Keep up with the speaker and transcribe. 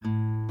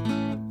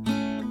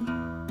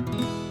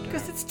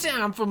It's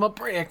time for my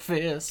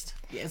breakfast.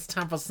 Yeah, it's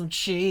time for some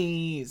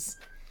cheese.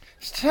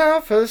 It's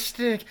time for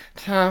steak,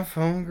 time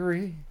for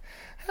green.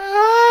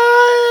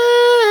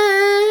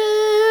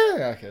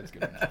 Okay, that's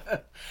good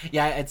enough.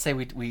 Yeah, I'd say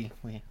we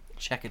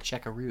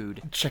check a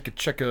rude.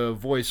 Check a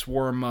voice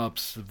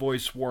warm-ups.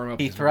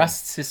 He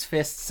thrusts his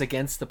fists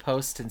against the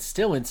post and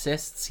still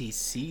insists he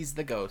sees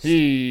the ghost.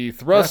 He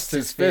thrusts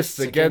his fists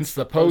against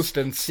the post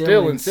and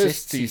still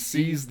insists he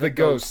sees the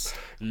ghost.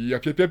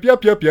 Yup, yup, yup,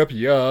 yup, yup, yup,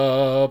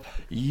 yup.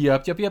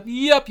 Yup, yup, yup,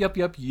 yup, yup,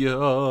 yup,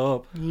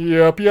 yup.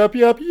 Yup, yup,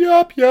 yup,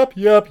 yup, yup,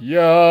 yup,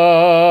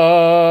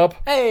 yup.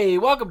 Hey,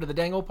 welcome to the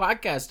Dangle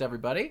Podcast,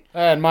 everybody.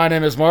 And my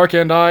name is Mark,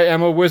 and I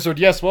am a wizard.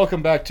 Yes,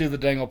 welcome back to the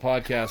Dangle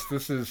Podcast.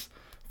 This is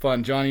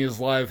fun. Jonny is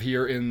live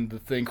here in the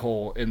think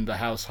hole in the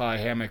House High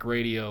Hammock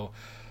Radio.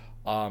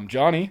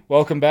 Jonny,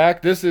 welcome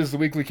back. This is the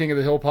Weekly King of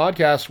the Hill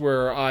podcast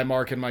where I,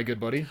 Mark, and my good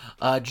buddy,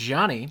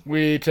 Jonny,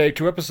 we take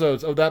 2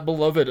 episodes of that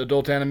beloved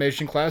adult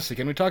animation classic,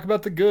 and we talk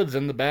about the goods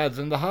and the bads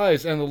and the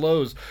highs and the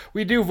lows.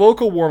 We do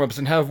vocal warm-ups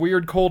and have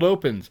weird cold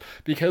opens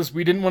because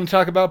we didn't want to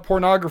talk about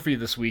pornography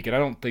this week, and I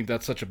don't think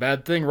that's such a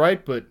bad thing,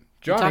 right? But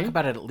Jonny, we talk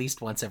about it at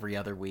least once every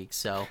other week,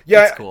 so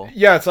yeah, it's cool.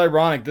 Yeah, it's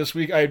ironic. This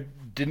week I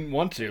didn't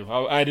want to.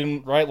 I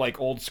didn't write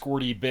like old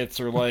squirty bits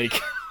or like.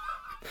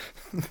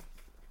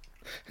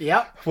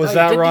 Yep. Was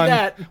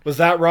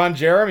that Ron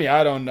Jeremy?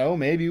 I don't know.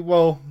 Maybe.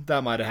 Well,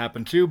 that might have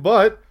happened too.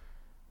 But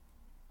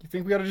you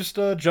think we ought to just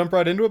jump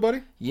right into it,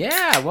 buddy?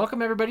 Yeah.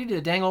 Welcome everybody to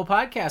the Dangle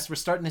Podcast. We're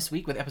starting this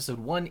week with episode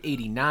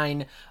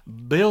 189,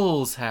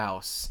 Bill's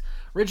House.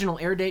 Original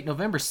air date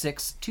November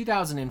 6,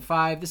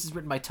 2005. This is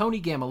written by Tony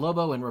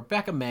Gamalobo and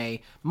Rebecca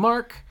May.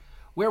 Mark,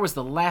 where was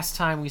the last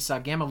time we saw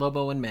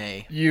Gamalobo and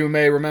May? You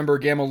may remember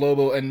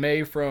Gamalobo and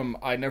May from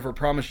I Never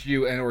Promised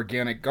You an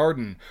Organic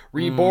Garden.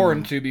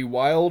 Reborn to be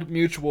wild,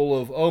 mutual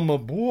of oh my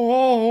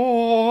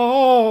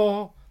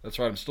boy. That's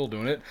right, I'm still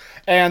doing it.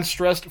 And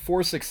Stressed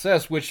for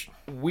Success, which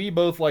we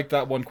both like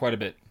that one quite a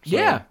bit. So.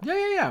 Yeah.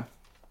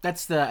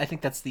 I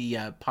think that's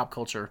the pop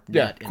culture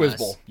nut in Quiz us.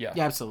 Bowl. Yeah,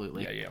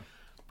 absolutely. Yeah.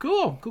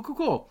 Cool.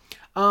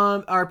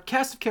 Our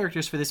cast of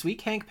characters for this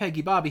week: Hank,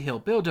 Peggy, Bobby Hill,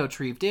 Bill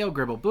Dotrieve, Dale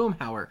Gribble,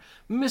 Boomhauer,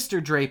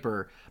 Mr.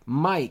 Draper,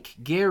 Mike,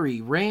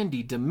 Gary,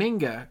 Randy,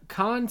 Dominga,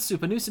 Con,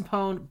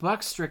 Supanusampone,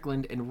 Buck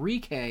Strickland,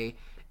 Enrique,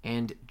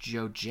 and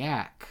Joe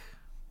Jack.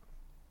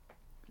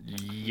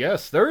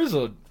 Yes,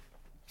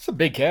 it's a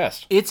big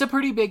cast. It's a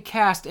pretty big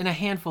cast, and a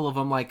handful of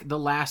them, like the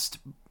last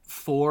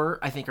 4,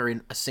 I think, are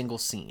in a single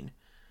scene.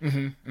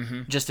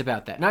 Mm-hmm. Just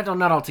about that. Not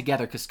all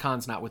together, because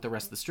Con's not with the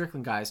rest of the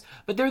Strickland guys,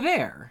 but they're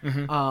there.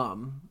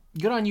 Mm-hmm.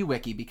 Good on you,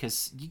 Wiki,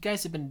 because you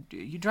guys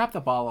you dropped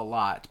the ball a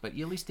lot, but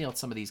you at least nailed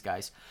some of these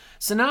guys.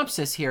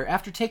 Synopsis here: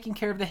 after taking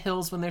care of the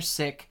Hills when they're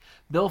sick,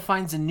 Bill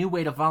finds a new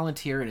way to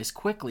volunteer and is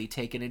quickly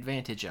taken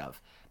advantage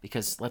of.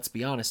 Because, let's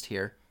be honest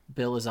here,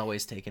 Bill is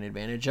always taken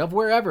advantage of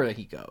wherever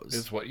he goes.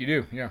 It's what you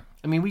do, yeah.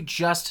 I mean, we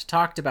just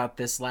talked about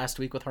this last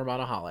week with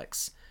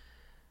Harlottown.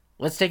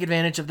 Let's take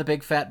advantage of the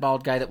big fat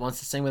bald guy that wants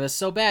to sing with us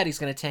so bad he's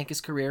going to tank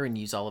his career and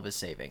use all of his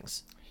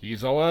savings.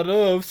 He's all out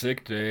of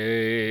sick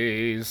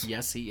days.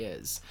 Yes, he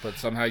is. But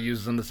somehow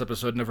uses in this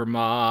episode, never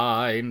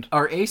mind.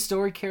 Our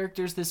A-story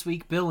characters this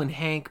week, Bill and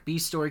Hank.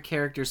 B-story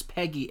characters,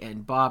 Peggy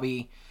and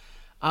Bobby.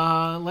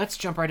 Let's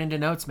jump right into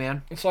notes,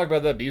 man. Let's talk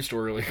about that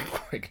B-story really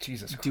quick.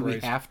 Jesus Christ. Do we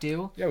have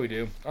to? Yeah, we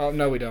do.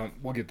 No, we don't.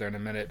 We'll get there in a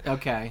minute.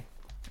 Okay.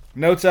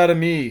 Notes out of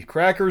me: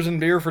 crackers and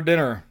beer for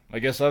dinner. I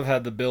guess I've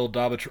had the Bill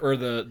or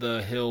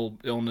the Hill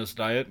illness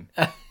diet.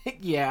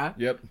 Yeah.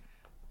 Yep.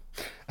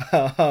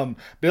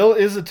 Bill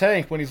is a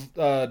tank when he's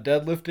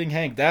deadlifting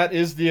Hank. That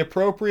is the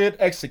appropriate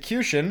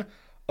execution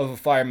of a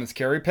fireman's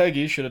carry.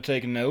 Peggy should have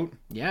taken note.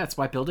 Yeah, that's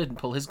why Bill didn't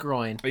pull his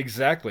groin.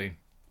 Exactly.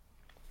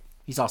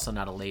 He's also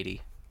not a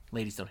lady.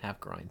 Ladies don't have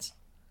groins.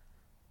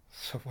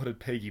 So what did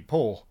Peggy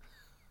pull?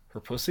 Her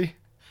pussy?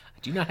 I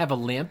do not have a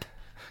limp.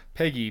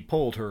 Peggy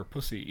pulled her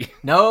pussy.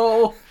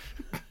 No!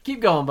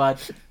 Keep going, bud.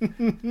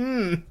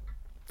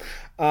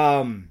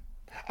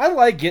 I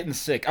like getting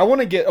sick. I want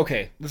to get...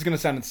 Okay, this is going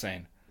to sound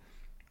insane.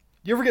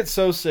 You ever get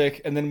so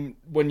sick, and then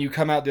when you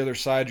come out the other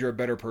side, you're a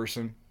better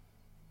person?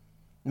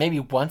 Maybe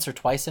once or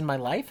twice in my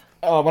life?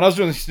 When I was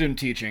doing student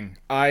teaching,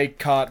 I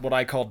caught what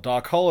I call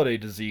Doc Holliday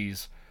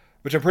disease,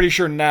 which I'm pretty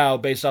sure now,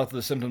 based off of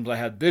the symptoms I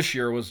had this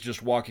year, was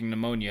just walking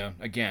pneumonia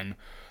again.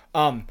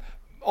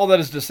 All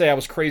that is to say, I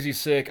was crazy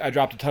sick. I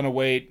dropped a ton of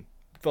weight,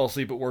 fell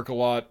asleep at work a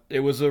lot.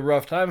 It was a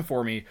rough time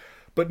for me.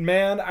 But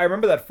man, I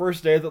remember that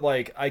first day that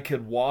like I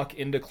could walk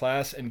into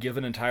class and give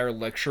an entire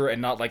lecture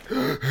and not like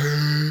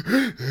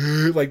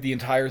like the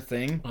entire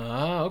thing.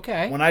 Oh,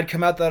 okay. When I'd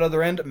come out that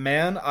other end,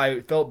 man,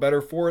 I felt better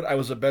for it. I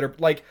was a better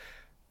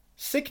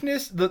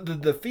sickness.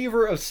 The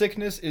fever of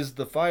sickness is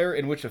the fire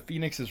in which a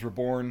phoenix is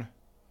reborn.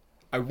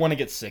 I want to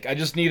get sick. I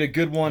just need a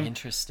good one.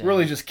 Interesting.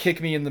 Really just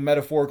kick me in the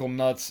metaphorical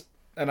nuts,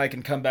 and I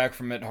can come back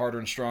from it harder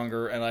and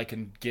stronger, and I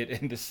can get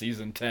into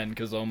season 10,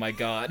 because oh my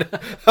god,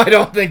 I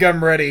don't think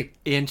I'm ready.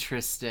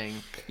 Interesting.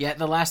 Yeah,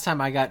 the last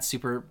time I got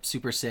super,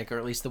 super sick, or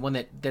at least the one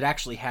that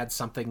actually had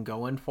something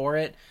going for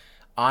it,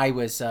 I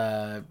was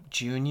a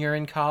junior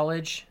in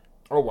college.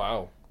 Oh,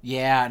 wow.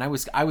 Yeah, and I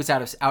was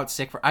out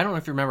sick for, I don't know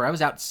if you remember, I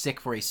was out sick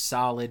for a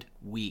solid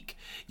week.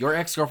 Your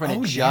ex-girlfriend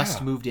had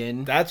just moved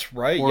in. That's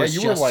right. Or Yeah,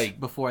 you were like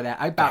before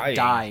that. I about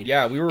died.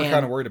 Yeah, we were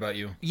kind of worried about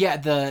you. Yeah,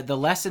 the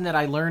lesson that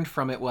I learned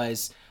from it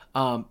was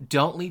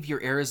don't leave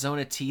your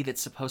Arizona tea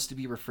that's supposed to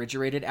be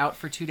refrigerated out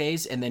for 2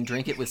 days and then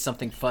drink it with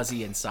something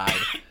fuzzy inside.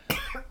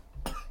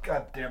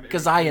 God damn it.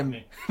 Because I am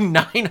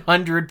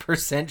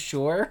 900%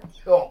 sure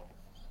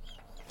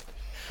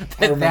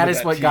that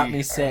is what got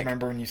me sick. I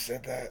remember when you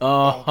said that.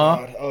 Uh-huh. Oh,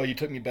 God. Oh, you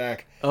took me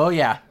back. Oh,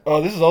 yeah.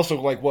 Oh, this is also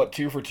like, what,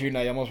 2 for 2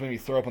 now? You almost made me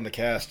throw up on the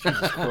cast.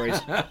 Jesus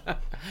Christ.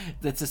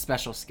 That's a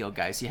special skill,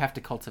 guys. You have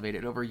to cultivate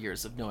it over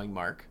years of knowing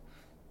Mark.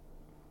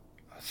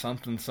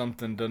 Something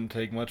doesn't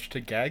take much to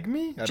gag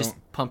me? Just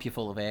pump you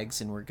full of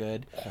eggs and we're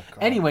good. Oh,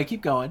 anyway,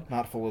 keep going.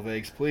 Not full of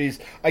eggs, please.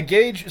 I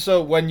gauged,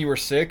 so when you were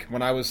sick,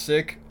 when I was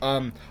sick,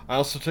 I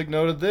also took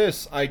note of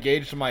this. I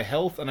gauged my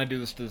health, and I do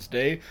this to this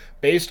day,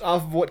 based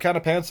off of what kind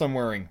of pants I'm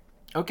wearing.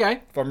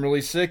 Okay. If I'm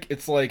really sick,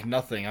 it's like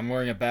nothing. I'm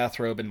wearing a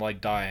bathrobe and like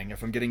dying.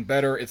 If I'm getting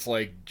better, it's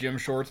like gym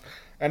shorts.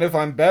 And if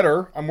I'm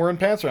better, I'm wearing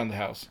pants around the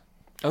house.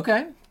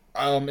 Okay.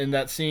 In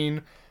that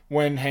scene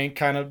when Hank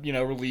kind of,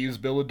 relieves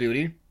Bill of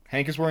duty,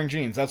 Hank is wearing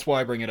jeans. That's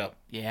why I bring it up.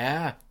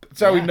 Yeah.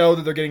 That's how we know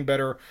that they're getting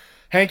better.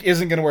 Hank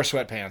isn't going to wear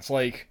sweatpants.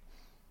 Like,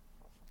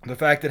 the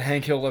fact that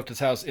Hank Hill left his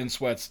house in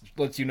sweats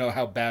lets you know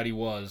how bad he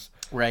was.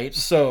 Right.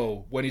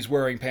 So, when he's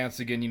wearing pants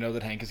again, you know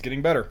that Hank is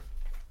getting better.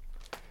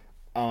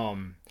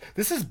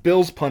 This is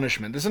Bill's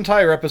punishment. This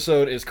entire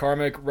episode is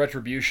karmic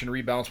retribution,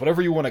 rebalance,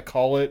 whatever you want to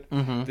call it.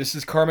 Mm-hmm. This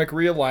is karmic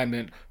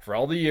realignment for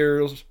all the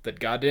years that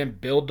goddamn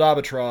Bill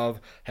Dobitrov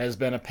has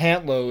been a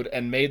pant load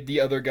and made the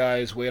other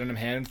guys wait on him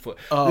hand and foot.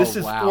 Oh, this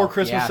is wow. 4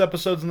 Christmas Yeah.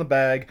 episodes in the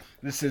bag.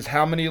 This is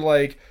how many,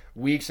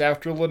 weeks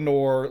after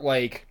Lenore,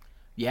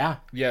 Yeah.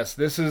 Yes,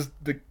 this is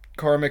the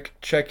karmic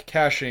check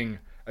cashing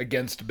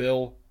against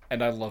Bill,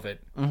 and I love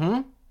it.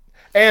 Mm-hmm.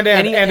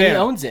 And he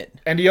owns it.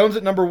 And he owns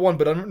it, number 1,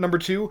 but number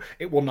 2,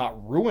 it will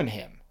not ruin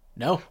him.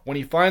 No. When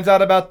he finds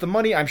out about the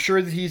money, I'm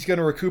sure that he's going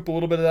to recoup a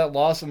little bit of that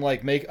loss and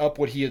make up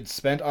what he had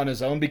spent on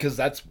his own, because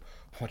that's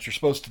what you're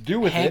supposed to do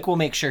with Hank it. will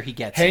make sure he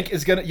gets Hank it.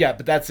 is going to, yeah,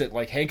 but that's it.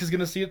 Hank is going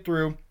to see it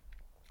through.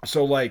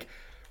 So,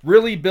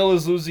 really, Bill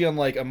is losing on,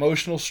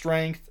 emotional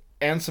strength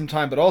and some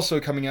time, but also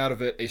coming out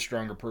of it a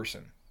stronger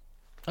person.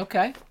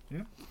 Okay.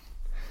 Yeah.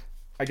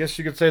 I guess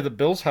you could say that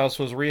Bill's house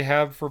was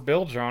rehab for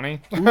Bill,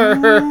 Johnny. We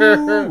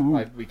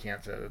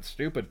can't say that. That's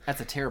stupid. That's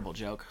a terrible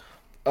joke.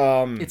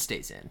 It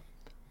stays in.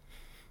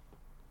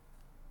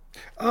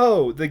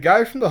 Oh, the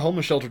guy from the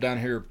homeless shelter down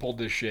here pulled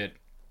this shit.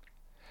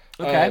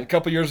 Okay. A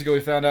couple years ago, we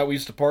found out we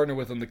used to partner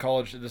with him. The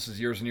college, this is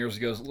years and years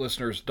ago.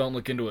 Listeners, don't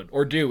look into it.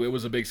 Or do. It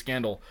was a big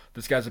scandal.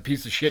 This guy's a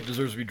piece of shit,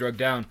 deserves to be drugged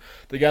down.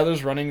 The guy that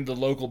was running the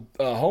local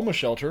homeless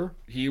shelter,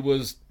 he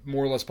was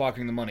more or less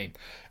pocketing the money.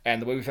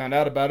 And the way we found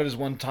out about it is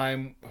one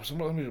time,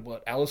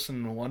 Alice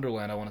in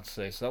Wonderland, I wanted to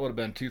say. So that would have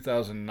been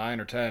 2009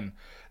 or 10.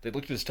 They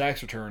looked at his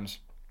tax returns.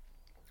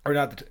 Or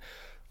not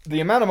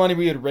the amount of money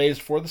we had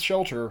raised for the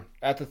shelter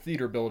at the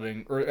theater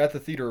building, or at the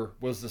theater,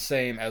 was the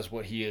same as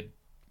what he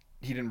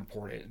didn't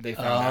report it. They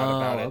found out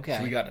about it. Okay.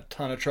 So we got in a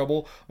ton of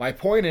trouble. My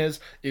point is,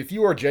 if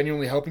you are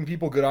genuinely helping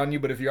people, good on you.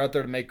 But if you're out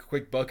there to make a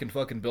quick buck and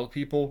fucking bilk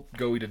people,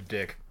 go eat a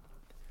dick.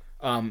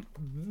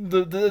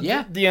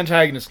 The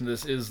antagonist in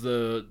this is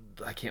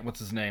what's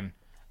his name?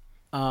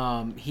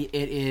 It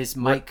is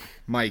Mike.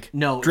 Mike.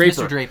 No,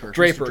 Draper. Mr.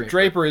 Draper.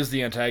 Draper is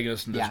the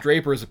antagonist in this. Yeah.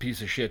 Draper is a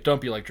piece of shit.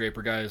 Don't be like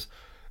Draper, guys.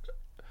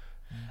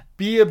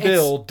 Be a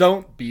Bill,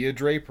 don't be a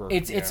Draper.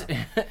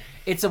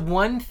 It's a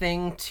one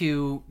thing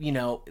to,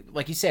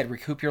 like you said,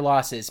 recoup your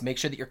losses, make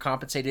sure that you're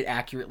compensated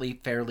accurately,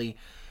 fairly,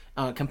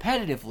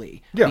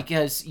 competitively. Yeah.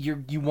 Because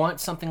you want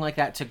something like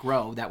that to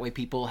grow. That way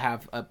people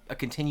have a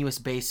continuous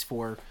base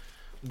for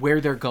where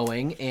they're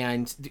going.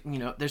 And,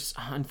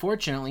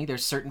 unfortunately,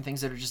 there's certain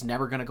things that are just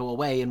never going to go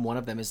away. And one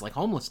of them is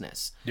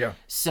homelessness. Yeah.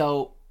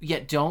 So,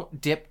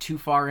 don't dip too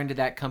far into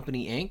that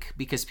company Inc.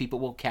 because people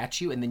will catch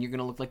you and then you're going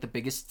to look like the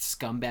biggest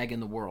scumbag in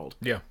the world.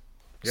 Yeah.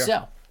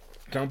 So.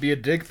 Don't be a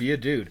dick, be a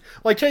dude.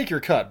 Take your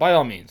cut, by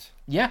all means.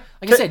 Yeah.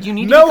 Like I said, you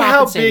need to know be how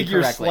compensated big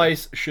your correctly.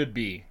 slice should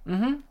be.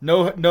 Mm-hmm.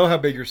 Know how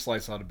big your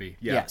slice ought to be.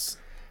 Yeah. Yes.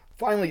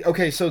 Finally,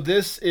 okay, so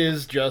this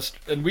is just,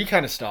 and we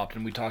kind of stopped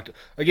and we talked,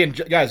 again,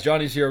 guys,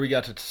 Johnny's here, we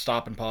got to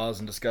stop and pause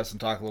and discuss and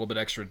talk a little bit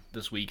extra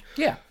this week.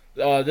 Yeah.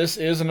 This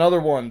is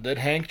another one that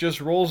Hank just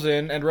rolls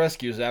in and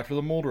rescues after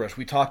the mold rush.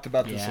 We talked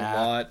about this a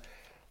lot.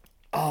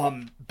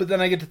 But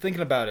then I get to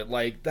thinking about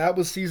it, that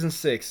was season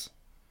 6.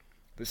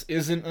 This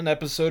isn't an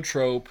episode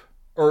trope,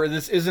 or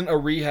this isn't a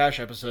rehash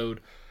episode.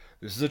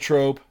 This is a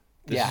trope.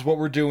 This is what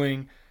we're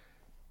doing.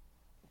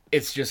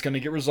 It's just going to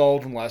get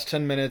resolved in the last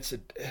 10 minutes.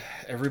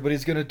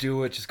 Everybody's going to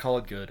do it. Just call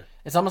it good.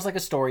 It's almost like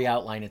a story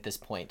outline at this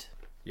point.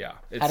 Yeah.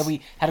 How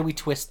do we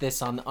twist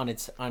this on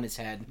its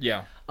head?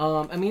 Yeah.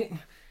 I mean,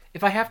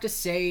 if I have to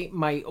say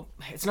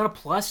it's not a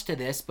plus to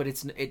this, but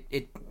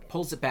it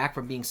pulls it back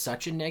from being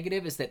such a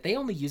negative, is that they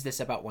only use this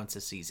about once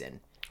a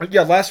season.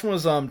 Yeah, last one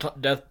was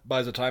Death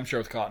Buys a Timeshare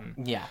with Cotton.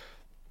 Yeah.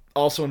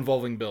 Also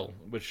involving Bill,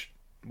 which,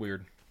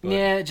 weird. But,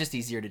 yeah, just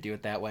easier to do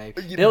it that way.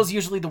 Bill's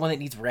usually the one that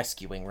needs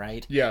rescuing,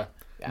 right? Yeah.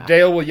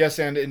 Dale will yes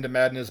and into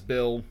madness.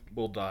 Bill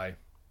will die.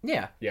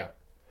 Yeah. Yeah.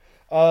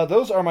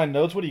 Those are my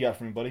notes. What do you got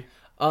for me, buddy?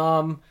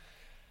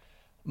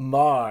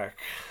 Mark,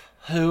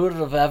 who would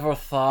have ever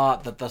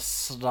thought that the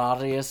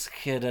snottiest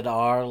kid in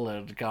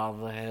Ireland got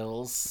the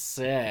hills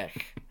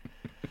sick?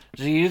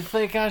 Do you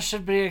think I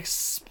should be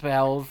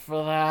expelled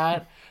for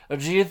that? Or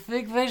do you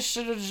think they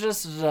should have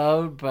just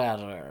known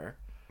better?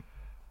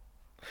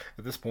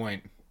 At this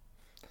point,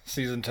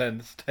 season 10,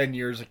 it's 10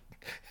 years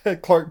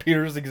of Clark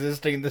Peters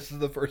existing. This is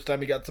the first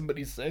time he got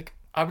somebody sick.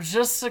 I'm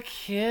just a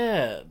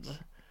kid.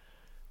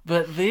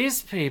 But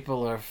these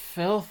people are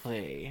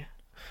filthy.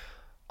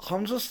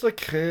 I'm just a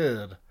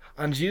kid,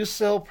 and you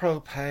sell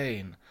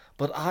propane,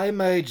 but I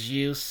made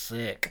you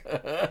sick.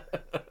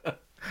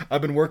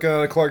 I've been working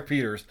on a Clark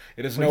Peters.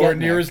 It is nowhere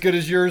near as good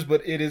as yours,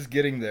 but it is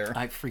getting there.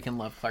 I freaking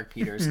love Clark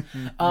Peters.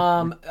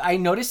 I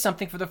noticed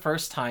something for the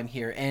first time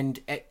here, and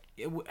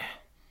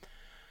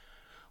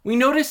we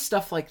noticed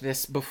stuff like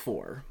this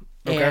before.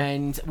 Okay.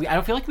 And I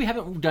don't feel like we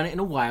haven't done it in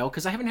a while,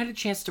 because I haven't had a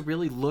chance to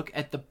really look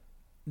at the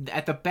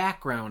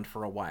background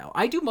for a while.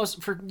 I do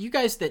most, for you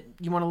guys that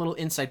you want a little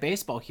inside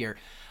baseball here,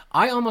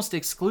 I almost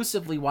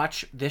exclusively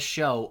watch this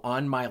show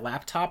on my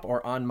laptop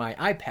or on my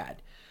iPad.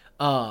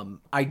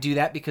 I do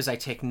that because I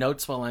take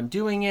notes while I'm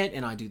doing it,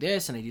 and I do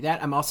this and I do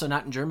that. I'm also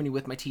not in Germany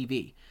with my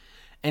TV.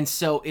 And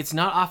so it's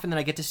not often that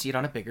I get to see it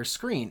on a bigger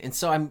screen. And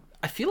so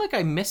I feel like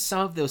I miss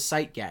some of those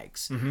sight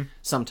gags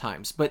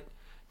sometimes. But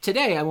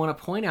today I want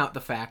to point out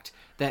the fact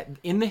that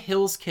in the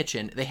Hills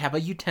kitchen, they have a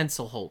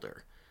utensil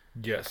holder.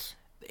 Yes.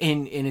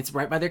 And it's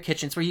right by their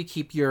kitchen. It's where you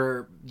keep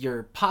your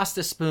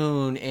pasta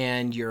spoon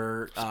and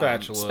your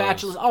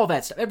spatulas, all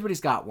that stuff.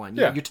 Everybody's got one.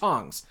 Your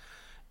tongs.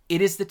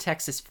 It is the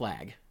Texas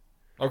flag.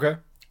 Okay.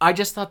 I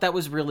just thought that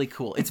was really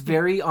cool. It's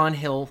very on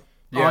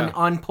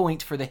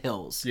point for the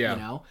Hills. Yeah. You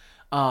know?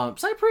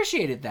 So I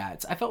appreciated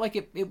that. I felt like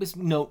it was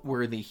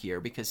noteworthy here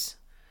because,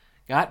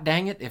 god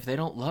dang it, if they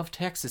don't love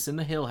Texas in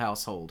the Hill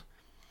household.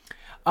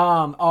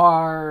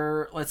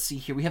 Let's see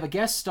here. We have a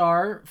guest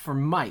star for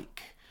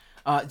Mike.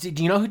 Do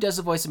you know who does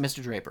the voice of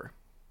Mr. Draper?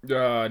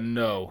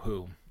 No.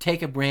 Who?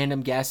 Take a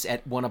random guess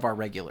at one of our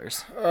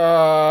regulars.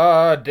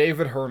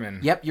 David Herman.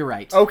 Yep, you're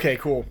right. Okay,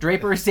 cool.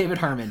 Draper is David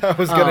Herman. I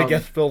was gonna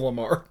guess Phil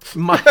Lamar.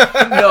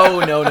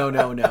 No.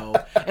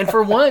 And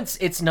for once,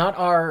 it's not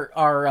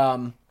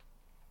our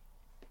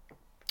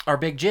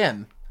big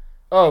Jim.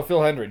 Oh,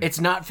 Phil Hendry. It's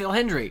not Phil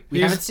Hendry.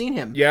 We haven't seen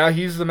him. Yeah,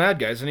 he's the mad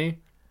guy, isn't he?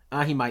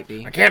 He might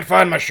be. I can't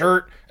find my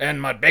shirt,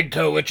 and my big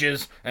toe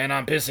itches, and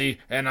I'm pissy,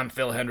 and I'm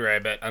Phil Hendry, I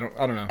bet. I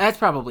don't know. That's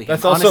probably him.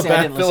 That's also honestly,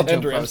 bad Phil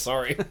Hendry, I'm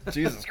sorry.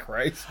 Jesus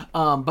Christ.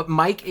 But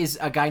Mike is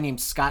a guy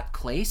named Scott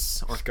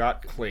Clace.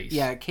 Scott Clace.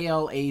 Yeah,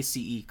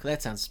 Klace.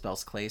 That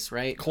spells Clace,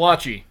 right?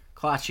 Klotchy,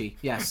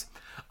 yes.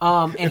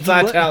 And it's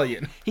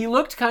Italian. He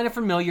looked kind of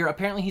familiar.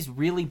 Apparently he's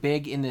really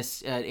big in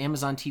this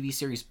Amazon TV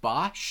series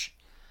Bosch.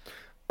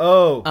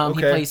 Oh, okay.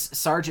 He plays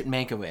Sergeant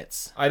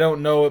Mankiewicz. I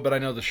don't know it, but I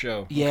know the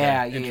show.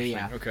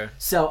 Yeah. Okay.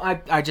 So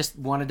I just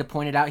wanted to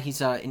point it out.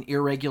 He's an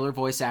irregular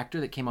voice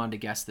actor that came on to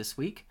guest this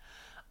week.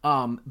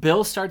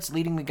 Bill starts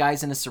leading the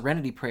guys in a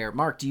Serenity Prayer.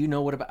 Mark, do you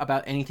know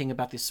about anything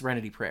about the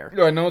Serenity Prayer?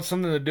 I know it's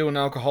something to do in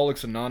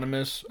Alcoholics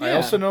Anonymous. Yeah. I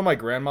also know my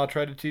grandma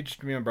tried to teach it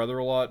to me and my brother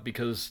a lot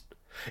because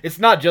it's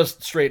not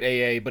just straight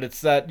AA, but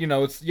it's that,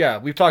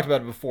 we've talked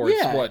about it before.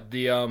 Yeah. It's what,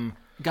 the...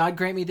 God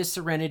grant me the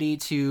serenity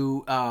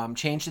to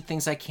change the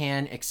things I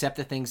can, accept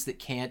the things that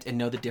can't, and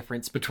know the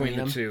difference between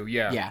the them. two.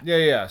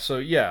 Yeah. So,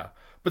 yeah.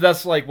 But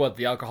that's like, what,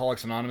 the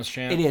Alcoholics Anonymous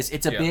chant? It is.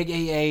 It's a big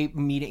AA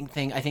meeting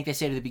thing. I think they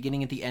say it at the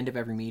beginning, at the end of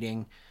every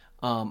meeting.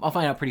 I'll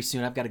find out pretty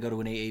soon. I've got to go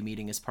to an AA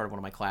meeting as part of one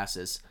of my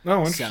classes.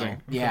 Oh, interesting. So, okay.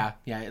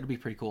 Yeah, it'll be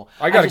pretty cool.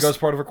 I got to go as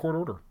part of a court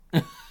order.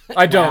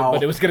 I don't,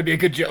 but it was going to be a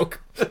good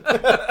joke.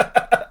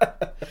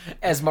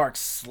 As Mark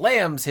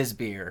slams his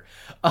beer.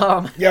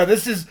 Yeah,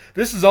 this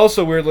is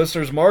also weird,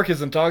 listeners. Mark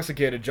is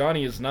intoxicated.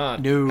 Jonny is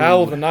not. No. How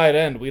will the night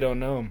end? We don't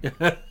know.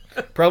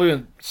 Probably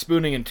been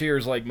spooning in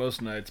tears like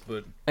most nights,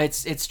 but...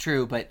 It's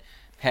true, but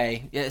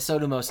hey, so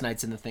do most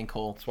nights in the Think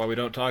Hole. That's why we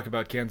don't talk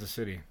about Kansas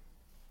City.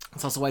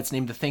 That's also why it's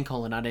named the Think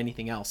Hole and not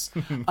anything else.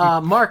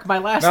 Mark, my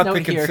last note here...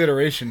 Not the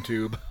consideration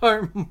tube.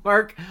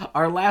 Mark,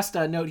 our last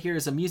note here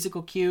is a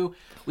musical cue.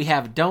 We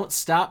have Don't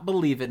Stop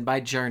Believin'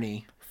 by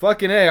Journey.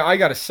 Fucking A, I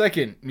got a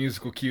second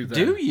musical cue then.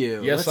 Do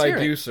you? Yes, I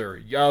do,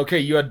 sir. Okay,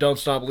 you had Don't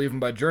Stop Believin'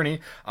 by Journey.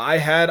 I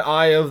had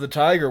Eye of the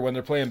Tiger when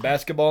they're playing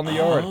basketball in the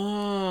yard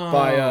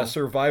by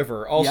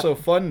Survivor. Also,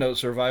 fun note,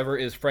 Survivor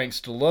is Frank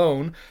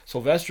Stallone,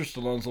 Sylvester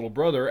Stallone's little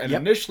brother, and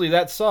initially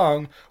that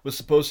song was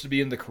supposed to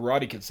be in the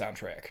Karate Kid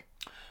soundtrack.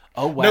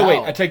 Oh, wow. No, wait,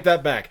 I take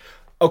that back.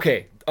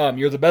 Okay,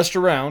 You're the Best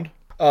Around.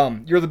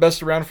 You're the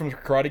Best Around from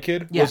Karate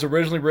Kid was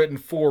originally written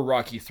for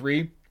Rocky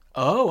 3.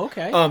 Oh,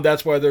 okay.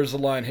 That's why there's a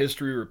line,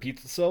 history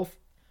repeats itself.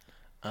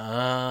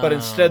 But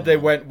instead they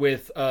went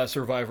with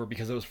Survivor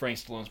because it was Frank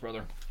Stallone's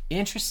brother.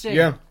 Interesting.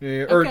 Yeah.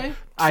 Or okay.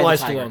 Sly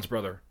Stallone's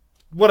brother.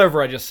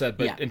 Whatever I just said,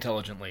 but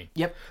intelligently.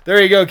 Yep.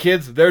 There you go,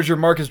 kids. There's your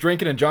Marcus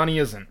drinking and Jonny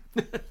isn't.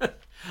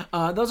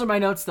 Those are my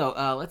notes,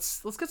 though.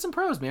 Let's get some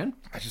pros, man.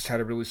 I just had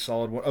a really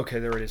solid one. Okay,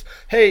 there it is.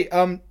 Hey,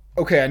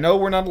 okay, I know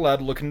we're not allowed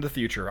to look into the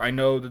future. I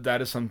know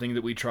that is something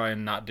that we try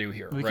and not do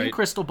here, We right? can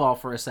crystal ball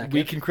for a second.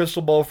 We can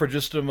crystal ball for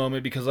just a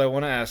moment because I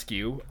want to ask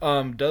you,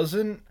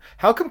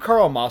 how come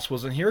Carl Moss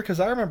wasn't here? Because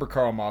I remember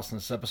Carl Moss in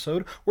this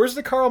episode. Where's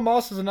the Carl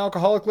Moss as an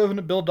alcoholic living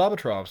at Bill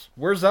Dobitrov's?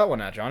 Where's that one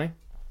at, Johnny?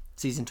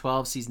 Season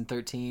 12, Season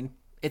 13.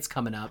 It's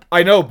coming up.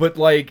 I know, but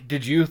like,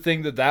 did you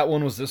think that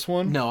one was this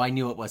one? No, I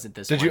knew it wasn't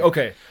this one. Did you?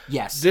 Okay.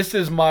 Yes. This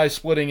is my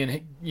splitting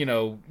and,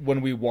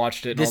 when we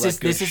watched it and all that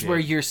good This is shit. where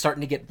you're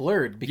starting to get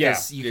blurred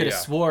because you could have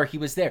swore he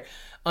was there.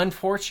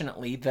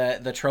 Unfortunately,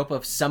 the trope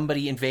of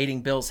somebody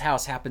invading Bill's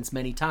house happens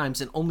many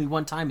times, and only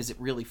one time is it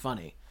really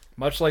funny.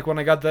 Much like when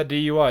I got that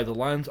DUI, the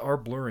lines are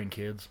blurring,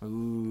 kids.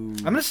 Ooh.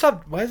 I'm gonna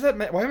stop. Why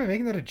am I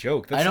making that a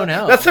joke? I don't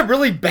know. That's a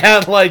really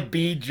bad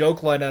B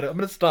joke line out of it. I'm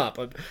gonna stop.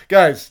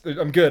 Guys,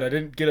 I'm good. I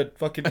didn't get a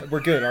fucking.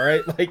 We're good. All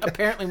right.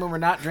 Apparently, when we're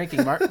not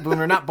drinking, when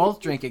we're not both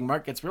drinking,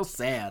 Mark gets real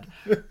sad.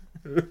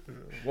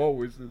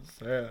 Whoa, is it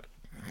sad?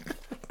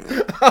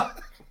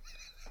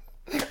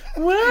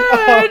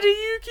 Why do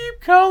you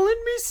keep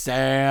calling me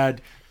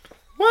sad?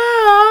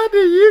 Why do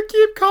you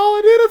keep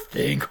calling it a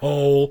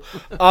sinkhole?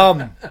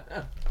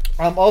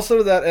 Also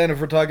to that end, if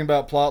we're talking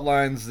about plot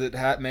lines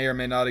that may or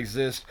may not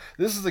exist,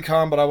 this is the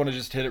con, but I want to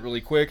just hit it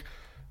really quick.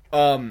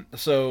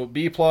 So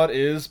B plot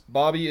is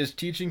Bobby is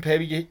teaching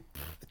Peggy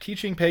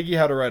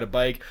how to ride a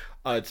bike.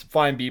 It's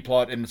fine B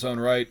plot in its own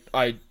right.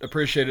 I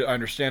appreciate it. I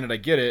understand it. I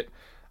get it.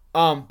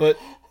 But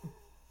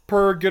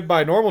per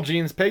Goodbye Normal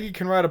Jeans, Peggy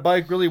can ride a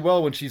bike really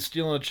well when she's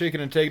stealing a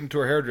chicken and taking it to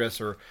her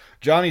hairdresser.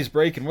 Johnny's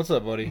breaking. What's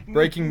up, buddy?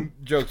 Breaking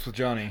jokes with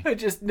Johnny.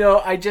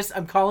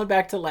 I'm calling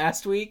back to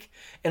last week,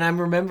 and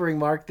I'm remembering,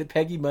 Mark, that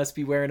Peggy must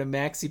be wearing a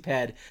maxi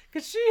pad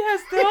because she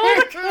has all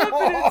the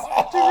confidence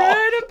to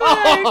ride a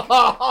bike.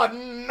 Oh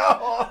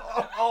no!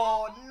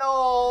 Oh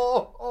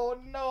no! Oh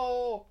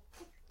no!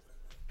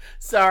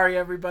 Sorry,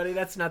 everybody.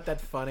 That's not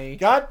that funny.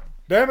 God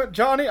damn it,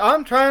 Johnny!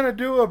 I'm trying to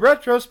do a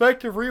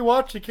retrospective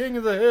rewatch of King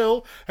of the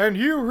Hill, and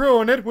you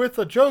ruin it with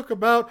a joke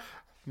about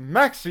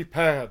maxi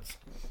pads.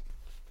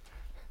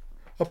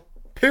 A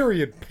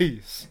period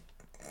piece.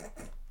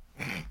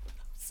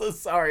 So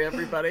sorry,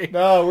 everybody.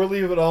 No, we're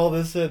leaving all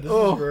this in. This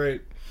is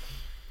great.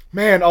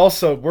 Man,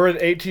 also, we're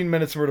at 18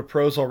 minutes worth of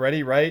pros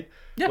already, right?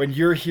 Yep. When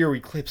you're here, we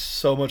clip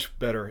so much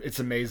better. It's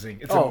amazing.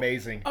 It's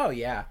amazing. Oh,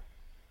 yeah.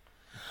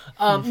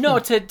 No,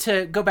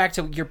 to go back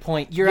to your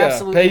point, you're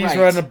absolutely Peggy's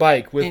right. riding a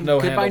bike with In no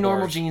Goodbye handlebars.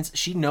 Normal Jeans,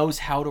 she knows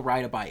how to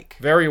ride a bike.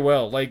 Very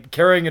well. Like,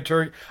 carrying a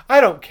turkey.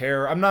 I don't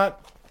care. I'm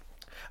not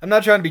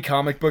trying to be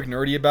comic book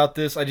nerdy about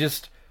this.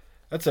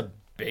 That's a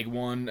big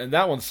one, and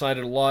that one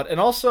cited a lot. And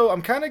also,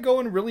 I'm kind of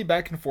going really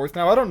back and forth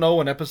now. I don't know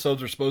when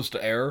episodes are supposed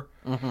to air.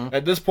 Mm-hmm.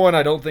 At this point,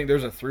 I don't think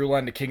there's a through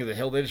line to King of the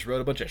Hill. They just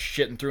wrote a bunch of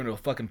shit and threw into a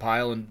fucking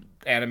pile and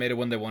animated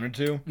when they wanted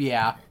to.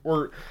 Yeah.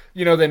 Or,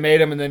 they made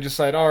them and then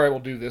decided, all right, we'll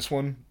do this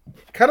one.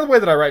 Kind of the way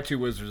that I write Two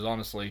Wizards,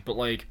 honestly. But,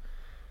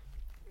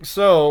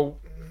 so,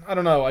 I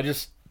don't know.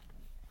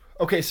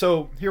 Okay,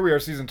 so here we are,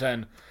 Season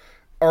 10.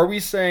 Are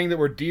we saying that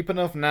we're deep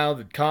enough now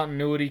that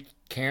continuity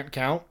can't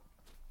count?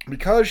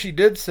 Because she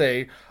did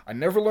say, I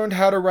never learned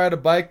how to ride a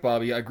bike,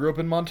 Bobby. I grew up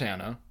in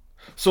Montana.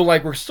 So,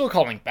 we're still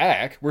calling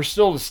back. We're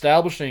still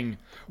establishing.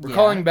 We're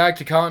calling back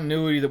to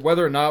continuity that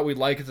whether or not we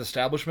like its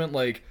establishment,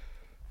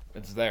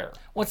 it's there.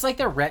 Well, it's like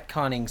they're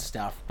retconning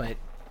stuff, but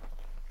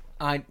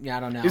I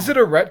don't know. Is it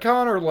a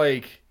retcon or,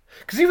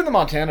 because even the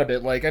Montana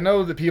bit, I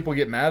know that people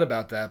get mad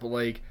about that,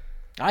 but,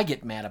 I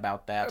get mad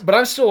about that. But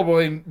I'm still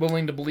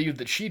willing to believe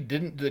that she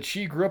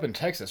grew up in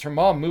Texas. Her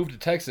mom moved to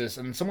Texas,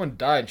 and someone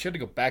died, and she had to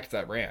go back to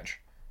that ranch.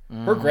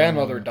 Her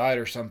grandmother died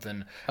or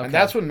something. Okay. And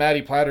that's when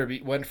Maddie Platter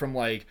went from,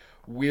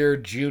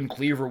 weird June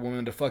Cleaver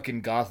woman to fucking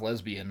goth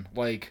lesbian.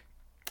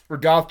 Or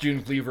goth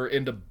June Cleaver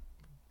into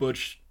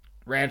butch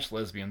ranch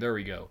lesbian. There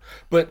we go.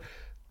 But,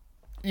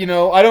 I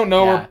don't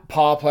know where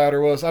Pa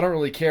Platter was. I don't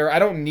really care. I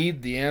don't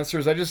need the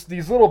answers.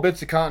 these little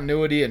bits of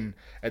continuity, and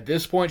at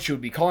this point, should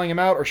we be calling him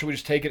out, or should we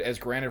just take it as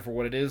granted for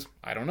what it is?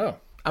 I don't know.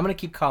 I'm going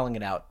to keep calling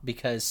it out,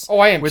 because...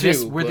 I am we're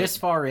this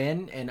far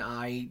in, and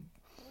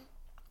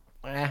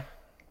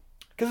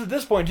Because at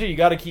this point, too, you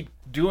got to keep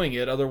doing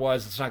it,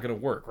 otherwise it's not going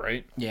to work,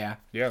 right? Yeah.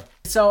 Yeah.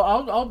 So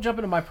I'll jump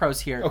into my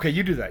pros here. Okay,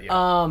 you do that,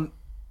 yeah.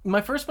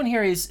 My first one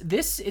here is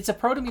it's a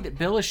pro to me that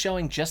Bill is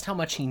showing just how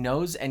much he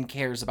knows and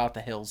cares about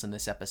the Hills in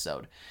this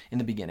episode, in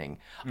the beginning.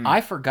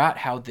 I forgot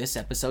how this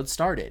episode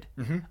started.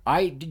 Mm-hmm.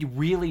 I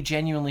really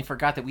genuinely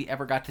forgot that we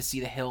ever got to see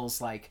the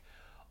Hills,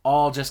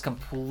 all just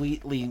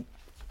completely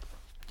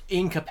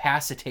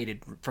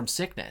incapacitated from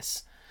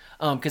sickness.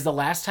 Because the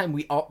last time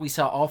we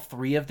saw all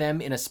three of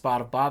them in a spot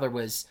of bother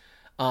was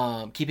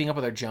Keeping Up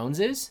with Our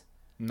Joneses.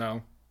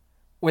 No.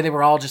 Where they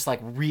were all just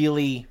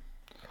really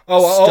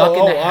stuck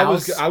in the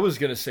house. I was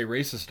gonna say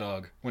Racist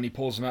Dog when he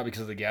pulls them out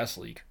because of the gas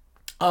leak.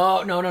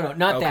 Oh no,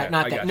 not that.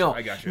 No,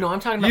 I got you. No, I'm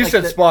talking about. You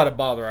said spot of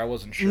bother. I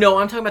wasn't sure. No,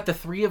 I'm talking about the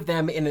three of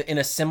them in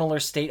a similar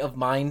state of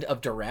mind of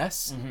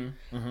duress,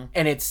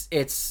 and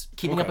it's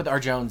Keeping Up with Our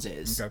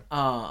Joneses,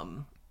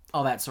 all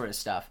that sort of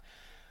stuff.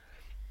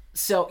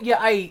 So yeah,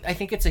 I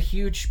think it's a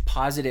huge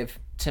positive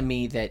to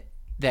me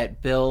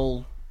that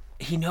Bill,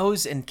 he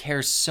knows and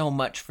cares so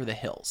much for the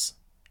Hills,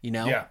 you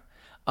know? Yeah.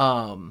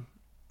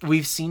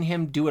 We've seen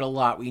him do it a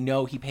lot. We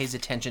know he pays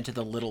attention to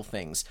the little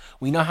things.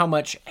 We know how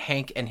much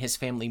Hank and his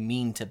family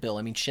mean to Bill.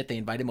 I mean, shit, they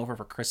invite him over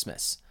for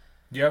Christmas.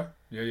 Yeah.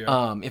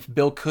 If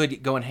Bill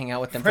could go and hang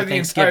out with them For for the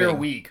Thanksgiving. entire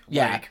week.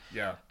 Yeah. Like,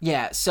 yeah.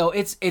 Yeah, so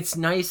it's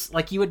nice.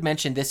 Like you had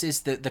mentioned, this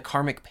is the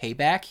karmic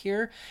payback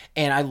here.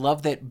 And I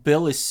love that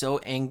Bill is so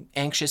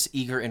anxious,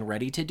 eager, and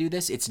ready to do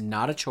this. It's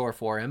not a chore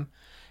for him.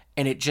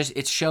 And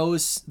it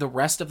shows the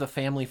rest of the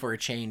family, for a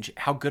change,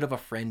 how good of a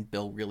friend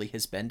Bill really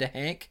has been to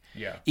Hank.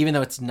 Yeah. Even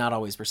though it's not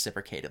always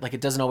reciprocated. Like,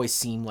 it doesn't always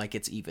seem like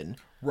it's even.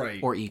 Right.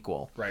 Or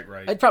equal. Right.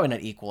 It's probably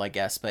not equal, I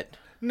guess, but...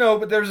 No,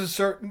 but there's a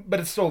certain... But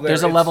it's still there.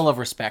 There's a level of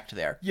respect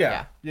there.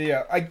 Yeah.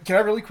 Can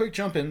I really quick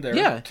jump in there?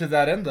 Yeah. To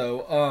that end,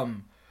 though.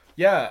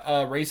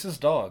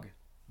 Racist dog.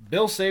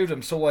 Bill saved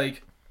him, so,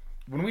 like...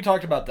 When we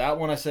talked about that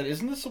one, I said,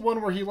 isn't this the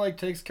one where he, like,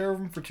 takes care of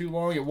him for too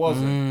long? It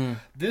wasn't.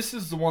 This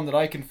is the one that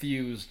I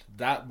confused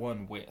that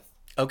one with.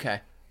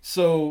 Okay.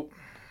 So,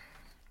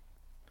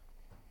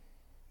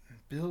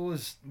 Bill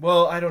is...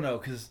 Well, I don't know,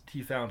 because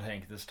he found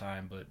Hank this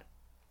time, but...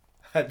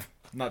 I'm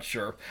not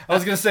sure. I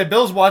was going to say,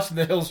 Bill's watching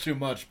The Hills too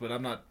much, but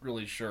I'm not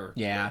really sure.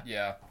 Yeah. But,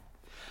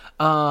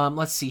 yeah.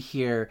 Let's see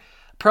here.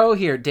 Pro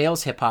here,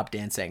 Dale's hip-hop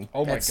dancing.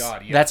 Oh my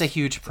god, yeah. That's a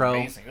huge pro.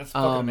 Amazing. That's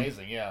fucking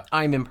amazing, yeah.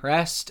 I'm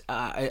impressed.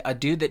 A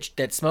dude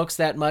that smokes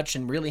that much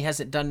and really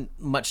hasn't done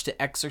much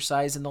to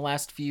exercise in the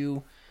last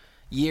few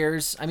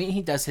years. I mean,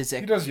 he does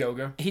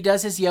yoga. He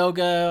does his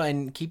yoga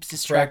and keeps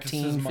his track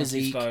Practices team monkey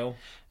physique. style.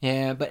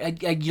 Yeah,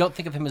 but you don't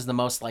think of him as the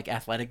most like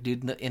athletic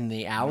dude in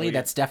the alley. Really?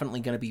 That's definitely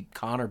going to be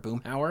Connor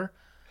Boomhauer.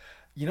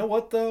 You know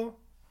what, though?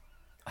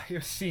 I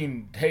have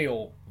seen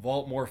Dale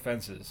vault more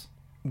fences.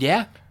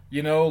 Yeah.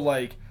 You know,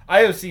 like,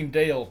 I have seen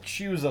Dale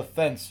choose a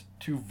fence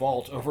to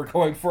vault over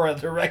going for a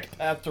direct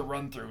path to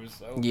run through,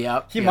 so...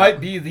 Yep. He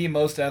might be the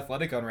most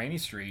athletic on Rainy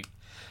Street.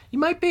 He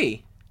might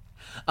be.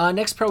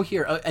 Next pro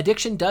here.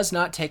 Addiction does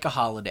not take a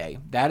holiday.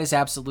 That is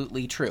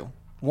absolutely true.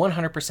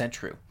 100%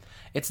 true.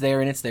 It's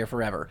there and it's there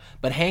forever.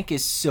 But Hank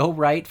is so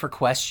right for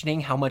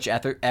questioning how much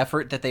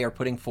effort that they are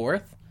putting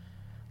forth.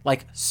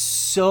 Like,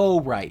 so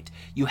right.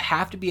 You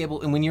have to be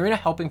able, and when you're in a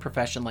helping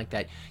profession like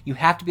that, you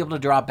have to be able to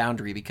draw a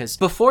boundary, because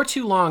before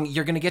too long,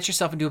 you're going to get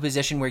yourself into a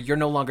position where you're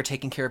no longer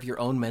taking care of your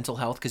own mental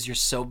health because you're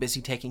so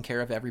busy taking care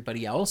of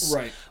everybody else.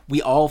 Right.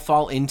 We all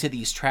fall into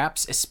these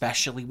traps,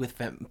 especially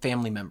with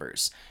family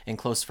members and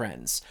close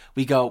friends.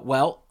 We go,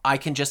 well, I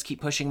can just keep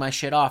pushing my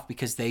shit off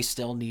because they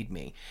still need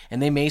me.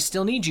 And they may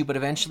still need you, but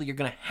eventually you're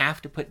going to have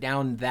to put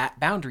down that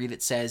boundary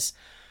that says,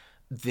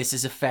 this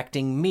is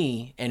affecting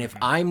me, and if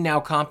I'm now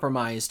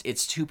compromised,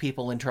 it's two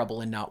people in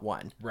trouble and not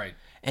one. Right.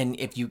 And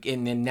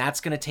then that's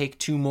going to take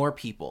two more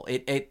people.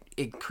 It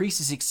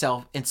increases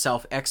itself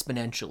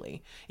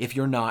exponentially if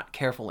you're not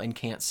careful and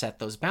can't set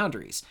those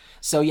boundaries.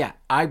 So yeah,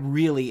 I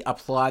really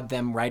applaud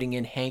them writing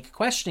in Hank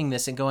questioning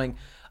this and going,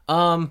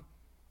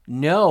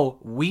 no,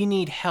 we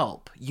need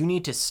help. You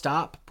need to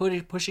stop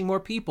pushing more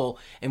people,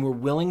 and we're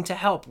willing to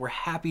help. We're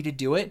happy to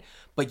do it,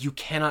 but you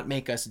cannot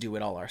make us do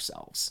it all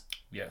ourselves.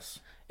 Yes.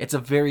 It's a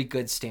very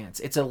good stance.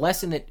 It's a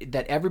lesson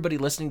that everybody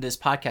listening to this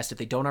podcast, if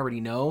they don't already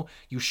know,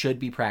 you should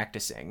be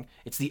practicing.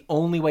 It's the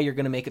only way you're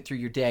going to make it through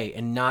your day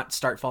and not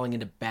start falling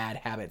into bad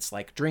habits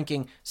like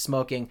drinking,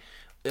 smoking,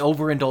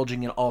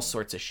 overindulging in all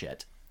sorts of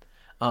shit.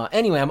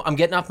 Anyway, I'm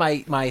getting off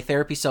my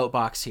therapy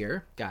soapbox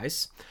here,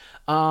 guys.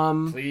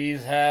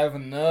 Please have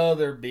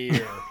another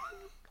beer.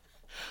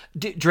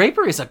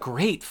 Draper is a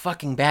great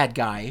fucking bad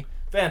guy.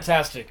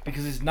 Fantastic,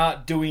 because he's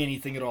not doing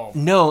anything at all.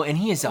 No, and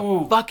he is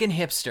a fucking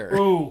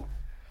hipster.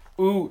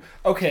 Ooh,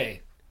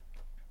 okay.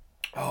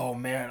 Oh,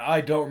 man,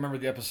 I don't remember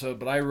the episode,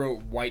 but I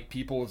wrote white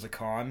people as a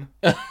con.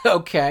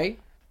 Okay.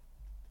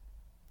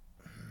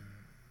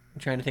 I'm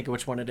trying to think of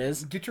which one it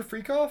is. Get your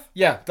freak off?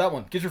 Yeah, that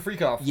one. Get your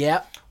freak off.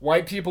 Yep.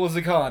 White people as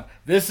a con.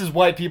 This is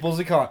white people as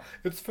a con.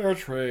 It's fair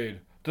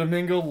trade.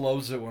 Domingo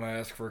loves it when I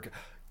ask for a con.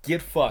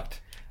 Get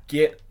fucked.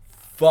 Get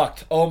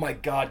fucked. Oh my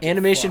god.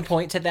 Animation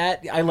point to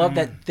that. I love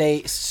that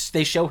they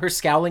show her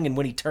scowling, and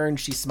when he turns,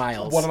 she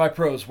smiles. One of my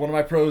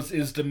pros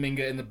is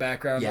Dominga in the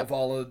background of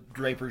all of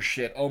Draper's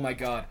shit. Oh my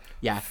god.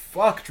 Yeah.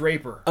 Fuck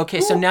Draper.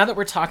 Okay, so now that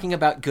we're talking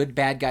about good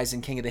bad guys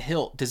in King of the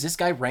Hill, does this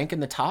guy rank in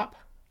the top?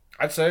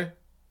 I'd say.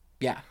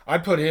 Yeah.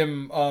 I'd put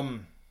him, I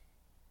mean,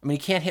 he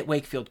can't hit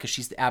Wakefield because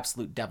she's the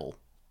absolute devil.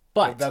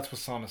 But that's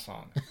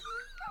Wasana-san.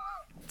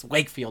 It's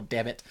Wakefield,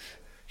 damn it.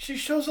 She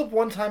shows up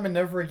one time and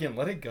never again.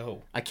 Let it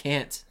go. I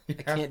can't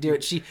do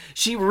it.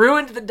 She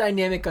ruined the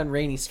dynamic on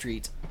Rainy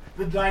Street.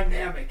 The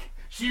dynamic.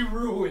 She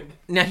ruined.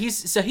 Now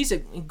he's a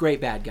great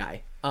bad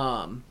guy.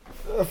 Well,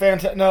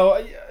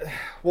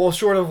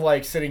 short of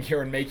like sitting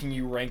here and making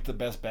you rank the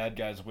best bad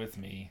guys with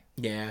me.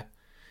 Yeah.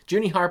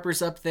 Junie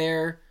Harper's up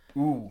there.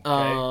 Ooh.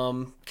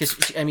 Okay.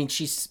 Because I mean,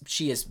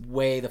 she is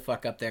way the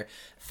fuck up there.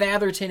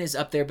 Fatherton is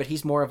up there, but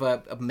he's more of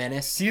a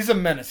menace. He's a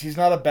menace. He's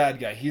not a bad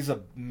guy. He's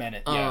a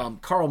menace. Yeah.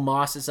 Carl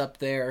Moss is up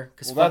there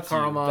because that's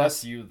Carl you. Moss.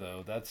 That's you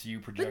though. That's you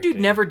projecting. The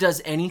dude never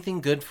does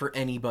anything good for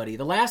anybody.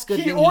 The last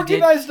good thing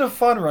organized a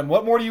fun run.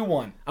 What more do you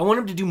want? I want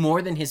him to do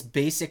more than his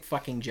basic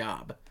fucking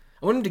job.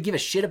 I want him to give a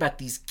shit about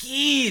these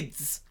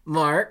kids,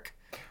 Mark.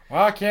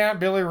 Why can't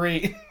Billy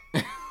Reed?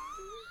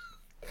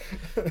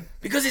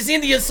 Because it's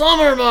Indian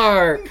summer,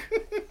 Mark.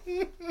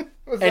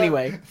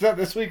 Anyway, is that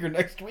this week or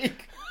next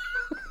week?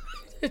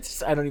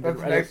 I don't even.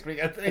 That's next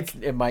week, I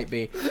think. It might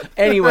be.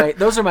 Anyway,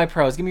 those are my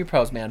pros. Give me your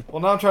pros, man.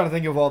 Well, now I'm trying to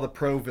think of all the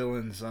pro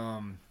villains.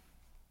 I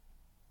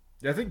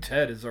think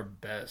Ted is our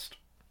best.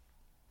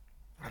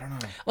 I don't know.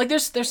 Like,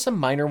 there's some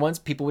minor ones.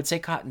 People would say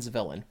Cotton's a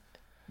villain.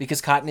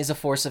 Because Cotton is a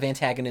force of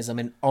antagonism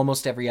in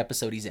almost every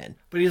episode he's in.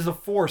 But he's a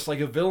force. Like,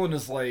 a villain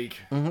is like...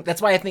 Mm-hmm.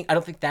 That's why I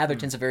don't think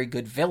Thatherton's a very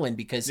good villain,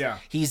 because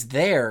he's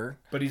there.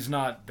 But he's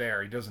not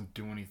there. He doesn't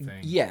do anything.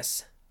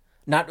 Yes.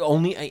 Not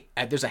only...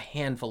 there's a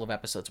handful of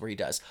episodes where he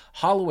does.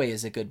 Holloway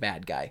is a good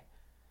bad guy.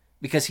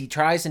 Because he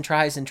tries and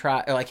tries and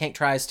tries... Or, like, Hank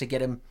tries to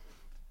get him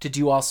to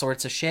do all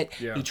sorts of shit.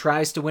 Yeah. He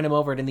tries to win him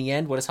over, and in the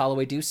end, what does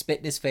Holloway do? Spit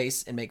in his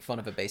face and make fun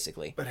of it,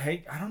 basically. But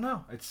Hank... I don't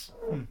know. It's...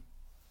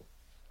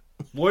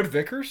 Lloyd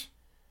Vickers?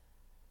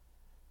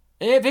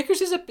 Vickers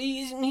is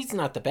he's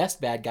not the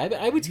best bad guy, but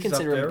I would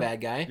consider him a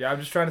bad guy. Yeah, I'm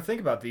just trying to think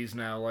about these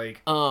now.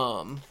 Like,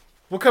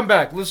 we'll come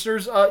back,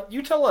 listeners.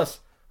 You tell us,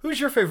 who's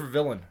your favorite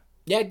villain?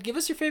 Yeah, give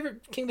us your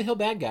favorite King of the Hill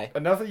bad guy.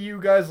 Enough of you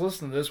guys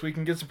listen to this. We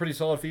can get some pretty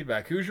solid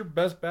feedback. Who's your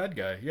best bad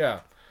guy? Yeah.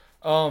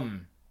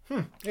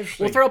 Interesting.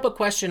 We'll throw up a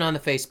question on the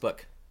Facebook.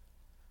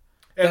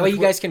 That way you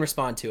guys can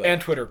respond to it.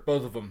 And Twitter,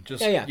 both of them.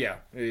 Just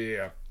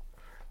yeah.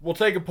 We'll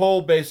take a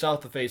poll based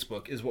off the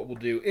Facebook is what we'll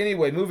do.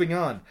 Anyway, moving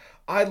on.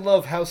 I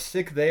love how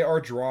sick they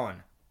are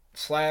drawn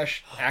 /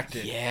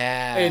 acted.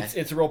 Yeah.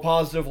 It's a real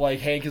positive. Like,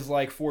 Hank is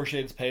like 4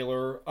 shades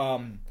paler.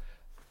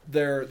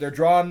 They're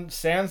drawn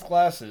sans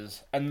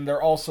glasses, and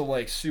they're also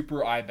like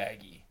super eye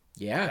baggy.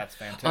 Yeah. That's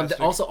fantastic.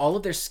 Also, all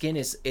of their skin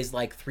is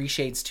like 3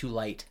 shades too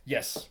light.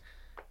 Yes.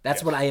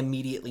 That's what I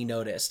immediately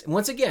noticed. And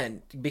once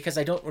again, because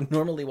I don't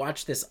normally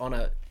watch this on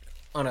a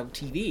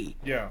TV.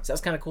 Yeah. So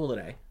that's kind of cool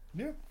today.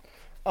 Yeah.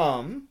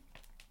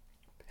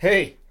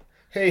 Hey,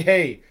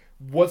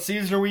 what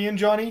season are we in,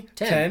 Johnny?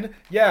 10.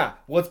 Yeah.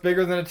 What's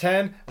bigger than a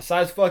 10? A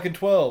size fucking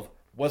 12.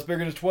 What's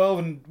bigger than 12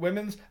 in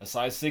women's? A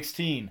size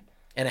 16.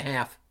 And a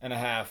half.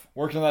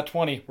 Working on that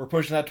 20. We're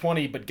pushing that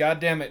 20, but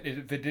goddamn it,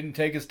 if it didn't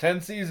take us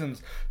 10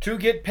 seasons to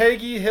get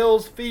Peggy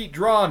Hill's feet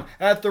drawn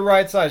at the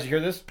right size. You hear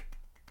this?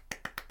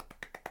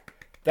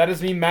 That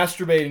is me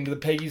masturbating to the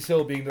Peggy's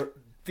Hill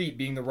feet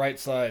being the right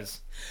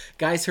size.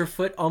 Guys, her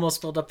foot almost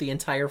filled up the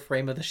entire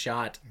frame of the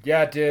shot.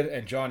 Yeah, it did,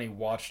 and Johnny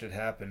watched it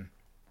happen.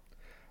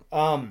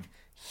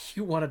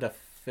 You wanted to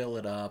fill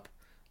it up.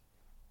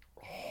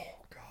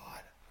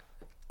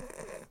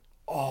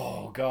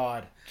 Oh,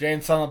 God.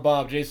 Jane Silent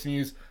Bob, Jason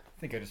Hughes. I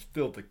think I just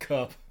filled the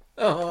cup.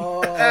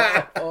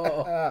 I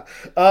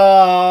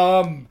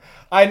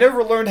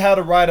never learned how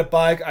to ride a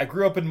bike. I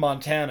grew up in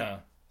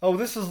Montana. Oh,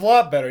 this is a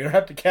lot better. You don't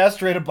have to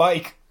castrate a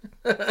bike.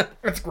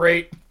 That's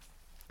great.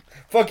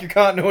 Fuck your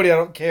continuity, I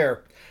don't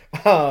care.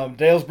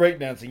 Dale's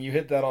breakdancing. You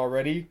hit that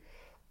already.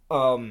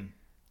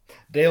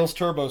 Dale's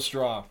turbo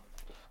straw.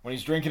 When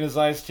he's drinking his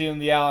iced tea in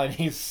the alley and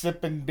he's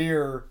sipping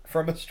beer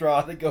from a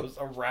straw that goes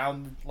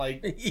around,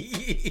 like...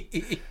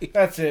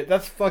 That's it.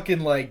 That's fucking,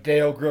 like,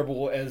 Dale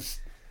Gribble as...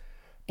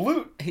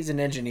 Blue. He's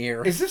an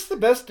engineer. Is this the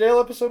best Dale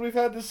episode we've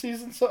had this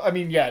season? So I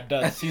mean, yeah, it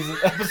does.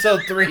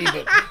 Episode 3,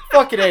 but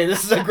fucking A,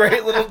 this is a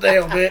great little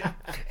Dale bit,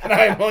 and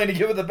I am willing to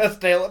give it the best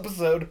Dale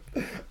episode.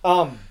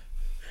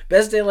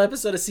 Best Dale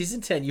episode of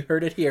season 10. You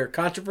heard it here.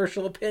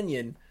 Controversial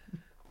opinion.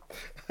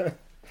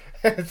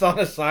 It's on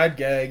a side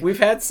gag. We've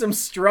had some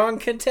strong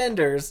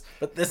contenders,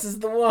 but this is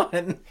the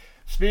one.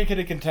 Speaking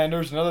of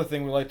contenders, another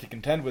thing we like to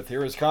contend with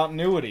here is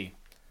continuity.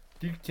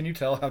 Can you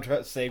tell how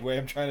segue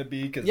I'm trying to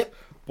be? Because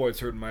boy, it's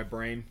hurting my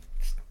brain.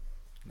 It's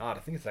not. I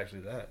think it's actually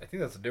that. I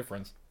think that's the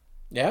difference.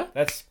 Yeah?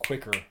 That's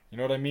quicker. You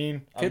know what I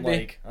mean? Could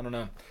be. I don't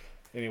know.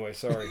 Anyway,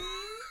 sorry.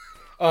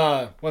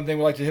 One thing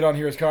we like to hit on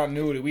here is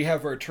continuity. We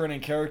have a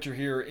returning character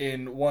here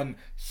in one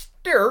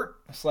Sturt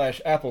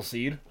 /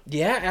 Appleseed.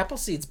 Yeah,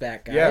 Appleseed's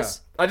back, guys. Yeah,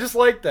 I just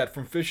like that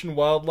from Fish and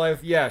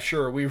Wildlife. Yeah,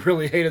 sure, we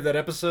really hated that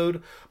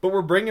episode, but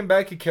we're bringing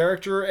back a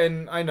character,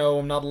 and I know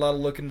I'm not allowed to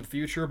look into the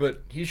future,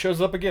 but he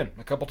shows up again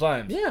a couple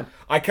times. Yeah,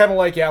 I kind of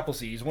like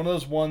Appleseed. He's one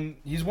of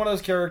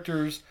those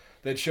characters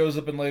that shows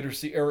up in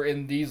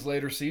in these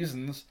later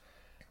seasons.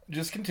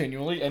 Just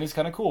continually, and he's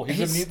kind of cool.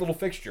 He's a neat little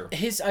fixture.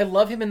 I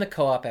love him in the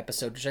co-op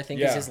episode, which I think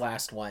is his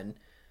last one.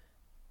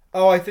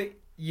 Oh, I think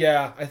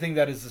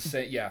that is the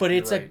same. Yeah, but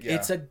it's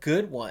a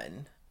good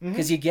one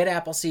because you get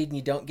Appleseed and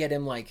you don't get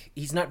him like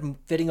he's not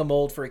fitting a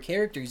mold for a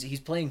character.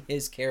 He's playing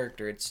his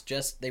character. It's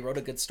just they wrote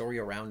a good story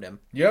around him.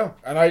 Yeah,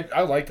 and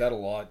I like that a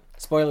lot.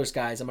 Spoilers,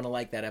 guys. I'm gonna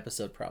like that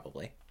episode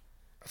probably.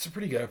 That's a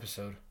pretty good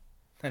episode.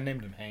 I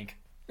named him Hank,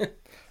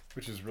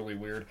 which is really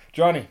weird.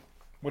 Johnny.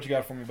 What you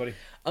got for me, buddy?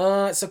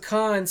 So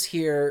cons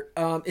here.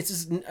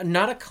 It's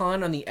not a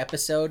con on the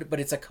episode, but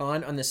it's a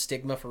con on the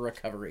stigma for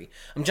recovery.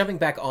 I'm jumping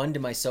back onto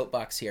my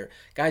soapbox here.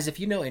 Guys, if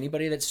you know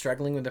anybody that's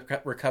struggling with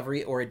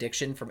recovery or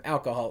addiction from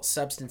alcohol,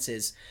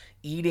 substances,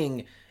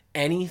 eating,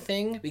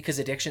 anything, because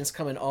addictions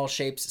come in all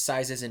shapes,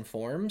 sizes, and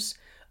forms,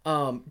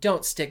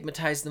 don't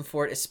stigmatize them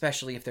for it,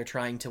 especially if they're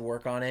trying to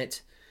work on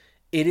it.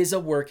 It is a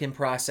work in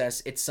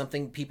process. It's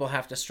something people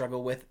have to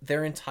struggle with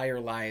their entire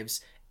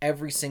lives.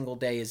 Every single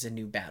day is a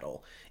new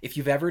battle. If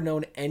you've ever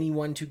known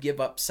anyone to give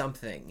up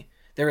something,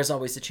 there is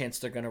always a chance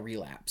they're going to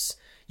relapse.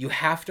 You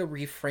have to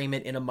reframe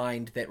it in a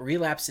mind that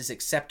relapse is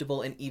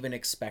acceptable and even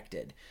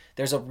expected.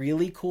 There's a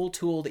really cool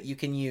tool that you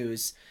can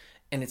use,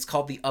 and it's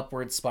called the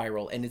upward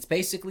spiral. And it's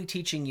basically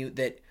teaching you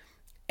that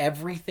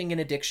everything in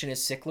addiction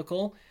is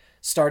cyclical,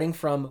 starting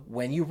from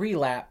when you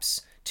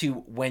relapse to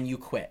when you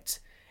quit.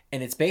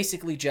 And it's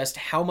basically just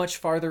how much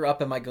farther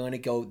up am I going to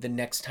go the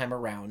next time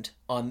around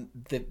on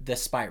the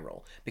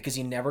spiral? Because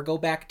you never go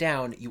back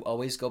down, you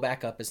always go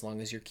back up as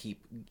long as you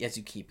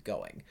keep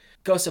going.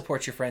 Go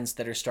support your friends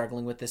that are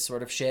struggling with this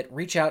sort of shit.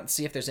 Reach out and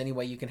see if there's any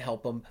way you can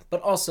help them,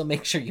 but also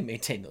make sure you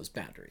maintain those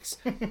boundaries.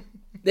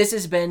 This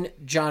has been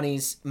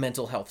Jonny's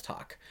Mental Health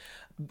Talk.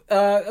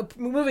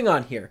 Moving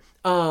on here.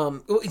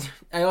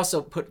 I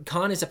also put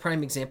con as a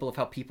prime example of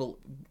how people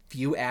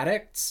view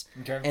addicts,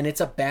 and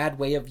it's a bad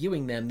way of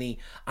viewing them.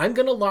 I'm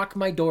gonna lock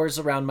my doors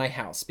around my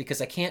house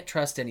because I can't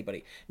trust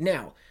anybody.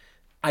 Now,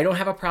 I don't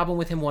have a problem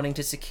with him wanting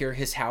to secure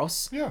his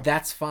house. Yeah.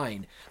 That's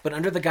fine. But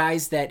under the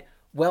guise that,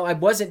 well, I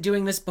wasn't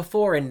doing this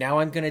before and now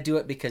I'm going to do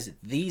it because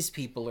these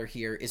people are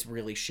here is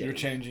really shitty. You're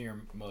changing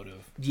your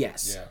motive.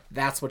 Yes. Yeah.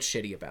 That's what's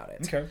shitty about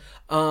it. Okay.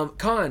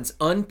 Cons,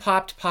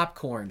 unpopped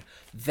popcorn.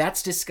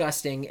 That's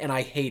disgusting and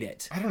I hate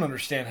it. I don't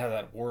understand how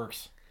that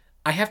works.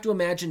 I have to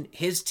imagine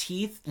his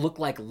teeth look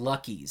like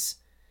Lucky's.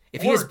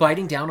 If he is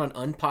biting down on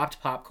unpopped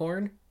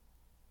popcorn.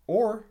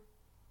 Or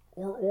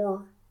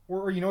you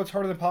know what's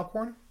harder than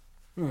popcorn?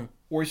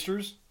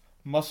 Oysters,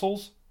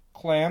 mussels,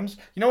 clams.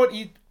 You know what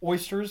eat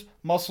oysters,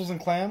 mussels, and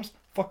clams?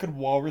 Fucking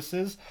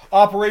walruses.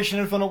 Operation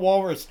Infinite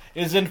Walrus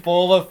is in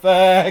full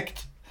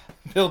effect.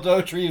 Bill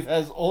Dauterive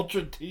has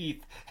ultra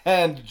teeth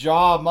and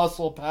jaw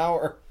muscle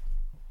power.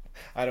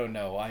 I don't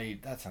know.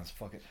 That sounds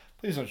fucking...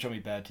 Please don't show me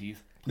bad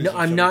teeth. Please no,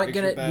 I'm not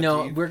gonna...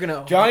 No, teeth. we're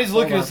gonna... Johnny's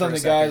looking at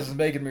something, guys, is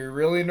making me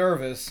really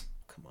nervous.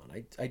 Come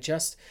on, I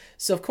just...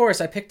 So, of course,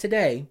 I picked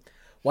today.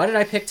 Why did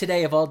I pick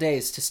today of all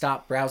days to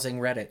stop browsing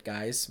Reddit,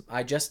 guys?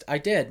 I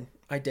did.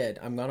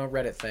 I'm on a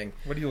Reddit thing.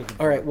 What are you looking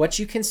for? All right, what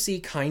you can see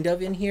kind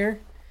of in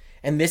here,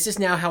 and this is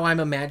now how I'm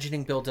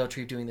imagining Bill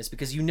Dauterive doing this,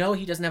 because you know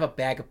he doesn't have a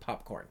bag of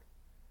popcorn.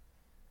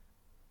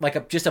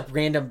 Like just a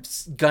random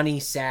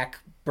gunny sack,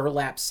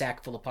 burlap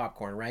sack full of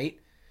popcorn, right?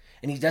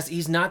 And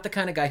he's not the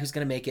kind of guy who's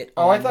going to make it.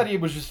 I thought he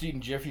was just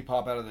eating Jiffy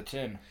Pop out of the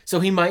tin. So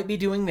he might be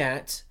doing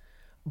that,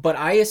 but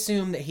I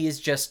assume that he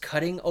is just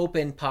cutting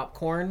open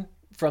popcorn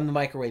from the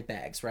microwave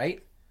bags,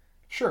 right?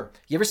 Sure.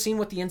 You ever seen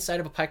what the inside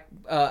of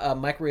a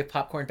microwave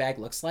popcorn bag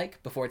looks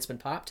like before it's been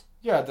popped?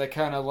 Yeah, that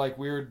kind of like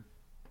weird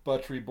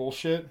buttery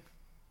bullshit.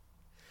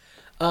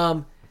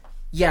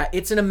 Yeah,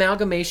 it's an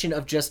amalgamation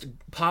of just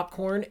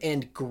popcorn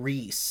and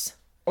grease.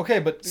 Okay,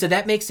 but... So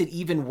that makes it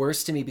even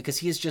worse to me because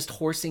he is just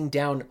horsing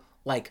down,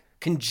 like,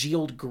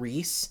 congealed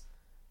grease.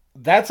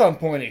 That's on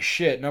point as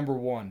shit, number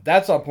one.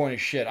 That's on point as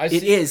shit.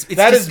 It is. It's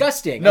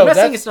disgusting. No, I'm not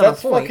saying it's not on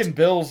point. That's fucking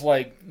Bill's,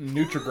 like,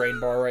 Nutri-Grain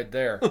bar right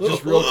there.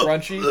 Just real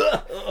crunchy.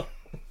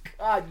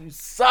 God, you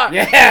suck.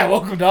 Yeah,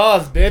 welcome to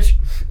Oz, bitch.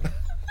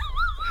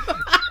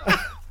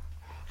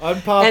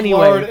 Unpopped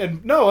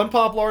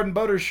lard and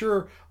butter,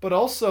 sure. But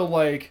also,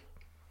 like...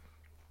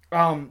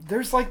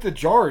 there's like the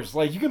jars.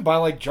 Like you can buy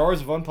like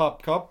jars of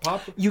unpopped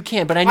pop. You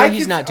can, but I know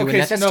he's not doing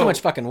that. That's too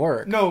much fucking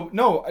work. No.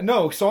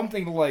 So I'm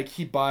thinking like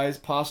he buys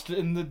pasta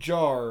in the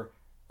jar,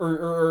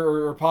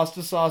 or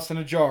pasta sauce in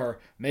a jar,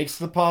 makes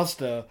the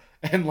pasta,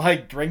 and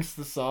like drinks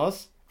the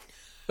sauce.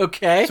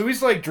 Okay. So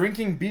he's like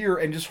drinking beer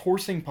and just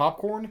horsing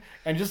popcorn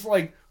and just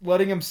like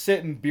letting him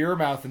sit in beer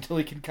mouth until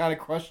he can kind of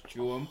crush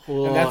chew him.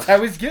 Ugh. And that's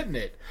how he's getting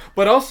it.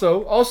 But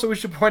also we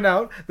should point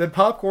out that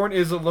popcorn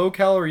is a low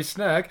calorie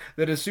snack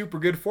that is super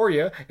good for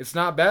you. It's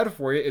not bad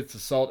for you. It's the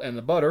salt and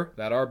the butter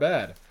that are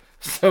bad.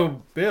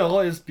 So Bill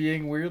is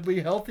being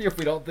weirdly healthy if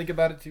we don't think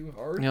about it too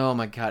hard. Oh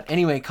my god.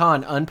 Anyway,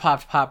 con,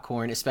 unpopped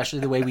popcorn, especially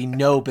the way we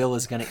know Bill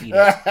is going to eat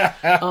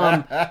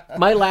it.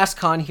 My last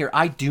con here,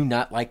 I do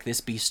not like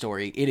this B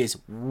story. It is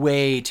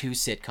way too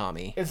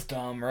sitcom-y. It's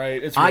dumb,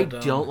 right? It's real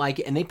dumb. Don't like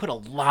it, and they put a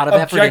lot of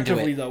effort into it.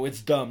 Objectively, though,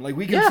 it's dumb. Like,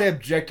 we can say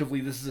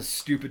objectively this is a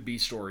stupid B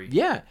story.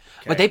 Yeah, okay.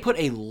 But they put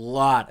a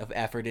lot of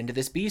effort into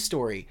this B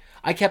story.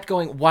 I kept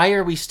going, why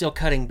are we still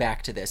cutting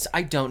back to this?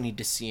 I don't need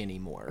to see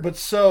anymore. But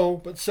so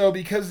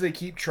because they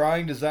keep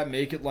trying, does that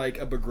make it like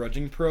a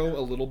begrudging pro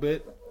a little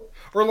bit?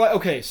 Or like,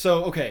 okay.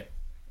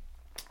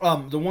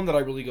 The one that I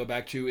really go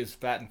back to is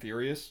Fat and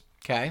Furious.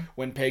 Okay.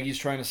 When Peggy's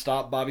trying to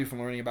stop Bobby from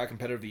learning about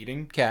competitive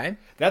eating. Okay.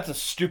 That's a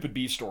stupid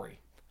B story.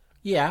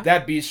 Yeah.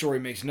 That B story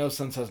makes no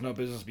sense, has no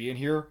business being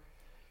here.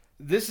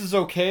 this is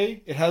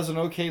okay. It has an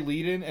okay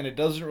lead-in, and it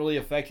doesn't really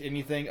affect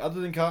anything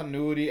other than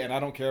continuity, and I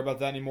don't care about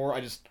that anymore.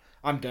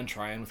 I'm done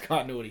trying with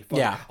continuity. Fuck.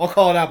 Yeah. I'll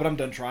call it out, but I'm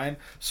done trying.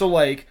 So,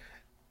 like,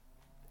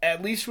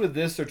 at least with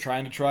this, they're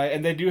trying to try,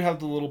 and they do have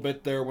the little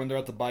bit there when they're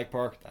at the bike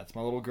park. That's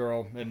my little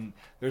girl, and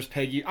there's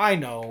Peggy. I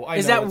know.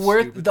 Is that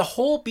worth stupid. the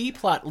whole B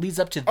plot leads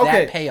up to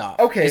that payoff?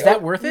 Okay, is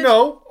that worth it?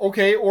 No.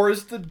 Okay, or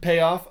is the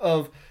payoff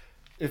of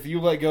if you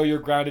let go, you're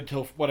grounded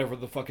till whatever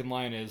the fucking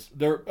line is.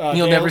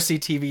 You'll never see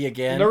TV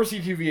again. You'll never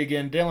see TV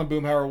again. Dale and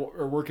Boomhauer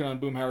are working on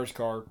Boomhauer's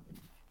car,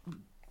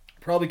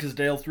 probably because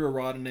Dale threw a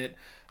rod in it,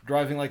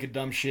 driving like a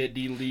dumb shit.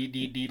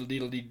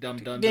 Deedle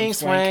dum Ding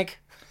swank.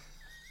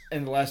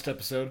 In the last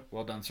episode.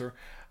 Well done, sir.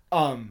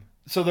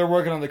 So they're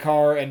working on the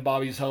car, and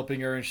Bobby's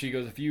helping her, and she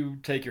goes, if you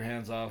take your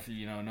hands off,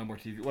 no more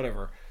TV,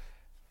 whatever.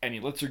 And he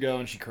lets her go,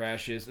 and she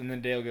crashes, and then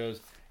Dale goes,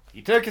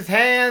 he took his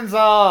hands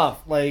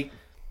off! Like,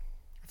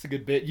 that's a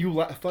good bit.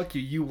 Fuck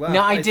you, you laughed.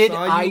 No, I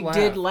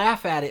did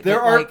laugh at it.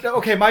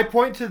 Okay, my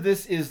point to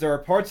this is there are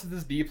parts of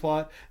this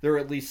B-plot that are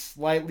at least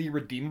slightly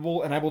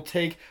redeemable, and I will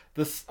take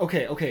this...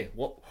 Okay,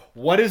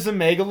 what is a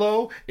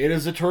megalo? It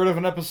is a turd of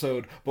an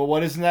episode. But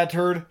what is in that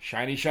turd?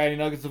 Shiny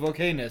nuggets of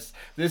okayness.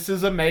 This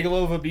is a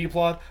megalo of a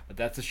B-plot, but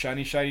that's a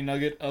shiny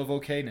nugget of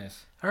okayness.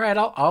 All right,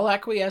 I'll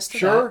acquiesce to that.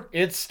 Sure,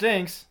 it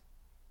stinks,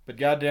 but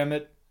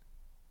goddammit,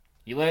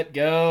 you let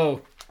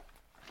go.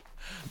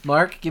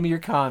 Mark, give me your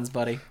cons,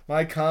 buddy.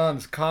 My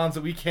cons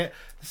that we can't...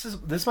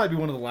 This might be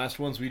one of the last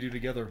ones we do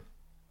together.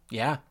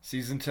 Yeah.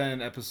 Season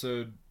 10,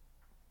 episode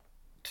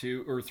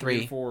 2 or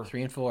 3 or 4.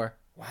 3 and 4.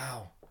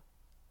 Wow.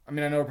 I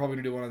mean, I know we're probably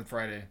going to do one on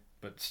Friday,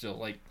 but still,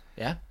 like...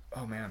 Yeah?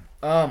 Oh, man.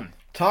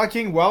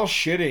 Talking while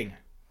shitting.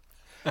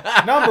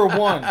 Number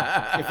 1,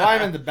 if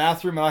I'm in the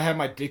bathroom and I have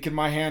my dick in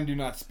my hand, do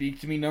not speak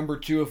to me. Number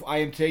 2, if I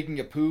am taking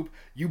a poop,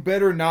 you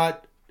better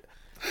not...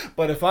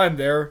 But if I'm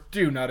there,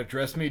 do not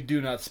address me.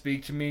 Do not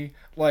speak to me.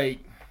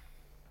 Like,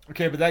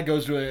 okay, but that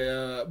goes to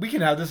a... we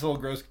can have this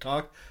little gross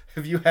talk.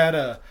 Have you had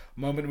a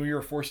moment where you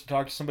were forced to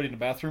talk to somebody in the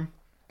bathroom?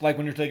 Like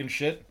when you're taking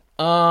shit?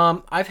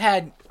 I've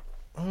had...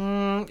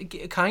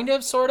 kind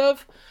of, sort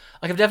of.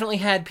 Like, I've definitely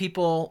had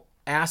people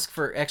ask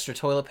for extra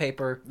toilet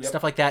paper,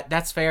 stuff like that.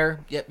 That's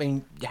fair. I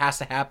mean, it has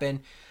to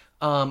happen.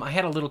 I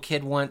had a little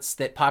kid once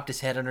that popped his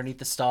head underneath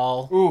the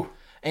stall. Ooh.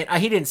 And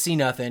he didn't see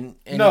anything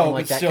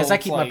like that, because I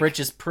keep my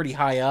britches pretty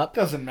high up.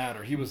 Doesn't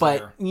matter. He was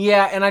there.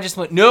 Yeah, and I just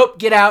went, nope,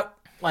 get out.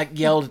 Like,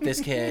 yelled at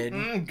this kid.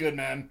 Good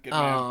man.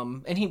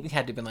 And he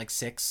had to have been like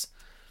 6.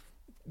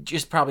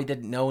 Just probably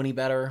didn't know any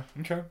better.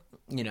 Okay.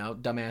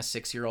 Dumbass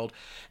 6-year-old.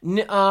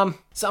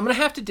 So I'm going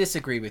to have to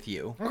disagree with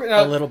you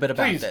a little bit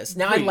about this.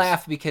 Now, please. I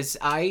laugh because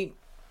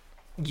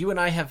you and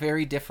I have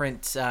very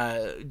different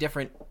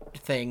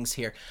things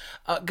here.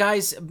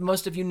 Guys,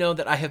 most of you know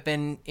that I have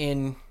been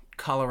in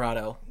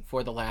Colorado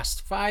for the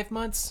last 5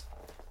 months,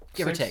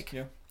 give or take.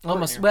 Yeah.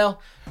 Almost. Yeah.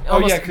 Well,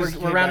 almost.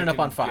 We're rounding up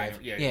on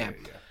 5. Yeah.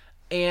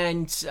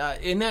 And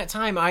in that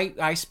time,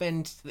 I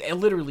spend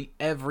literally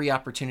every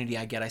opportunity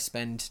I get, I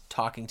spend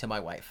talking to my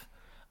wife.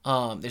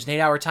 There's an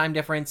 8-hour time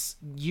difference.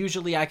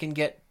 Usually I can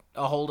get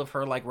a hold of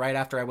her like right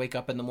after I wake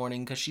up in the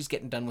morning because she's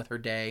getting done with her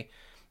day.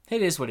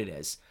 It is what it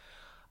is.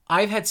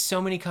 I've had so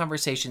many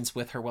conversations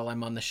with her while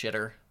I'm on the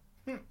shitter.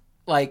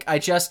 Like, I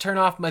just turn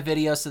off my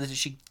video so that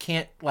she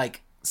can't,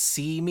 like,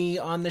 see me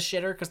on the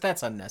shitter, because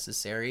that's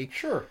unnecessary.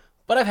 Sure.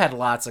 But I've had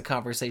lots of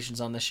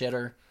conversations on the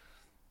shitter.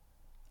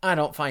 I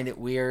don't find it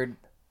weird.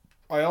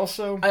 I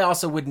also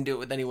wouldn't do it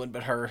with anyone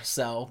but her,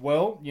 so...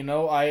 Well,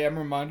 I am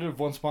reminded of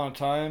once upon a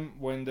time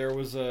when there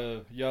was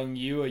a young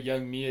you, a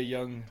young me, a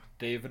young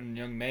David, and a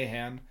young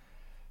Mahan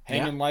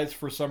hanging lights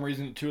for some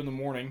reason at 2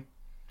 in,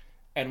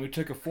 and we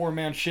took a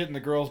 4-man shit in the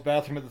girls'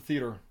 bathroom at the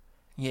theater.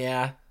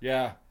 Yeah.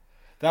 Yeah.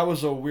 That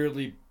was a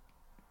weirdly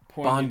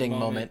poignant bonding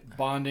moment.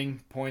 Bonding,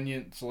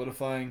 poignant,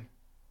 solidifying.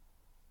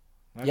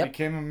 I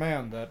became a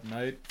man that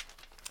night.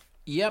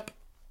 Yep.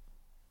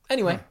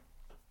 Anyway,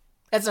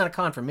 that's not a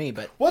con for me,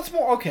 but... What's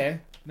more... Okay,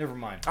 never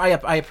mind. I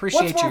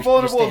appreciate your What's more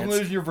vulnerable than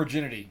losing your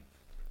virginity?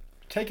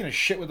 Taking a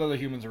shit with other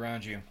humans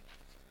around you.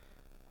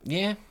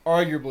 Yeah.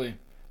 Arguably.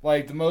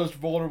 Like, the most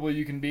vulnerable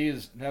you can be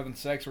is having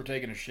sex or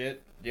taking a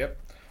shit. Yep.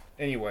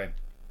 Anyway.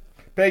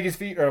 Peggy's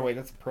feet... Oh, wait,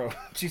 that's a pro.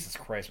 Jesus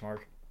Christ,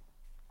 Mark.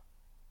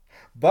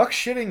 Buck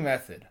shitting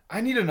method.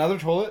 I need another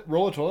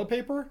roll of toilet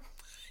paper?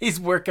 He's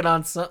working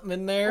on something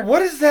in there. What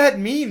does that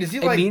mean? Is he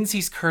It means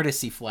he's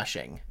courtesy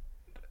flushing.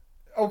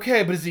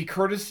 Okay, but is he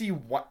courtesy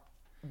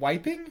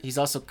wiping? He's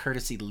also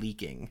courtesy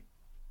leaking.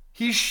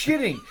 He's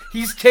shitting.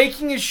 He's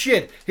taking a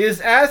shit.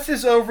 His ass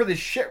is over the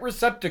shit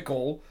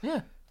receptacle.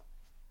 Yeah.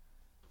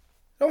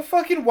 Don't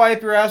fucking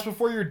wipe your ass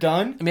before you're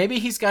done. Maybe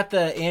he's got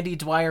the Andy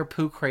Dwyer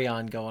poo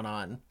crayon going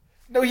on.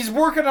 No, he's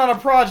working on a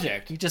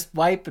project. You just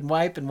wipe and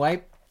wipe and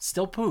wipe.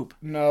 Still poop.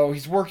 No,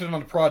 he's working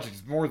on a project.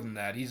 It's more than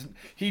that.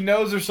 He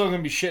knows there's still going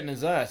to be shit in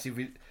his ass.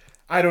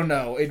 I don't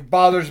know. It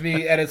bothers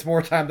me, and it's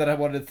more time than I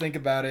wanted to think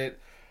about it.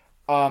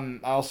 I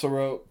also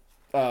wrote,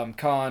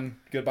 con,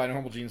 goodbye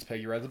normal jeans,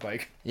 Peggy rides a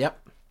bike.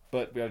 Yep.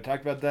 But we already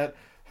talked about that.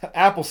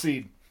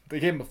 Appleseed. They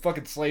gave him a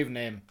fucking slave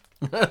name.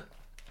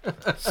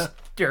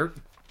 Skirt.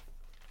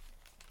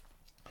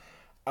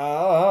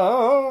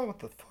 What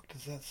the fuck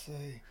does that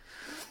say?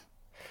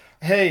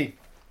 Hey,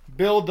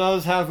 Bill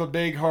does have a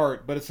big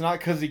heart, but it's not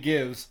because he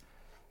gives.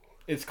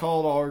 It's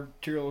called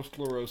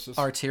arteriosclerosis.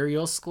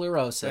 Arterial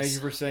sclerosis. Thank you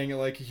for saying it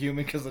like a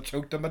human because I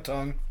choked on my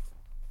tongue.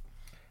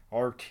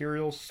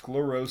 Arterial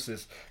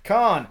sclerosis.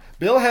 Con,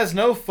 Bill has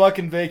no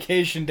fucking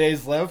vacation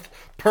days left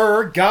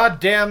per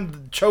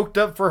goddamn choked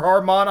up for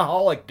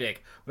harmonaholic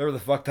dick. Whatever the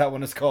fuck that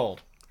one is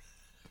called.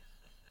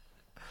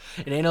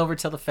 It ain't over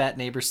till the fat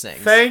neighbor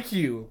sings. Thank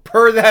you.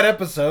 Per that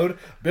episode,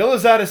 Bill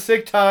is out of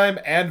sick time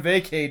and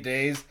vacay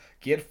days.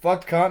 Get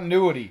fucked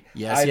continuity.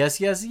 Yes,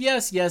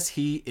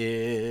 he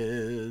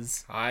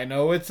is. I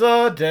know it's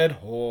a dead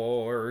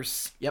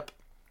horse. Yep.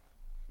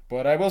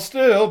 But I will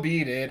still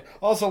beat it.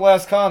 Also,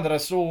 last con that I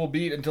still will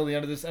beat until the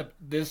end of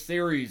this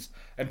series.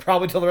 And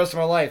probably till the rest of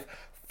my life.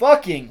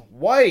 Fucking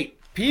white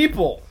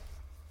people.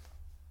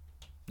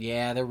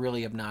 Yeah, they're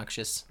really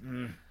obnoxious.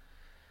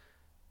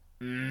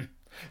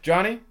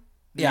 Johnny,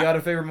 you got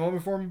a favorite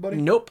moment for me, buddy?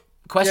 Nope.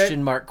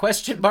 Question mark,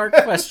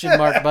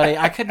 buddy.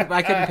 I couldn't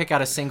pick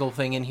out a single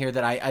thing in here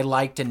that I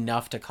liked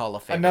enough to call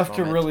a favorite Enough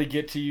moment. to really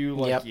get to you,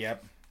 like,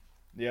 yep.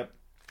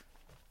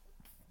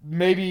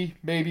 Maybe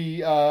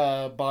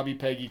Bobby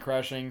Peggy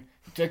crashing.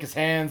 He took his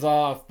hands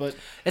off, but...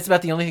 It's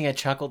about the only thing I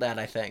chuckled at,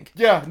 I think.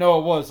 Yeah, no,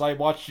 it was. I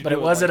watched you but do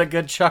it wasn't a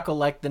good chuckle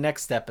like the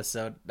next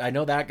episode. I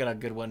know that got a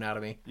good one out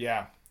of me.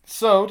 Yeah.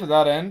 So, to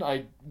that end,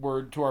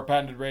 we're to our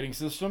patented rating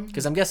system.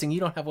 Because I'm guessing you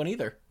don't have one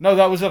either. No,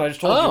 that was it. I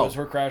just told you it was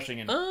her crashing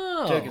and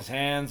took his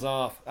hands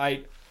off.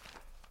 I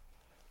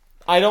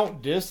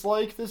don't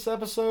dislike this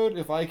episode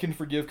if I can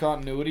forgive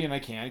continuity, and I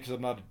can because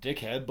I'm not a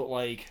dickhead, but,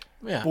 like,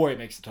 boy, it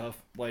makes it tough.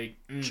 Like,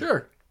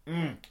 Sure.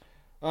 You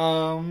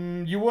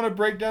want to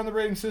break down the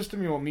rating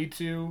system? You want me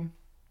to?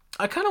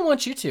 I kind of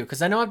want you to,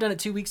 because I know I've done it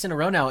 2 weeks in a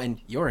row now,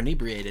 and you're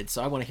inebriated,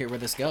 so I want to hear where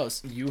this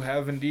goes. You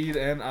have indeed,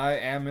 and I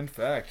am in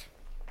fact.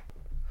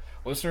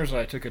 Listeners,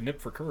 I took a nip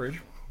for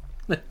courage.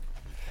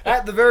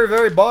 At the very,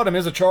 very bottom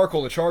is a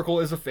charcoal. The charcoal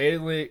is a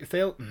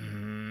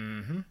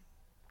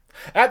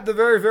At the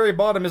very, very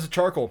bottom is a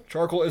charcoal.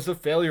 Charcoal is a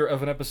failure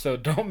of an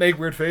episode. Don't make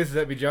weird faces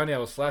at me, Johnny. I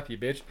will slap you,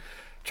 bitch.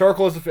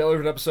 Charcoal is a failure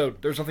of an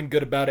episode. There's nothing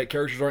good about it.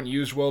 Characters aren't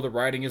used well. The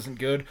writing isn't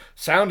good.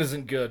 Sound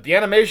isn't good. The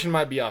animation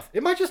might be off.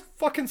 It might just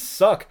fucking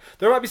suck.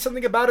 There might be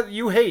something about it that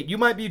you hate. You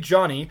might be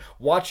Johnny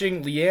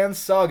watching Leanne's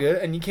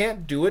Saga, and you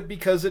can't do it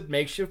because it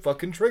makes you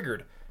fucking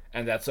triggered.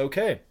 And that's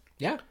okay.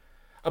 Yeah.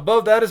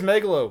 Above that is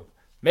Megalo.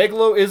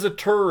 Megalo is a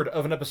turd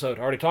of an episode.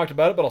 I already talked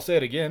about it, but I'll say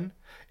it again.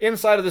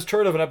 Inside of this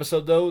turd of an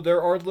episode, though,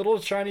 there are little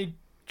shiny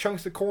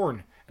chunks of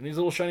corn. And these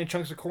little shiny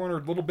chunks of corn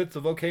are little bits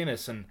of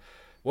okayness. And,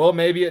 well,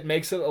 maybe it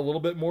makes it a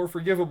little bit more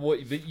forgivable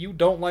that you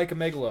don't like a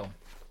Megalo.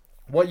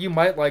 What you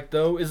might like,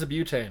 though, is a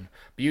butane.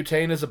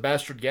 Butane is a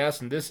bastard gas,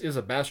 and this is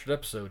a bastard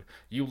episode.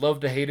 You love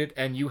to hate it,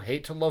 and you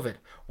hate to love it.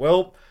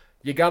 Well,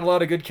 you got a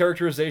lot of good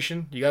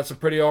characterization. You got some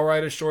pretty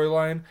alright-ish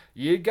storyline.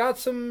 You got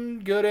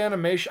some good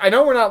animation. I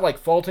know we're not, like,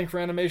 faulting for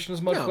animation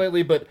as much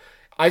lately, but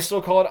I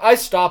still call it... I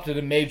stopped it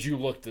and made you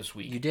look this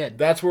week. You did.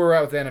 That's where we're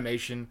at with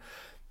animation.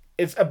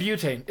 It's a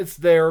butane. It's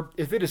there.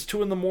 If it is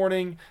 2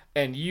 a.m.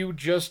 and you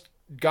just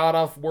got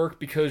off work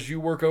because you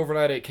work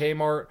overnight at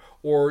Kmart,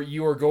 or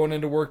you are going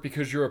into work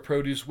because you're a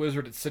produce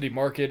wizard at City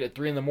Market at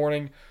 3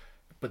 a.m,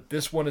 but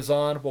this one is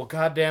on, well,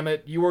 goddamn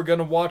it, you are going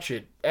to watch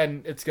it,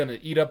 and it's going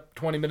to eat up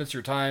 20 minutes of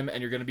your time, and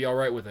you're going to be all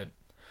right with it.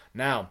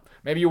 Now,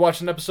 maybe you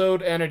watched an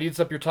episode, and it eats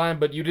up your time,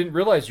 but you didn't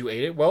realize you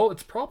ate it. Well,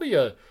 it's probably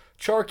a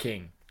Char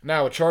King.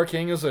 Now, a Char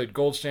King is a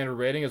gold standard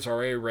rating. It's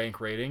our A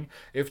rank rating.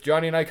 If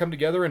Johnny and I come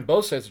together and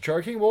both say it's a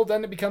Char King, well,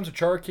 then it becomes a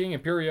Char King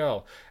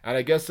Imperial. And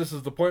I guess this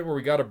is the point where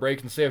we got to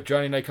break and say if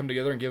Johnny and I come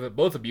together and give it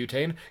both a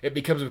butane, it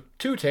becomes a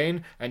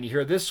two-tane, and you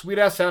hear this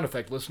sweet-ass sound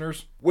effect,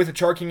 listeners. With the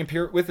Char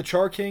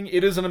King,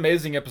 it is an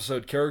amazing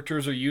episode.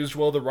 Characters are used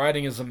well. The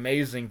writing is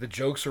amazing. The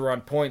jokes are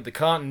on point. The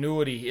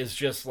continuity is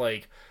just,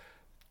 like,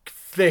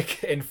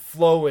 thick and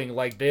flowing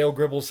like Dale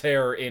Gribble's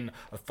hair in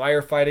A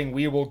Firefighting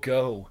We Will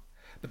Go.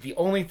 But the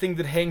only thing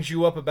that hangs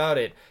you up about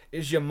it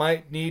is you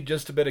might need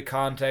just a bit of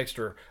context,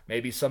 or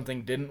maybe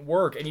something didn't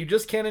work and you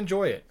just can't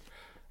enjoy it.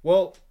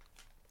 Well,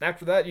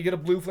 after that you get a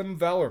Blue Flame of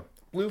Valor.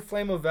 Blue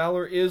Flame of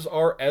Valor is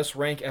our S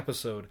rank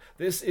episode.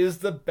 This is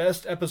the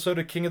best episode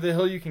of King of the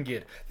Hill you can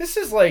get. This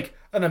is like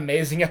an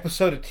amazing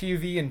episode of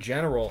TV in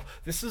general.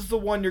 This is the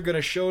one you're going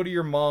to show to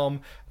your mom,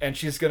 and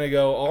she's going to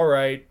go,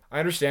 alright, I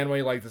understand why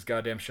you like this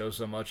goddamn show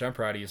so much. I'm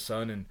proud of you,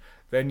 son. And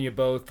then you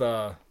both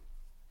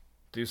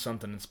do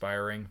something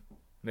inspiring.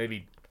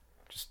 Maybe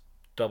just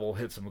double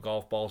hit some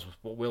golf balls with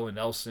Willie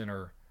Nelson,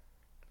 or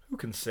who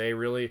can say,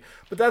 really.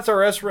 But that's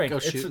our S rank. Go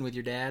shooting with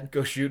your dad.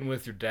 Go shooting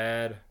with your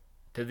dad.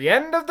 To the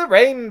end of the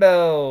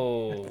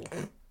rainbow.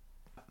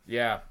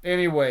 Yeah.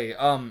 Anyway,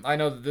 I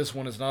know that this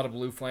one is not a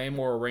Blue Flame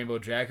or a Rainbow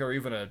Jack or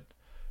even a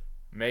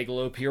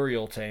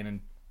Megaloperioltane and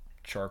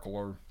charcoal,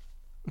 or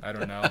I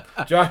don't know.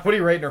 John, what are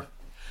you rating her?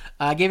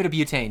 I gave it a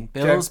butane.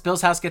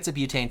 Bill's house gets a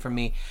butane from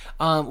me.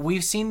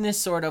 We've seen this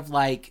sort of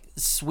like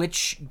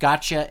switch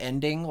gotcha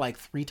ending like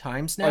 3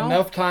 times now.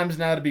 Enough times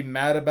now to be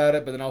mad about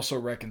it, but then also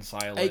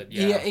reconcile it.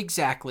 Yeah,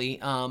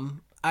 exactly.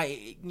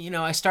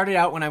 I started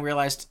out when I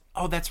realized,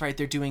 oh, that's right,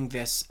 they're doing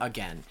this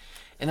again.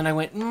 And then I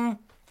went,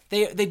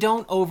 they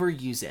don't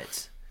overuse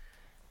it.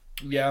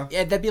 Yeah.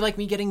 That'd be like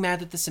me getting mad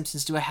that The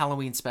Simpsons do a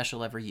Halloween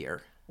special every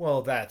year.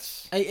 Well,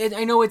 that's...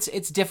 I know it's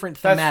different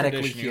that's thematically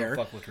tradition. here. You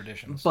don't fuck with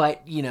traditions.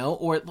 But,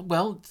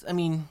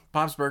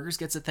 Bob's Burgers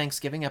gets a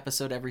Thanksgiving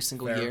episode every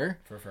single year.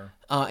 Fair.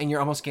 And you're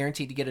almost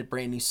guaranteed to get a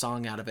brand new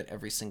song out of it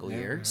every single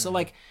year. Mm-hmm. So,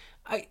 like,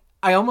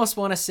 I almost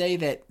want to say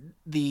that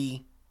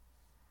the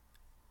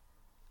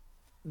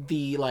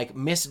like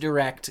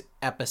misdirect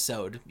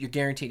episode, you're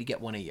guaranteed to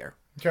get one a year.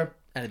 Okay.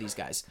 Out of these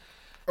guys.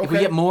 Okay. If we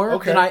get more,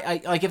 then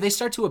I like if they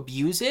start to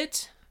abuse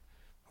it,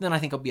 then I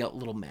think I'll be a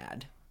little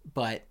mad.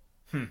 But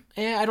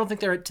I don't think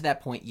they're to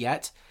that point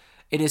yet.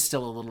 It is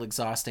still a little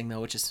exhausting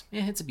though, which is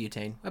it's a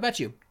butane. How about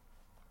you?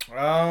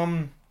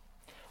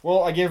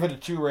 Well, I gave it a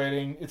 2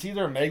 rating. It's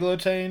either a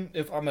megalotane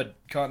if I'm a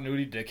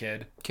continuity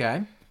dickhead.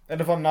 Okay. And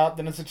if I'm not,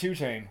 then it's a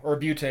two-tane. Or a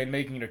butane,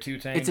 making it a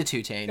two-tane. It's a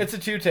two-tane. It's a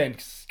two-tane,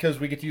 because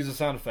we get to use a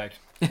sound effect.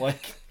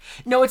 Like,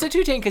 no, it's a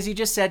two-tane, because you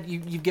just said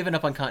you've given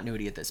up on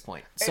continuity at this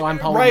point. So I'm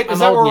holding, right, I'm is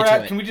that where holding we're you at?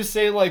 to it. Can we just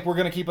say, like, we're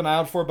going to keep an eye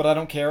out for it, but I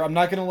don't care? I'm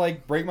not going to,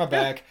 like, break my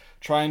back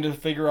trying to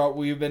figure out what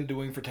we've been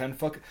doing for 10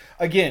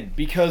 Again,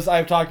 because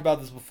I've talked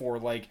about this before,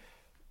 like,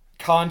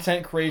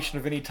 content creation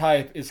of any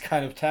type is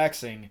kind of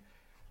taxing,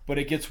 but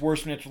it gets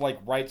worse when you have to, like,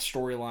 write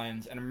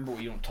storylines and remember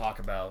what you don't talk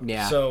about.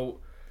 Yeah. So...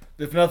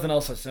 if nothing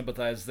else, I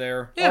sympathize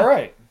there. Yeah. All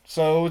right.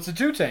 So it's a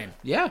two-tane.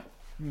 Yeah.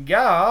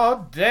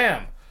 God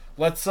damn.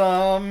 Let's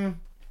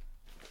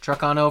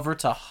truck on over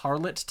to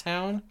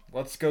Harlottown.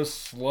 Let's go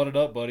slut it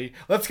up, buddy.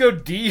 Let's go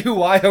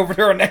DUI over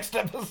to our next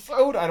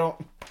episode. I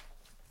don't.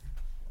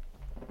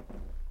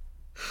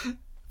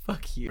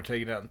 Fuck you. We're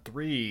taking it out in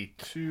 3,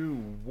 2,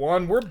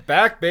 1. We're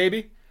back,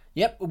 baby.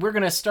 Yep, we're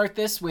gonna start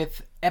this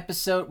with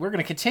We're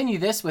gonna continue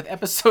this with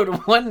episode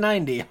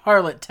 190,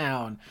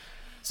 Harlottown.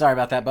 Sorry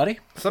about that, buddy.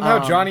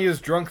 Somehow Jonny is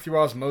drunk through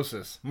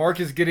osmosis. Mark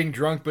is getting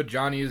drunk, but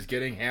Jonny is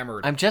getting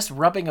hammered. I'm just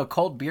rubbing a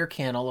cold beer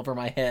can all over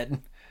my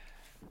head.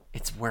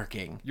 It's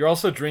working. You're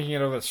also drinking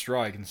it out of a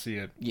straw. I can see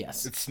it.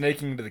 Yes. It's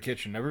snaking into the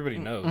kitchen. Everybody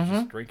knows.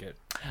 Just drink it.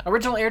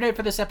 Original air date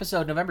for this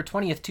episode, November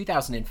 20th,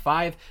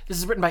 2005. This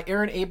is written by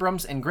Aaron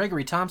Abrams and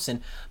Gregory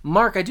Thompson.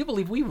 Mark, I do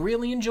believe we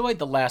really enjoyed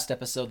the last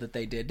episode that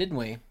they did, didn't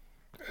we?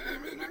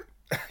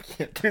 I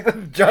can't do the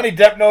Johnny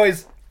Depp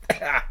noise.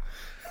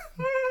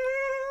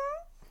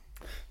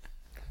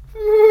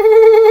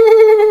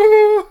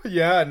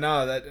 Yeah,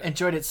 no, that...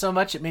 Enjoyed it so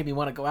much it made me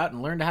want to go out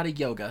and learn how to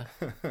yoga.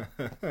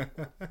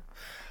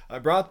 I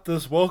brought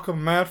this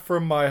welcome mat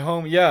from my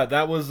home. Yeah,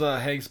 that was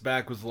Hank's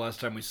back was the last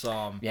time we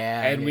saw him.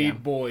 Yeah,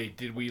 and boy,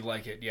 did we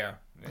like it.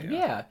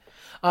 Yeah.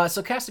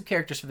 So cast of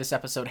characters for this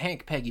episode: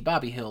 Hank, Peggy,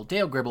 Bobby Hill,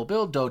 Dale Gribble,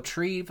 Bill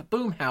Dotreve,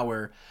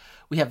 Boomhauer.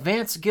 We have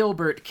Vance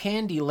Gilbert,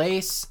 Candy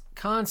Lace,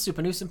 Con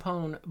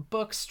Supanusampone,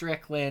 Book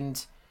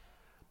Strickland,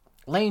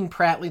 Lane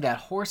Prattley, that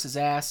horse's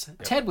ass,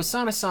 Ted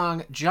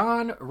Wasanasong,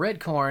 John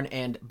Redcorn,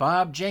 and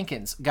Bob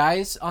Jenkins.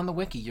 Guys, on the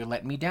wiki, you're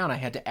letting me down. I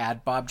had to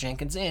add Bob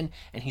Jenkins in,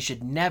 and he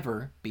should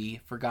never be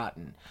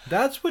forgotten.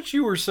 That's what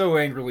you were so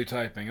angrily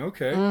typing.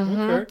 Okay.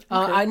 Okay.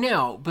 I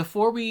know.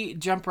 Before we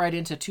jump right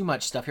into too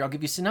much stuff here, I'll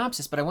give you a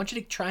synopsis, but I want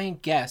you to try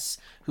and guess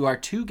who our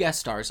 2 guest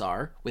stars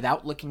are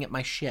without looking at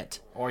my shit.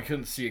 Oh, I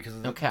couldn't see it because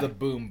the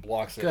boom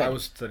blocks it. Good. I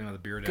was setting on the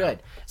beer down.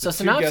 Good. So the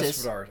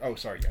synopsis.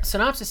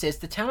 Synopsis is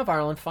the town of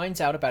Ireland finds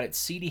out about its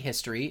seedy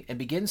history and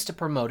begins to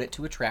promote it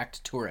to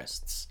attract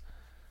tourists.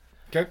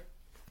 Okay.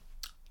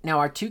 Now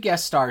our 2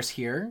 guest stars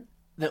here,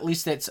 at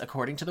least that's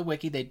according to the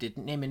wiki, they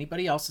didn't name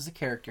anybody else as a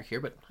character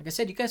here, but like I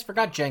said, you guys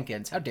forgot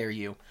Jenkins. How dare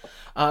you?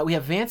 We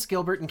have Vance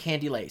Gilbert and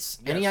Candy Lace.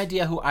 Yes. Any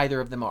idea who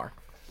either of them are?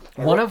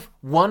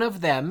 One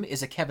of them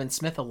is a Kevin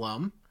Smith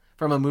alum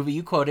from a movie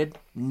you quoted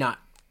not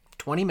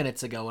 20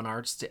 minutes ago in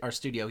our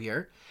studio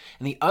here.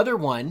 And the other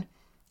one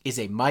is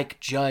a Mike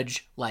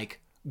Judge,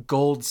 like,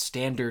 gold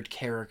standard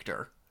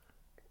character.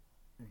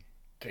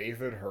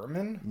 David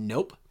Herman?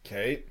 Nope.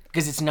 Okay.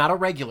 Because it's not a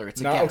regular, it's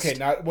a guest.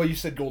 Okay, well, you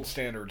said gold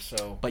standard,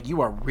 so... But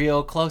you are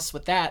real close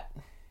with that.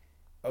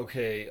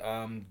 Okay,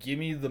 give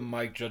me the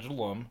Mike Judge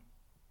alum.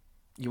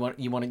 You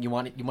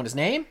want his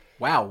name?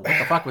 Wow, what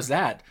the fuck was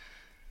that?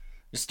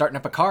 Just starting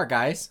up a car,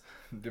 guys.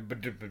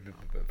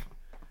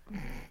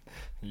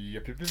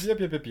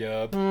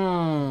 Yep.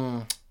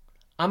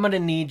 I'm gonna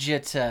need you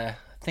to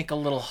think a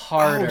little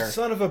harder. Oh,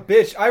 son of a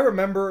bitch! I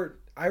remember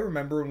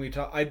when we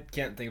talked. I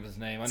can't think of his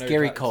name. I know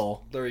Gary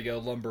Cole. There you go,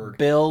 Lumberg.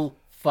 Bill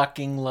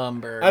fucking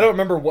Lumberg. I don't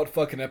remember what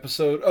fucking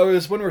episode. Oh, it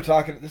was when we were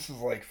talking. This is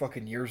like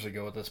fucking years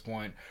ago at this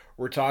point.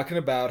 We're talking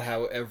about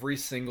how every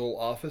single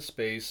Office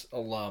Space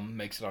alum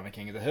makes it on a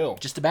King of the Hill.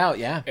 Just about,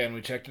 yeah. And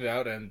we checked it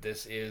out, and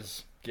this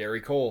is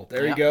Gary Cole.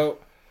 There you go.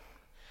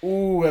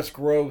 Ooh, that's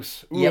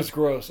gross. That's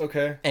gross.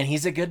 Okay. And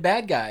he's a good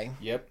bad guy.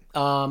 Yep.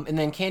 And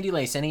then Candy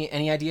Lace.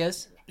 Any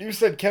ideas? You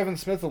said Kevin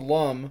Smith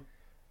alum.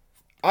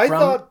 I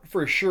thought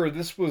for sure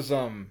this was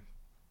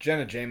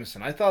Jenna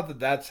Jameson. I thought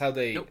that's how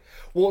they... Nope.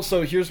 Well,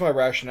 so here's my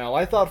rationale.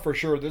 I thought for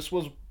sure this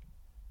was...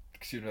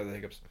 Excuse me, the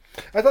hiccups.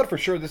 I thought for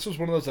sure this was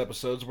one of those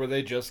episodes where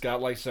they just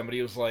got like somebody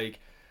who was like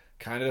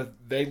kind of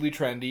vaguely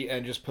trendy,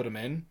 and just put him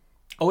in.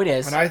 Oh, it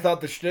is. And I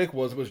thought the shtick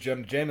was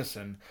Jenna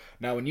Jameson.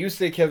 Now, when you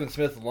say Kevin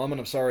Smith alum,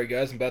 and I'm sorry,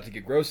 guys, I'm about to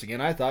get gross again,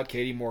 I thought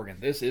Katie Morgan.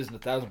 This is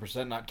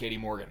 1,000% not Katie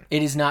Morgan.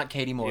 It is not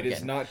Katie Morgan. It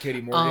is not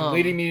Katie Morgan,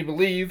 leading me to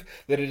believe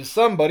that it is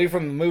somebody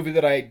from the movie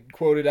that I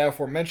quoted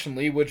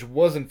aforementionedly, which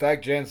was, in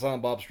fact, Jan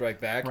Silent Bob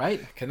Strike Back.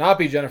 Right. Cannot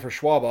be Jennifer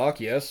Schwabach,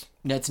 yes.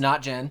 No, it's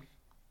not Jen.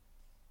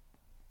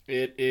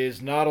 It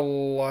is not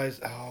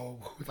Eliza...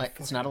 Oh,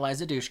 It's not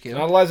Eliza Dushku. It's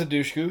not Eliza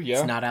Dushku, yeah.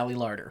 It's not Ali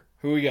Larder.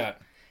 Who we got?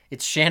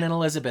 It's Shannon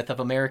Elizabeth of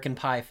American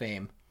Pie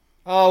fame.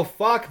 Oh,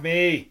 fuck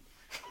me.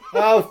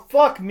 Oh,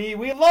 fuck me.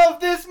 We love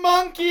this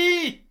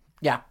monkey.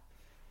 Yeah.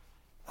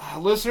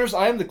 Listeners,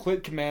 I am the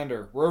Clit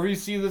Commander. Wherever you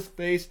see this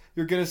face,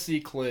 you're going to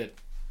see Clit.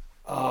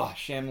 Oh,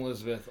 Shannon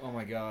Elizabeth. Oh,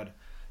 my God.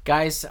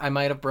 Guys, I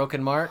might have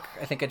broken Mark.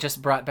 I think I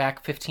just brought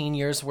back 15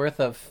 years worth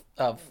of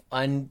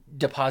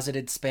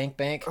undeposited spank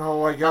bank.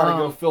 Oh, I gotta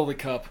go fill the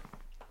cup.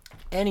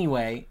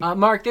 Anyway,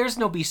 Mark, there's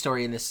no B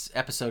story in this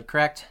episode,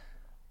 correct?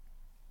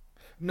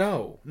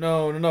 No.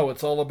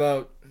 It's all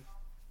about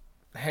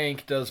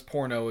Hank does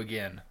porno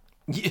again.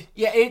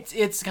 Yeah,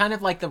 it's kind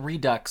of like the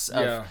redux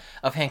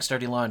of Hank's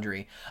Dirty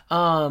Laundry.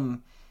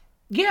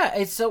 Yeah,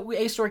 it's so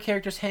A-story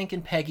characters, Hank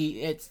and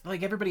Peggy. It's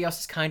like everybody else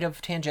is kind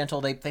of tangential.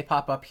 They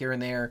pop up here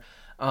and there.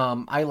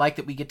 I like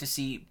that we get to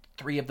see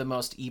 3 of the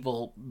most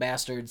evil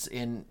bastards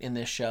in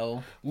this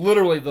show.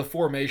 Literally the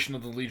formation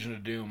of the Legion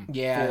of Doom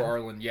for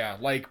Arlen. Yeah,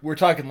 like we're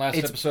talking last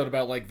episode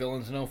about like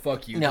villains. No,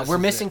 fuck you. No, we're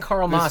missing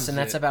Karl Moss, and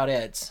that's about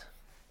it.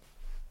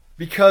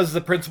 Because the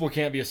principal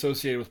can't be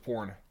associated with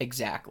porn.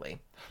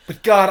 Exactly.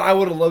 But God, I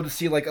would have loved to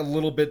see like a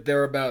little bit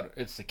there about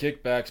it's the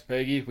kickbacks,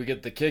 Peggy. We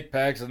get the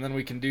kickbacks, and then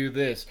we can do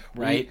this.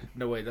 Right?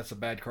 No, wait, that's a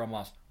bad Karl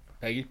Moss.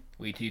 Peggy,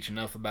 we teach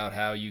enough about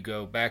how you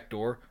go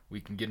backdoor. We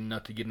can get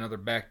enough to get another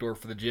backdoor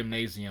for the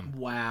gymnasium.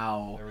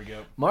 Wow. There we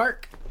go.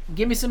 Mark,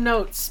 give me some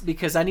notes,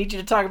 because I need you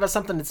to talk about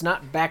something that's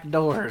not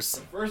backdoors.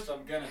 First,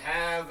 I'm going to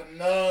have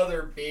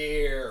another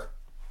beer.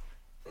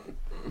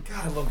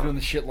 God, I love doing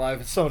this shit live.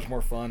 It's so much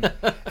more fun.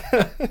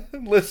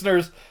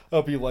 Listeners,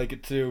 hope you like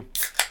it too.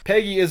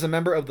 Peggy is a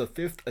member of the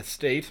Fifth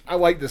Estate. I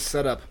like this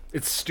setup.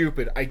 It's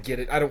stupid. I get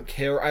it. I don't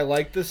care. I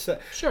like this.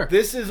 Sure.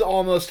 This is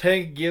almost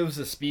Hank gives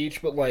a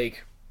speech, but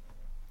like,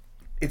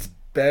 it's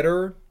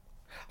better.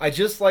 I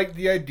just like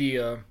the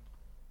idea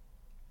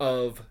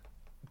of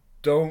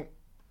don't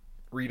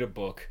read a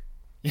book.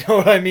 You know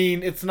what I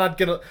mean? It's not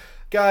gonna...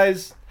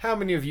 Guys, how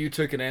many of you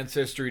took an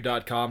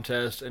Ancestry.com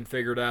test and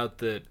figured out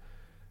that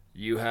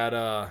you had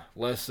a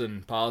less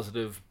than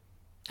positive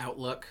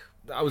outlook?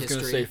 I was going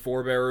to say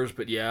forebearers,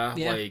 but yeah.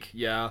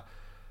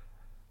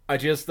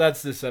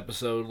 That's this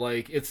episode.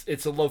 Like, it's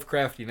a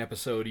Lovecraftian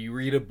episode. You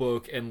read a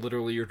book and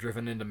literally you're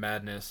driven into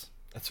madness.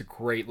 That's a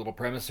great little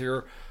premise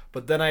here.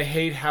 But then I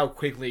hate how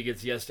quickly it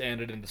gets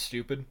yes-anded into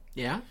stupid.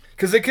 Yeah?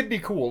 Because it could be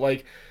cool.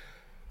 Like,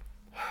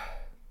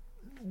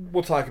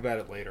 we'll talk about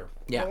it later.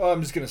 Yeah. Well,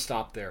 I'm just going to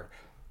stop there.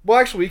 Well,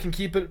 actually, we can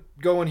keep it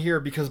going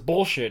here because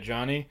bullshit,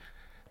 Johnny.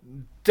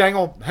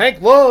 Dangle,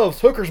 Hank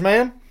loves hookers,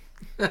 man.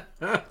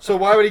 So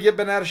why would he get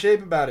bent out of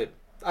shape about it?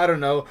 I don't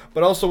know.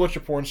 But also, what's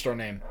your porn star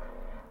name?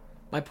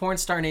 My porn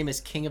star name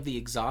is King of the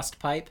Exhaust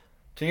Pipe.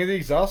 King of the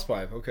Exhaust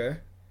Pipe, okay.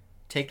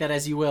 Take that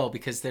as you will,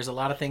 because there's a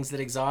lot of things that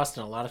exhaust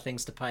and a lot of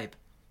things to pipe.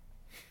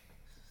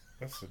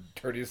 That's the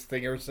dirtiest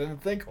thing ever said in the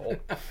think hole.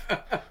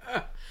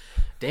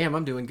 Damn,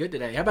 I'm doing good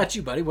today. How about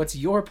you, buddy? What's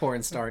your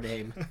porn star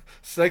name?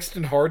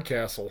 Sexton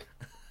Hardcastle.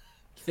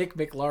 Thick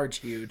McLarge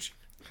Huge.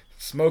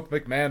 Smoke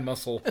McMahon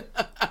Muscle.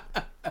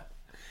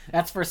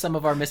 That's for some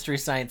of our Mystery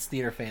Science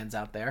Theater fans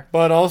out there.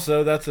 But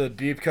also, that's a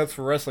deep cuts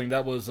for wrestling.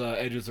 That was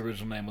Edge's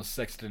original name was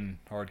Sexton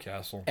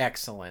Hardcastle.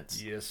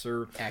 Excellent. Yes,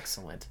 sir.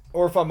 Excellent.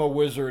 Or if I'm a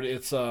wizard,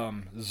 it's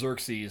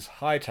Xerxes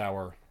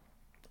Hightower.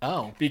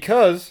 Oh.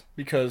 Because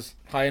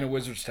high in a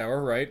wizard's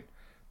tower, right?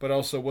 But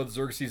also, what's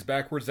Xerxes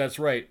backwards? That's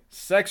right.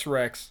 Sex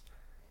Rex.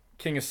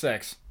 King of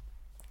Sex.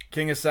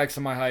 King of Sex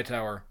in my high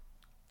tower.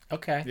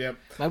 Okay. Yep.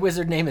 My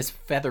wizard name is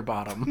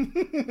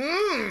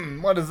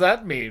Featherbottom. What does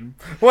that mean?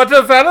 What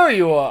a fellow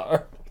you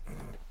are!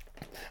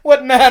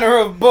 What manner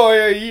of boy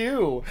are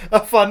you?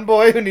 A fun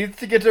boy who needs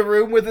to get a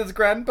room with his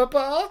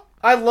grandpapa?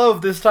 I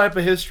love this type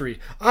of history.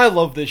 I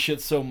love this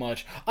shit so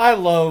much. I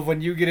love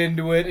when you get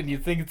into it and you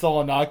think it's all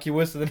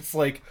innocuous and then it's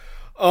like,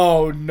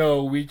 oh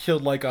no, we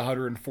killed like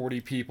 140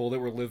 people that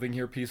were living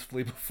here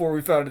peacefully before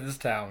we founded this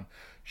town.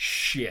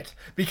 Shit.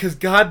 Because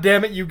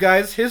goddammit, you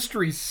guys,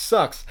 history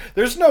sucks.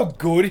 There's no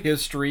good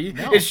history.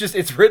 No.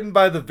 It's written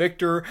by the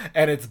victor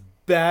and it's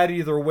bad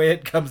either way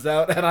it comes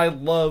out, and I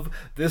love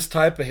this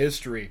type of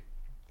history.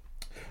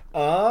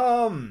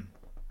 I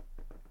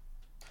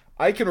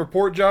can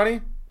report,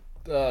 Johnny,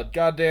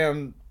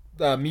 goddamn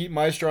meat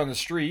meister on the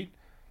street.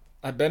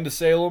 I've been to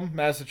Salem,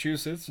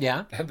 Massachusetts.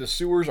 Yeah. And the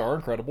sewers are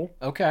incredible.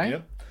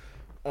 Okay.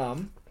 Yep.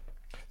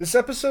 This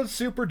episode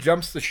super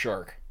jumps the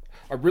shark.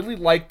 I really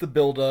like the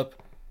build-up.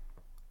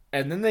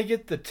 And then they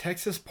get the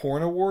Texas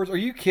Porn Awards. Are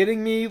you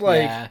kidding me?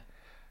 Like, yeah.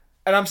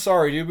 And I'm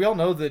sorry, dude. We all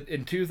know that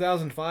in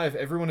 2005,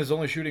 everyone is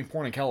only shooting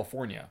porn in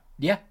California.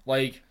 Yeah.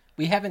 Like,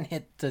 We haven't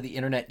hit to the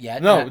internet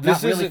yet. No,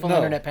 not really full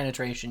internet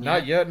penetration yet.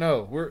 Not yet,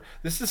 no.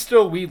 This is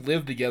still we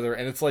live together,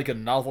 and it's like a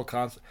novel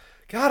concept.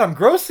 God, I'm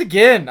gross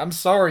again. I'm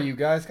sorry, you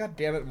guys. God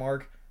damn it,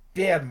 Mark.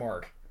 Bad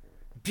Mark.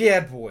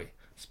 Bad boy.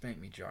 Spank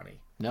me, Johnny.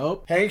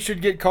 Nope. Hank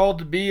should get called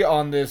to be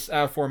on this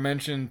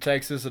aforementioned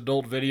Texas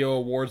Adult Video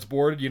Awards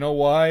board. You know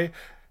why?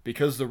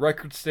 Because the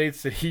record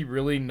states that he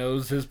really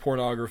knows his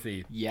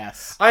pornography.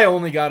 Yes. I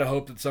only gotta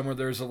hope that somewhere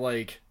there's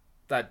a,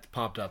 that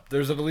popped up.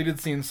 There's a deleted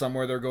scene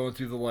somewhere they're going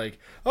through the, oh,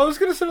 I was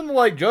gonna sit on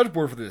the, judge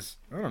board for this.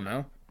 I don't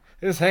know.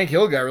 This Hank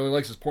Hill guy really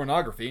likes his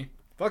pornography.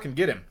 Fucking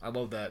get him. I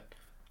love that.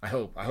 I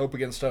hope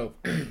against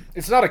hope.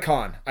 It's not a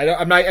con.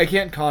 I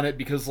can't con it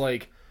because,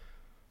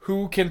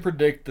 who can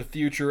predict the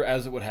future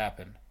as it would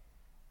happen?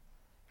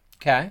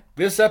 Okay.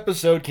 This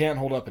episode can't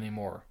hold up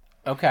anymore.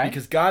 Okay.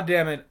 Because,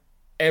 goddammit,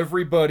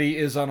 everybody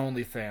is on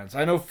OnlyFans.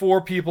 I know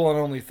 4 people on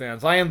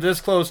OnlyFans. I am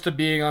this close to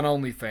being on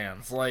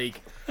OnlyFans.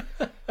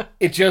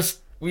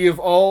 We have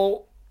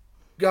all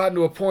gotten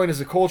to a point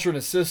as a culture and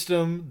a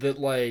system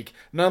that,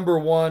 number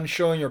one,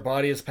 showing your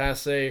body is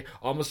passe,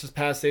 almost as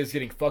passe as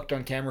getting fucked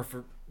on camera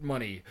for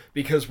money.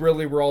 Because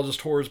really, we're all just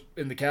whores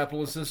in the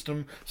capitalist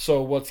system,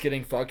 so what's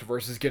getting fucked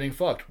versus getting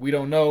fucked? We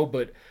don't know,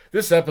 but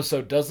this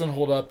episode doesn't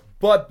hold up.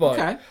 But,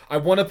 okay. I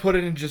want to put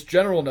it in just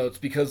general notes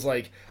because,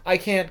 I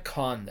can't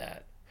con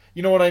that.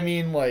 You know what I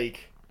mean?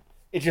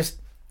 It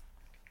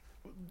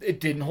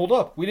didn't hold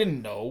up. We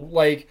didn't know.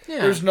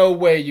 There's no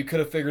way you could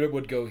have figured it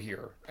would go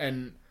here.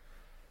 And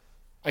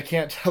I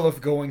can't tell if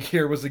going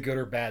here was a good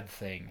or bad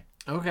thing.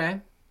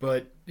 Okay.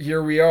 But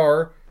here we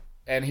are,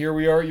 and here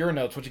we are at your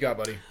notes. What you got,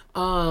 buddy? We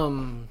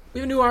have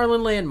a new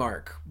Arlen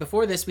landmark.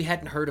 Before this, we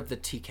hadn't heard of the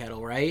tea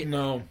kettle, right?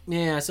 No.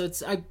 Yeah, so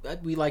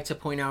we like to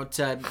point out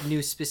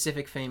new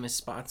specific famous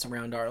spots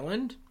around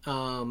Arlenian.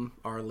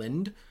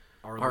 Arlenite.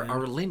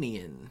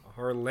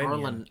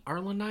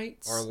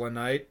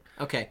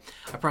 Okay,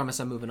 I promise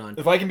I'm moving on.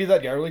 If I can be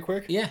that guy really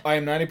quick. Yeah. I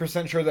am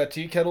 90% sure that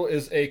tea kettle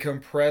is a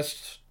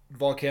compressed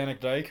volcanic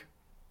dike.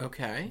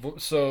 Okay.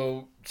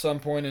 So, some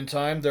point in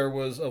time, there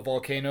was a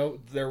volcano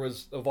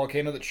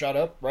that shot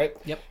up, right?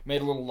 Yep.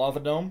 Made a little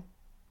lava dome,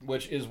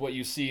 which is what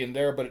you see in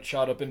there, but it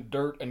shot up in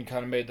dirt and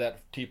kind of made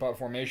that teapot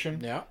formation.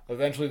 Yeah.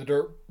 Eventually, the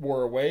dirt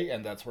wore away,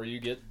 and that's where you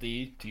get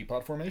the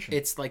teapot formation.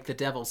 It's like the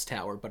Devil's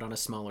Tower, but on a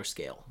smaller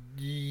scale.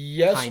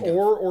 Yes, kind of.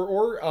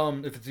 or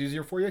if it's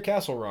easier for you,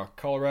 Castle Rock,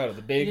 Colorado.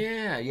 The big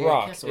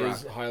rock is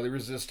highly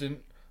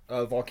resistant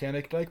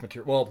volcanic dike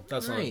material. Well,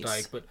 that's not a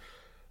dike, but...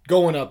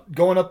 Going up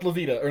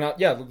Levita, or not,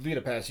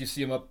 Levita Pass, you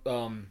see them up,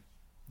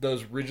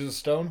 those ridges of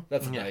stone,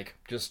 that's a dike.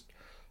 Just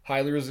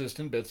highly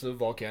resistant bits of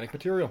volcanic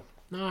material.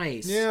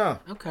 Nice. Yeah.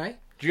 Okay.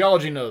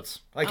 Geology notes.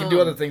 I can do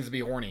other things to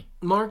be horny.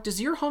 Mark,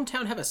 does your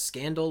hometown have a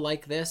scandal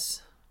like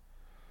this?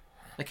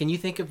 Can you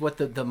think of what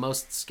the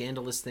most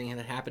scandalous thing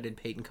that happened in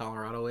Peyton,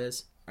 Colorado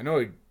is? I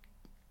know,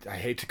 I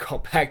hate to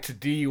call back to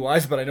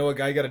DUIs, but I know a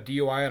guy got a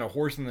DUI on a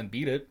horse and then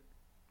beat it.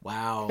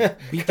 Wow.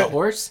 Beat the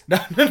horse? No,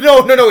 he beat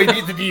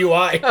the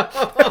DUI.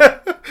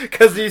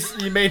 Because he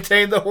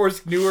maintained the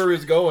horse knew where he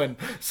was going.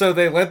 So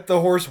they let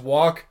the horse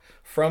walk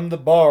from the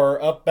bar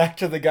up back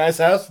to the guy's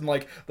house.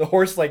 And, the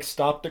horse,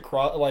 stopped at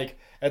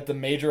the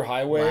major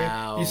highway.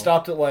 Wow. He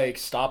stopped at,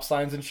 stop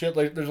signs and shit.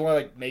 There's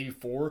only, maybe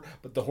 4.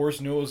 But the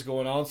horse knew what was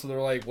going on. So they're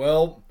like,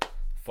 well,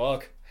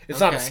 fuck. It's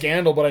not a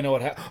scandal, but I know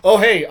what happened. Oh,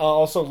 hey,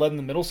 also led in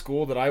the middle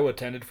school that I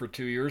attended for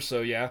 2 years.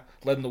 So, yeah,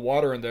 led in the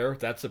water in there.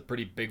 That's a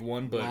pretty big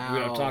one, but we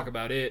don't talk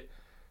about it.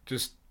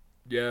 Just,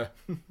 yeah,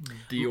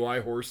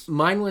 DUI horse.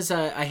 Mine was,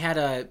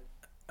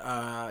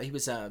 he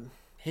was a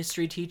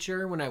history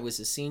teacher when I was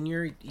a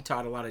senior. He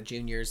taught a lot of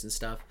juniors and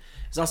stuff.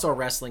 He's also a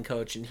wrestling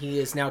coach, and he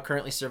is now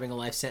currently serving a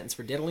life sentence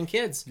for diddling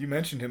kids. You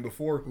mentioned him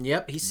before.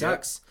 Yep, he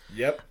sucks.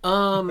 Yep.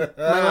 My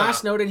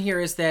last note in here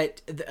is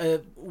that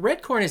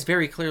Redcorn is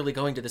very clearly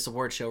going to this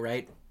award show,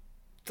 right?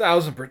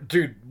 1000%.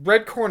 Dude,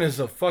 Redcorn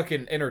is a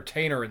fucking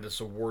entertainer in this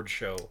award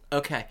show.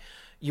 Okay.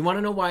 You want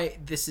to know why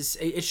this is...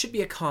 It should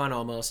be a con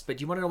almost, but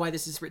do you want to know why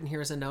this is written here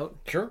as a note?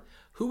 Sure.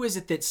 Who is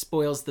it that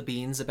spoils the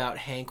beans about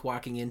Hank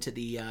walking into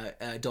the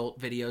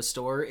adult video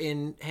store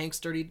in Hank's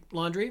Dirty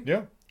Laundry?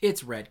 Yeah.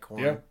 It's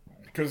Redcorn. Yeah.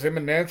 Because him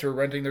and Nance are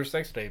renting their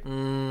sex tape.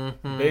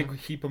 Mm-hmm. Big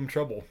heap 'em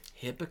trouble.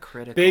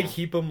 Hypocritical. Big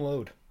heap 'em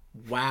load.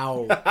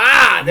 Wow.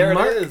 There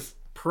Mark it is.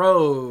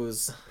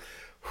 Pros.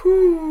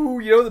 Whew.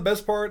 You know the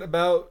best part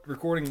about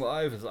recording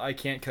live is I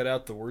can't cut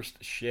out the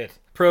worst shit.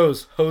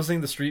 Pros.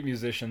 Hosing the street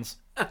musicians.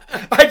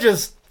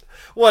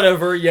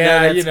 Whatever,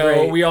 yeah, no,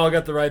 great. We all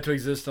got the right to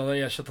exist.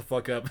 Yeah, shut the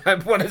fuck up. I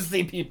want to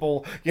see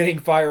people getting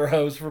fire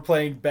hosed for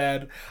playing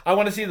bad. I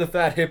want to see the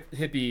fat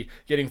hippie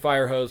getting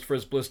fire hosed for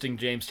his blisting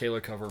James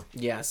Taylor cover.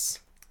 Yes.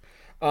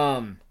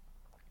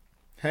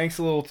 Hank's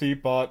a little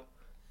teapot.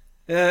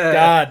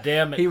 God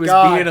damn it. He was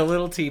being a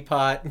little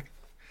teapot.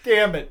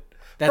 Damn it.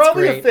 That's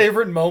probably great. A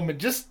favorite moment.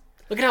 Just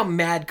look at how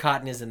mad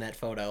Cotton is in that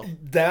photo.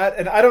 That,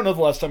 and I don't know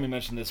the last time we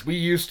mentioned this. We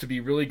used to be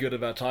really good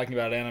about talking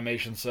about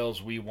animation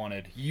cells we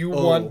wanted. You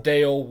want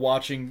Dale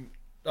watching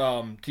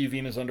TV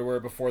in his underwear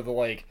before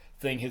the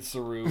thing hits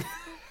the roof.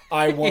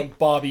 I want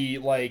Bobby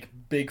like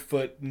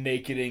Bigfoot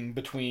nakeding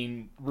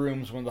between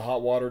rooms when the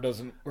hot water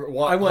doesn't. I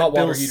want hot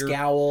water Bill's heater.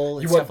 scowl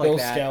and You stuff want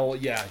Bill's like that. scowl,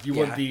 yeah. You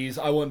want these.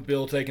 I want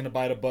Bill taking a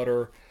bite of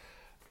butter.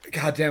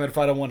 God damn it! If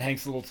I don't want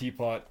Hank's little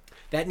teapot.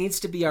 That needs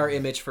to be our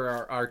image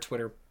for our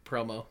Twitter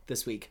promo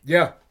this week.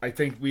 Yeah, I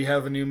think we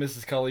have a new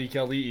Mrs.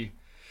 Kali.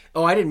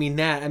 Oh, I didn't mean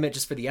that. I meant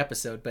just for the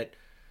episode, but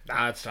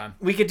Nah, it's time.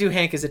 we could do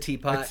Hank as a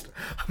teapot.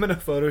 I'm gonna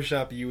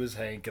Photoshop you as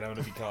Hank, and I'm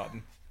gonna be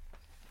Cotton.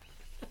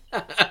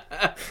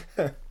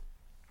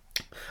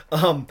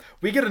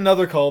 We get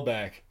another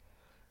callback.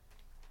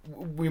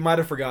 We might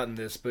have forgotten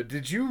this, but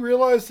did you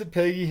realize that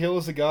Peggy Hill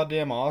is a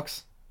goddamn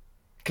ox?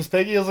 Because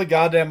Peggy Hill's a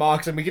goddamn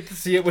ox, and we get to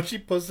see it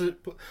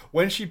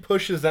when she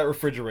pushes that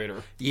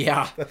refrigerator.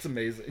 Yeah, That's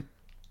amazing.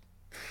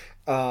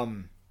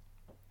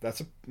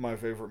 That's my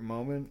favorite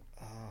moment.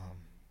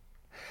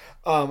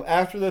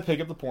 After they pick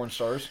up the porn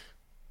stars.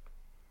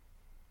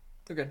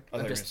 we're good. I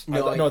thought you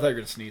were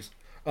gonna sneeze.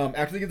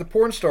 After they get the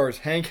porn stars,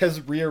 Hank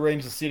has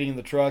rearranged the seating in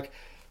the truck.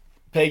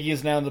 Peggy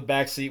is now in the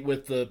back seat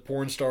with the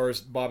porn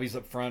stars. Bobby's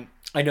up front.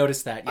 I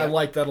noticed that. Yeah. I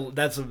like that.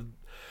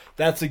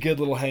 That's a good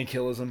little Hank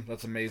Hillism.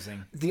 That's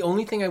amazing. The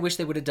only thing I wish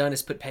they would have done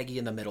is put Peggy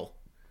in the middle.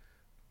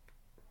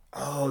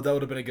 Oh, that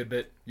would have been a good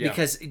bit. Yeah.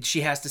 Because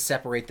she has to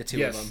separate the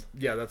two of them.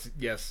 Yeah,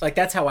 yes. Like,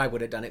 that's how I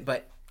would have done it.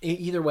 But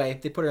either way,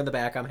 they put her in the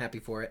back. I'm happy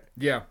for it.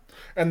 Yeah.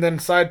 And then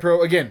side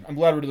pro, again, I'm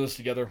glad we're doing this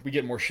together. We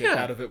get more shit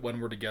out of it when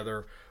we're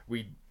together.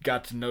 We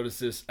got to notice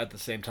this at the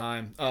same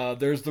time.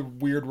 There's the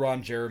weird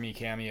Ron Jeremy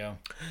cameo.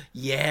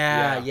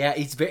 Yeah.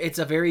 It's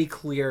a very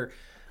clear,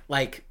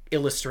 like,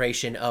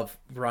 illustration of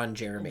Ron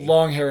Jeremy.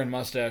 Long hair and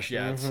mustache.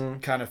 Yeah, it's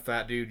kind of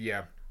fat dude.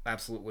 Yeah,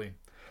 absolutely.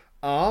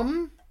 What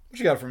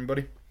you got for me,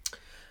 buddy?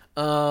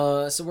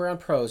 So we're on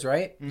pros,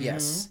 right?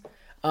 Yes.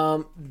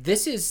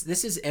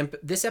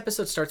 This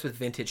episode starts with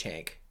vintage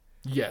Hank.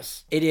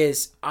 Yes. It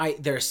is,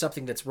 there's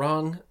something that's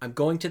wrong. I'm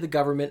going to the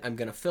government. I'm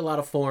going to fill out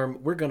a form.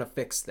 We're going to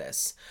fix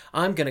this.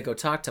 I'm going to go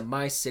talk to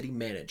my city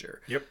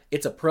manager. Yep.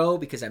 It's a pro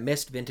because I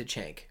missed vintage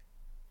Hank.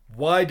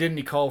 Why didn't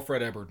he call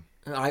Fred Ebbard?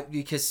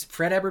 Because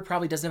Fred Ebbard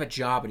probably doesn't have a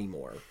job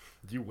anymore.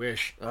 You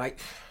wish.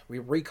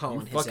 We're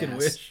recalling his fucking ass.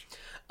 wish.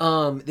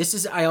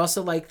 I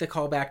also like the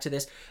callback to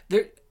this.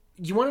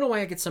 You want to know why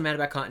I get so mad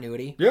about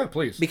continuity? Yeah,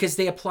 please. Because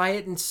they apply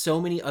it in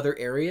so many other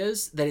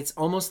areas that it's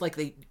almost like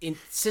they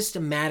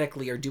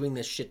systematically are doing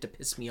this shit to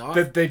piss me off.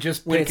 That they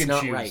just when pick it's and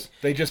not choose. right.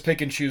 They just pick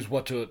and choose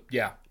what to.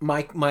 Yeah.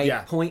 My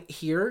point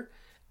here,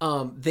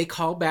 they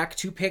call back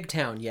to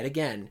Pigtown yet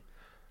again.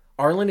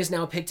 Arlen is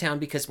now Pigtown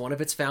because one of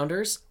its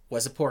founders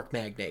was a pork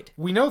magnate.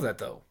 We know that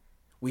though.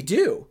 We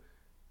do.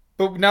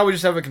 But now we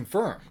just have it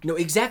confirmed. No,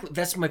 exactly.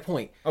 That's my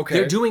point. Okay.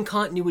 They're doing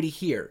continuity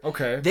here.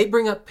 Okay. They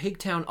bring up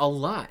Pigtown a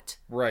lot.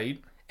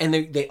 Right. And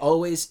they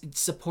always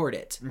support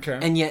it. Okay.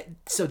 And yet,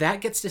 so that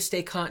gets to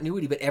stay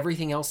continuity, but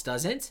everything else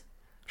doesn't?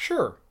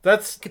 Sure.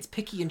 That's... It's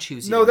picky and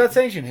choosy. No, that's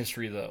ancient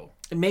history, though.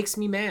 It makes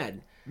me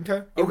mad.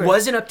 Okay. It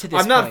wasn't up to this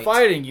point. I'm not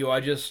fighting you, I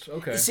just...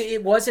 Okay. See,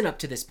 it wasn't up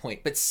to this point,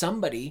 but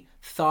somebody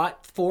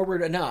thought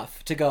forward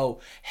enough to go,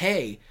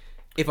 hey,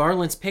 if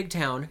Arlen's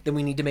Pigtown, then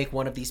we need to make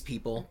one of these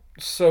people.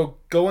 So,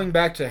 going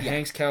back to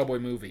Hank's cowboy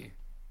movie,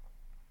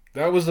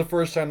 that was the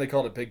first time they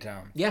called it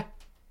Pigtown. Yeah.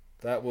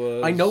 That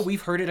was... I know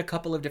we've heard it a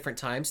couple of different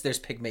times. There's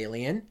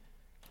Pygmalion.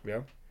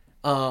 Yeah.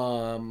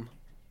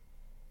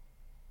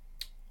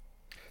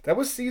 That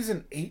was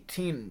season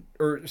 18...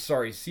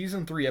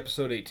 season 3,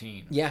 episode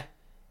 18. Yeah.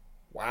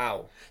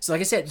 Wow. So like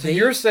I said,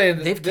 you're saying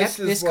that they've kept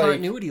this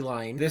continuity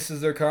line. This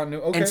is their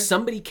continuity. Okay. And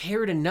somebody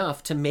cared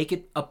enough to make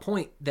it a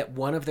point that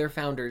one of their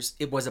founders,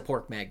 it was a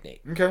pork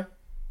magnate. Okay.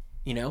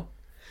 You know?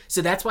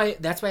 So that's why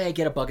I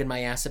get a bug in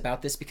my ass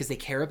about this, because they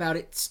care about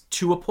it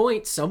to a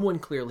point. Someone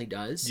clearly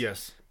does.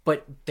 Yes.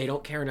 But they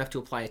don't care enough to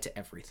apply it to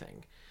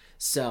everything.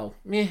 So,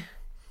 meh.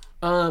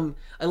 I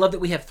love that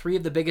we have 3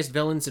 of the biggest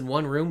villains in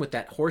one room with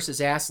that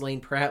horse's ass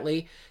Lane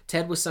Pratley,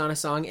 Ted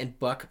Wasanasong, and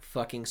Buck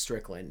fucking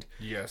Strickland.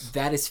 Yes.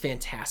 That is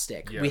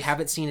fantastic. Yes. We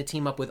haven't seen a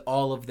team up with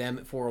all of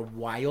them for a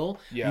while.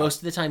 Yeah. Most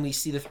of the time we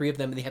see the 3 of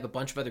them and they have a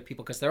bunch of other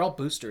people because they're all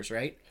boosters,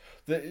 right?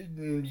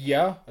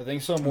 Yeah, I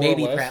think so, more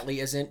Maybe or less.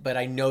 Pratley isn't, but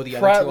I know the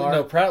other 2 are.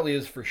 No, Pratley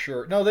is for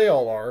sure. No, they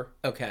all are.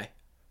 Okay.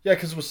 Yeah,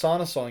 because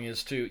Wasanasong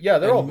is too. Yeah,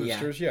 they're all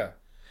boosters, yeah.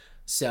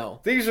 So.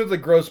 These are the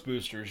gross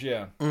boosters,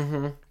 yeah.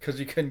 Mm-hmm. Because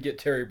you couldn't get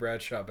Terry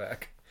Bradshaw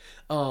back.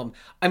 I'm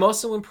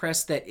also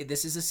impressed that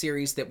this is a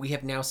series that we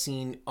have now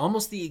seen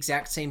almost the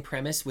exact same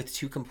premise with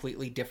 2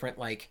 completely different,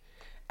 like,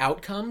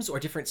 outcomes or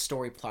different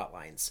story plot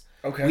lines.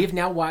 Okay. We have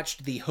now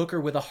watched The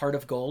Hooker with a Heart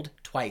of Gold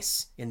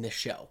twice in this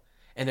show,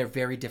 and they're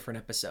very different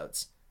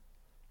episodes.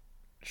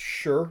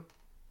 Sure.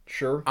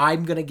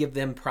 I'm going to give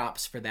them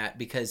props for that,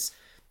 because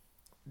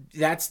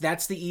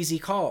that's the easy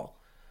call.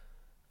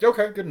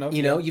 Okay, good enough.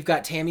 You know, you've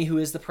got Tammy, who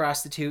is the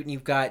prostitute, and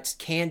you've got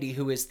Candy,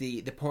 who is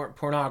the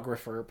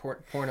pornographer,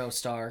 porno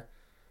star.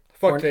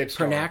 Fuck tape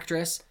star.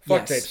 Pornactress.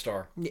 Fuck tape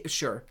star.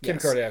 Sure. Kim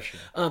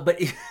Kardashian.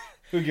 But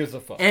who gives a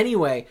fuck?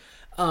 Anyway,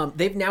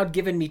 they've now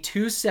given me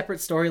 2 separate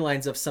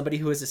storylines of somebody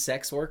who is a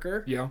sex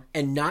worker. Yeah.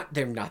 And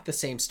they're not the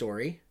same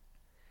story.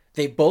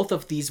 Both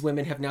of these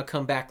women have now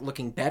come back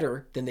looking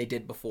better than they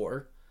did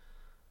before.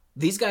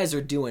 These guys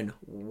are doing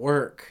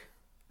work,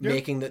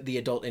 making the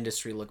adult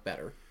industry look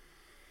better.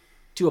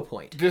 To a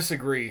point.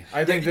 Disagree.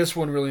 I think this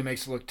one really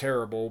makes it look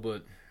terrible,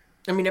 but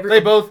I mean, they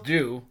both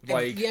do.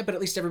 Like, yeah, but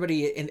at least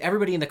everybody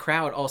in the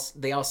crowd all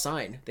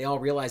sign. They all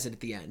realize it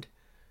at the end.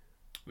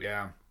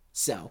 Yeah.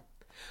 So,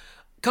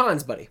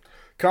 cons, buddy.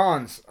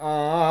 Cons.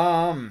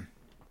 The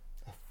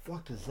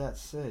fuck does that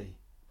say?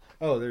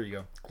 Oh, there you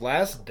go.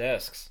 Glass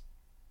desks.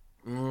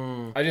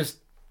 That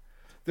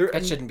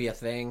shouldn't be a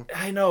thing.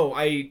 I know.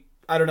 I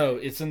don't know.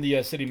 It's in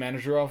the city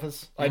manager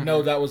office. I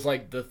know that was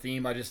like the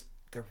theme.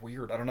 They're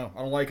weird. I don't know. I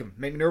don't like them.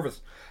 Make me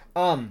nervous.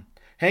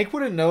 Hank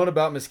would have known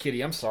about Miss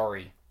Kitty. I'm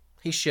sorry.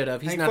 He should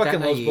have. He's Hank not that fucking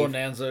loves naive.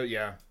 Bonanza.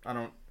 Yeah,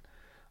 I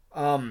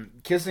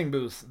don't. Kissing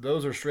booths.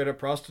 Those are straight up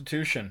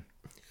prostitution.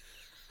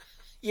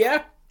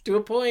 Yeah, to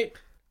a point.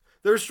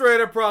 They're straight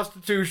up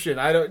prostitution.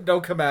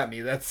 Don't come at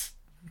me. That's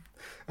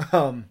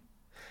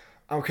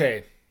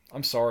okay.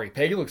 I'm sorry.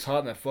 Peggy looks hot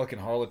in that fucking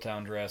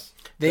Harlottown dress.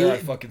 I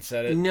fucking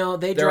said it. No,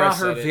 they draw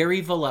her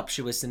very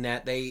voluptuous in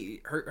that.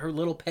 Her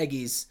little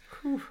Peggies,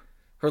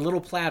 her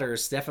little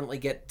platters definitely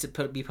get to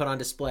be put on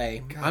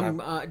display.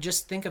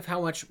 Just think of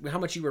how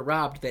much you were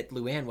robbed that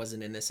Luann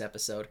wasn't in this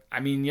episode. I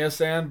mean, yes,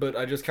 Anne, but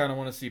I just kind of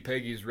want to see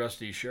Peggy's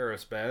rusty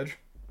sheriff's badge.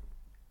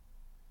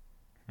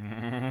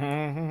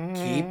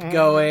 Keep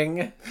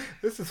going.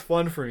 This is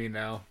fun for me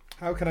now.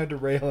 How can I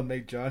derail and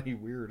make Jonny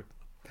weird?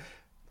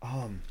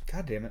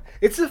 God damn it.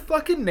 It's a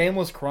fucking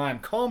nameless crime.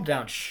 Calm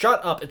down. Shut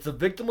up. It's a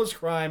victimless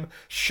crime.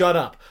 Shut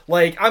up.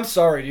 Like, I'm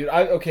sorry, dude.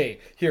 Okay,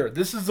 here.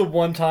 This is the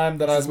one time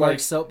that I was like...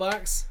 Mark's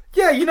soapbox?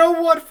 Yeah, you know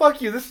what?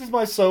 Fuck you. This is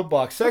my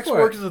soapbox. Sex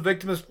work is a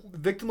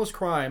victimless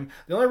crime.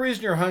 The only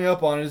reason you're hung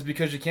up on it is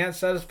because you can't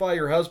satisfy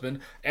your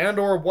husband and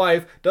or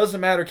wife. Doesn't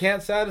matter.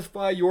 Can't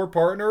satisfy your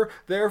partner.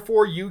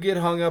 Therefore, you get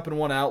hung up and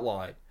want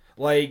outlawed.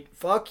 Like,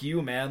 fuck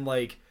you, man.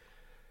 Like...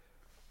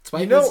 That's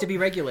why it needs to be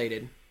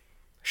regulated.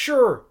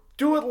 Sure.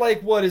 Do it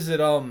like, what is it,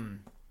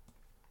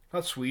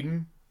 not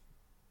Sweden?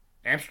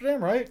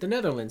 Amsterdam, right? The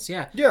Netherlands,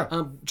 yeah.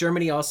 Yeah.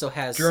 Germany also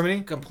has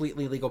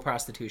completely legal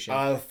prostitution.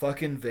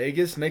 Fucking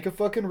Vegas, make a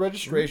fucking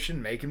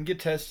registration, make them get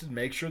tested,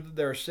 make sure that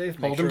they're safe.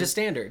 Hold them to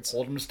standards.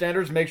 Hold them to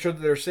standards, make sure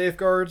that there are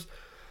safeguards.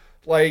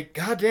 Like,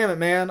 god damn it,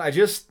 man. I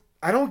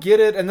don't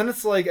get it. And then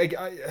it's like,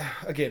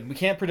 again, we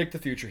can't predict the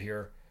future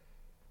here.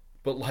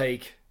 But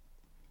like,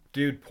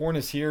 dude, porn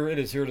is here. It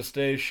is here to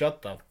stay.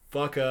 Shut the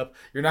fuck up.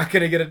 You're not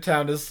going to get a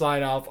town to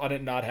sign off on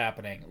it not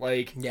happening.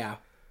 Like, yeah.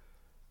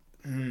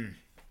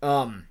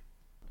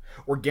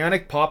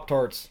 Organic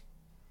Pop-Tarts.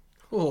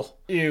 Oh.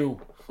 Ew.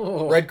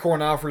 Oh. Red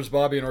Corn offers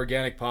Bobby an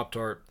organic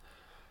Pop-Tart.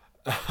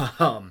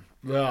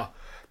 Yeah.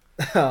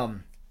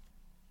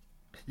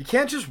 You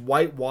can't just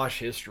whitewash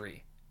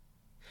history.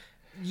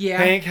 Yeah.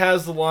 Hank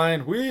has the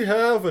line, "We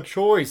have a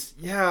choice."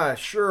 Yeah,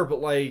 sure, but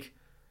like,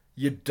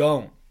 you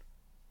don't.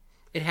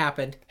 It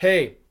happened.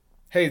 Hey,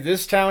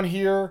 this town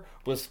here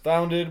was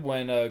founded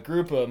when a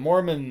group of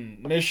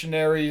Mormon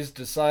missionaries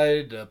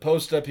decided to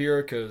post up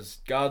here because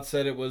God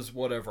said it was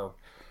whatever.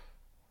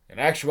 In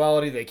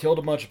actuality, they killed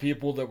a bunch of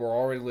people that were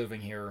already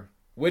living here.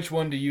 Which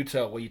one do you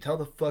tell? Well, you tell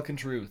the fucking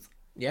truth.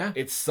 Yeah.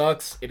 It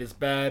sucks. It is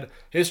bad.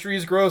 History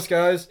is gross,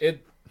 guys.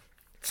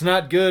 It's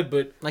not good,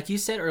 but... Like you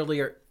said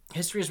earlier,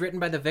 history is written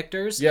by the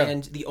victors,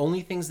 and the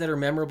only things that are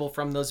memorable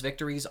from those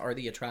victories are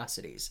the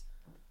atrocities.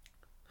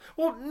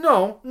 Well,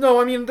 no.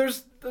 I mean,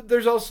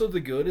 there's also the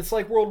good. It's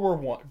like World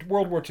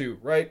War II,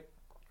 right?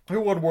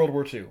 Who won World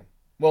War II?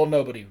 Well,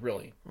 nobody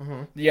really.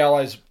 Mm-hmm. The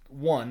Allies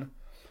won.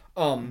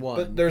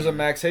 But there's a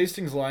Max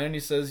Hastings line, and he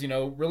says,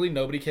 really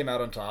nobody came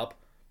out on top,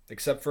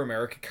 except for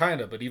America,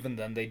 kind of. But even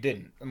then, they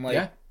didn't.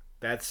 And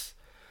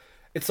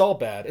it's all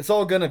bad. It's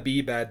all gonna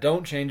be bad.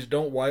 Don't change it.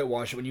 Don't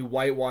whitewash it. When you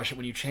whitewash it,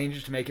 when you change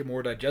it to make it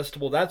more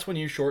digestible, that's when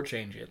you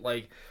shortchange it.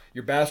 Like,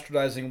 you're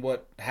bastardizing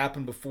what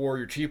happened before.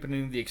 You're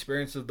cheapening the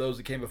experience of those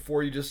that came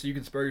before you just so you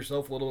can spare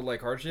yourself a little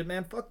like hardship.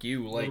 Man, fuck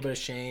you. Like, a little bit of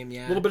shame,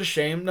 yeah. A little bit of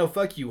shame. No,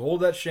 fuck you.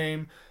 Hold that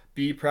shame.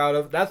 Be proud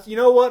of. That's, you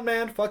know what,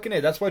 man? Fucking A.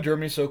 That's why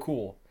Germany's so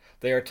cool.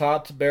 They are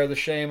taught to bear the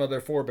shame of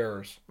their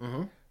forebears.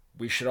 Mm-hmm.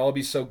 We should all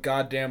be so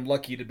goddamn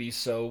lucky to be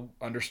so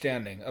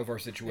understanding of our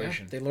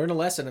situation. Yeah, they learn a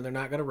lesson and they're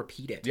not going to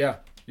repeat it. Yeah.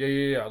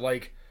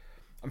 Like,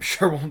 I'm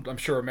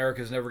sure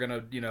America's never going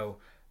to,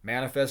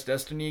 manifest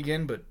destiny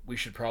again, but we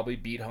should probably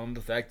beat home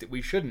the fact that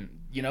we shouldn't.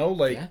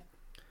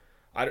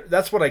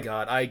 That's what I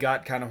got. I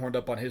got kind of horned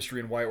up on history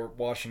and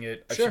whitewashing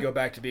it. I should go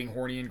back to being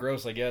horny and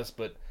gross, I guess.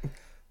 But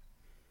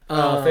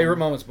favorite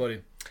moments,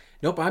 buddy.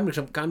 Nope, I'm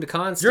to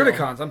cons. You're to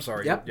cons. I'm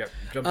sorry. Yep.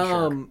 Jump the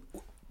shark.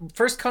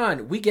 First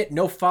con, we get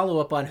no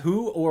follow-up on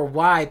who or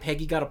why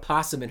Peggy got a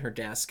possum in her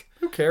desk.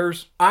 Who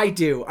cares? I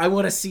do. I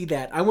want to see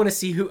that. I want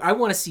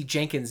to see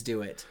Jenkins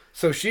do it.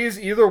 So she's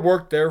either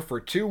worked there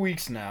for 2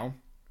 weeks now.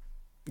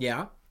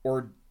 Yeah.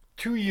 Or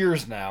 2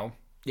 years now.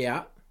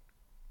 Yeah.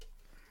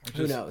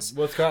 Who knows?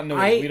 What's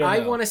continuity? We don't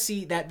know. I want to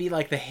see that be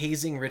like the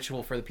hazing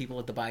ritual for the people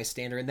at the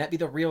bystander, and that be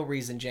the real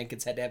reason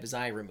Jenkins had to have his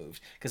eye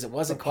removed, because it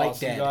wasn't quite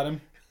dead. Got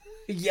him?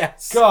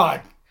 Yes.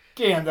 God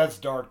damn, that's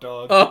dark,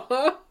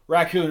 dog.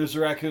 Raccoon is a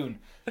raccoon.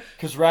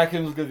 Because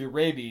raccoon was going to be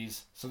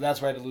rabies, so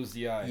that's why I had to lose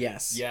the eye.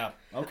 Yes. Yeah.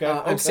 Okay.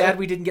 I'm sad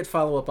we didn't get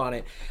follow-up on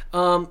it.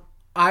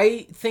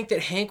 I think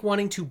that Hank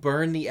wanting to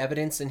burn the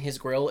evidence in his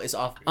grill is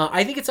off.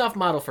 I think it's off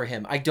model for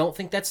him. I don't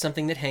think that's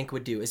something that Hank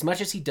would do. As much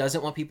as he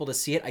doesn't want people to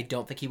see it, I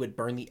don't think he would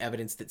burn the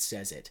evidence that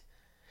says it.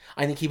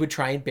 I think he would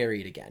try and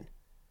bury it again.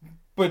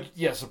 But,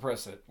 yeah,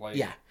 suppress it.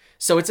 Yeah.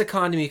 So it's a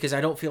con to me because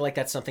I don't feel like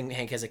that's something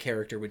Hank as a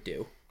character would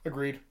do.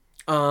 Agreed.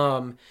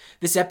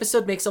 This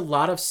episode makes a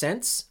lot of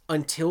sense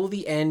until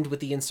the end with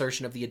the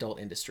insertion of the adult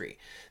industry.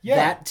 Yeah.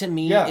 That to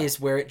me is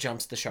where it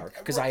jumps the shark,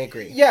 because I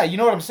agree. Yeah, you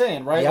know what I'm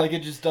saying, right? Yep. Like,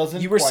 it just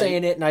doesn't. You were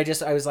saying it, and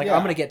I was like, Yeah.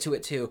 I'm going to get to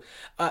it too.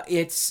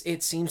 It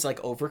seems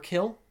like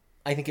overkill.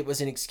 I think it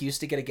was an excuse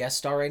to get a guest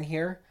star in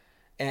here,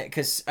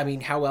 because I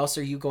mean, how else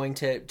are you going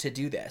to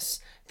do this?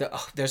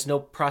 There's no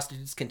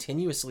prostitutes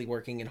continuously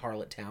working in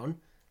Harlottown.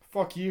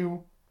 Fuck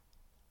you.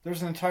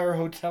 There's an entire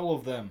hotel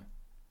of them.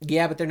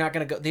 Yeah, but they're not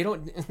going to go. They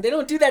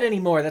don't do that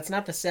anymore. That's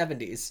not the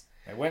 70s.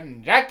 They went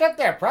and jacked up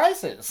their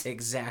prices.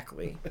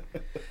 Exactly.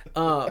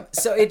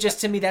 So it just,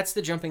 to me, that's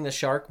the jumping the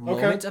shark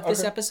moment of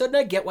this episode, and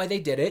I get why they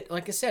did it.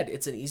 Like I said,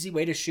 it's an easy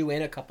way to shoe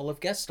in a couple of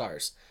guest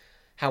stars.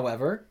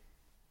 However,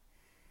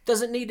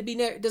 doesn't need to be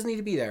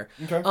there.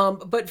 Okay.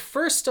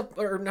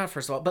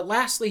 But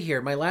lastly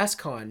here, my last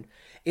con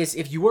is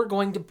if you are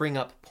going to bring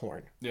up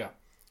porn. Yeah.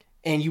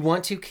 And you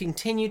want to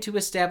continue to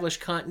establish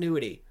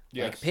continuity,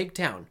 like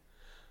Pigtown.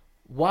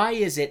 Why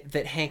is it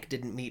that Hank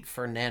didn't meet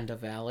Fernanda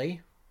Valley?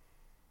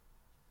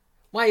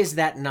 Why is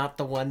that not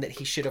the one that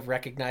he should have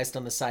recognized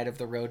on the side of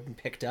the road and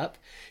picked up?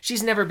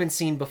 She's never been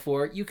seen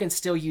before. You can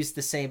still use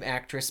the same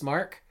actress,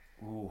 Mark.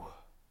 Ooh.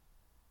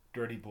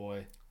 Dirty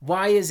boy.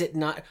 Why is it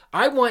not?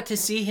 I want to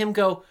see him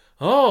go,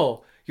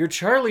 oh, your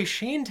Charlie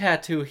Sheen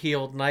tattoo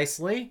healed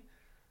nicely.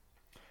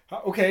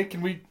 Okay,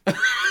 can we...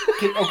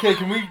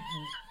 Can we...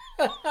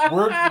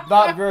 We're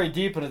not very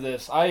deep into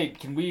this.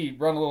 Can we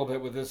run a little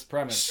bit with this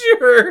premise?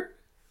 Sure.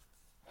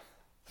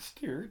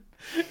 Stuart.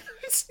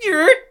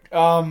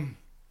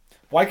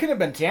 Why couldn't it have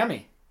been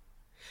Tammy?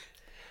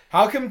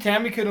 How come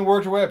Tammy couldn't have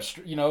worked her way up?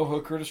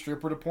 Hooker to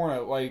stripper to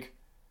porno. Like,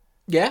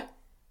 yeah.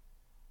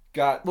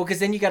 Well, because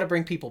then you got to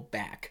bring people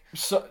back.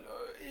 So,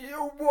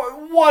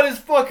 what is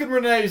fucking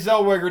Renee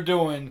Zellweger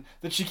doing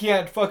that she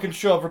can't fucking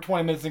show up for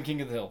 20 minutes in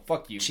King of the Hill?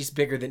 Fuck you. She's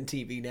bigger than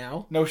TV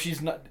now. No,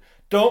 she's not.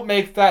 Don't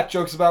make fat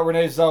jokes about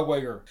Renee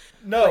Zellweger.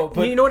 No, but...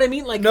 but... You know what I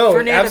mean? Like, no,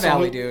 Fernanda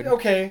Valley, dude.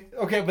 Okay,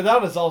 but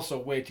that is also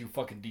way too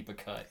fucking deep a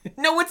cut.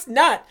 No, it's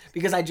not.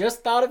 Because I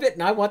just thought of it,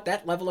 and I want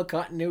that level of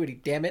continuity,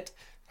 damn it.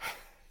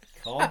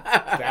 Calm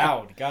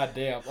down.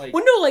 Goddamn. Like,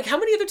 well, no, like, how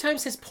many other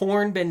times has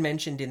porn been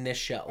mentioned in this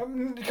show?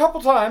 A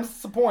couple times.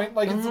 That's the point.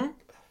 Like,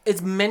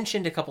 It's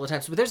mentioned a couple of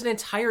times, but there's an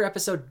entire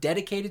episode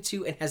dedicated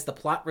to and has the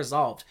plot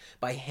resolved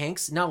by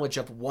Hank's knowledge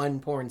of one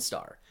porn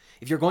star.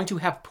 If you're going to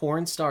have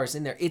porn stars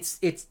in there, it's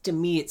to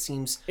me it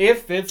seems it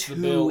fits the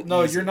bill.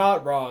 No, easy. You're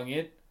not wrong.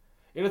 It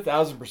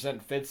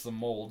 1,000% fits the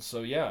mold.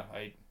 So yeah,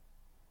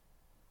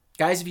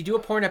 guys, if you do a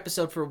porn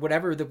episode for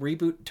whatever the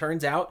reboot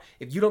turns out,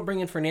 if you don't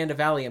bring in Fernanda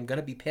Valley, I'm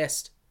gonna be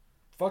pissed.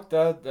 Fuck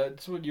that.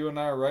 That's what you and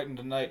I are writing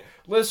tonight.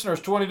 Listeners,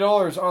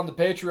 $20 on the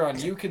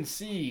Patreon. You can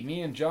see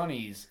me and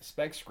Johnny's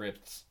spec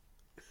scripts.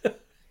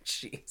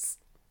 Jeez.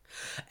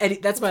 Eddie,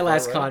 that's my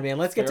last con, man.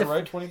 Let's get to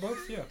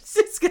 $20. Yeah.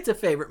 Let's get to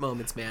favorite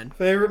moments, man.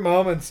 Favorite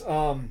moments.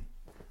 Can't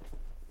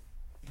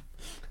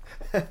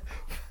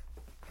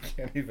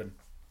even.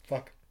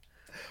 Fuck.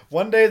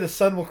 One day the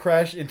sun will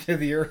crash into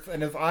the earth,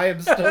 and if I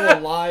am still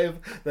alive,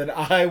 then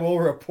I will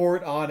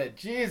report on it.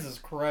 Jesus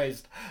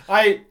Christ.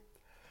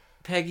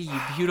 Peggy,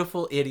 you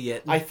beautiful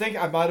idiot. I think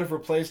I might have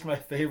replaced my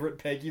favorite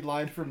Peggy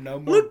line from No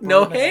More Look, Bird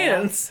no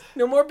hands.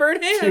 No more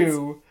bird hands.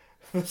 To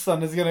the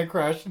sun is going to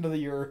crash into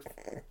the earth.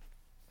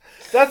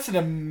 That's an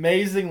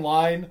amazing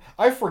line.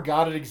 I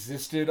forgot it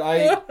existed.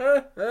 Kathy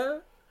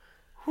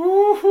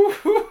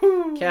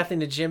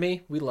and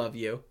Jimmy, we love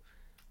you.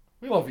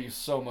 We love you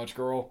so much,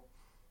 girl.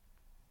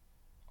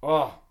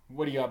 Oh,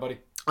 what do you got, buddy?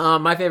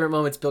 My favorite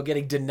moment's Bill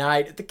getting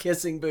denied at the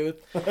kissing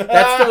booth.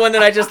 That's the one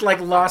that I just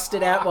lost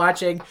it at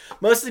watching.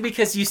 Mostly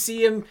because you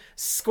see him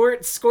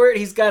squirt.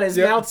 He's got his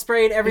mouth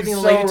sprayed, everything.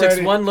 The lady takes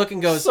one look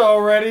and goes, so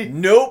ready.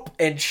 Nope,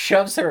 and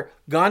shoves her.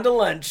 Gone to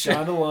lunch.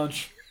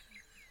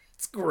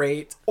 It's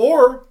great.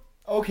 Or,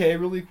 okay,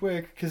 really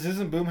quick, because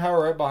isn't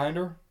Boomhauer right behind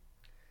her?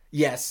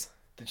 Yes.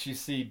 Did she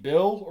see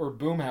Bill or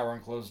Boomhauer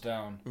and close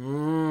down?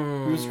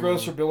 Who's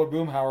grosser, Bill or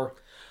Boomhauer?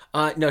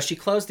 No, she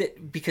closed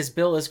it because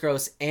Bill is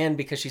gross and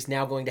because she's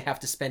now going to have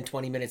to spend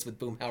 20 minutes with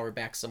Boomhauer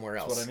back somewhere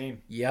else. That's what I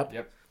mean.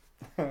 Yep.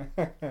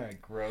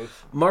 Gross.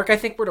 Mark, I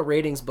think we're to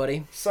ratings,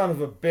 buddy. Son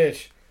of a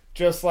bitch.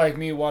 Just like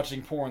me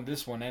watching porn,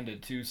 this one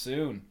ended too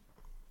soon.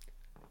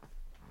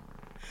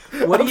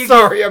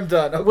 I'm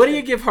done. Okay. What do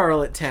you give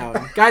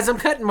Harlottown? Guys, I'm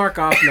cutting Mark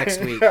off next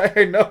week.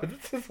 I know.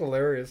 This is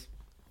hilarious.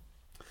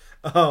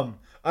 I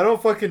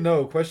don't fucking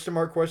know. Question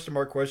mark.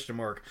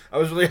 I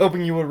was really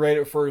hoping you would rate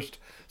it first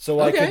so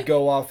I could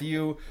go off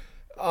you.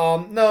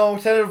 No,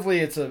 tentatively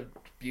it's a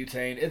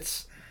butane.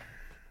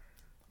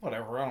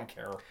 Whatever, I don't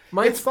care.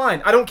 Mine's- It's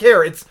fine. I don't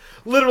care. It's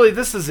literally,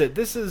 this is it.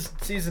 This is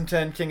season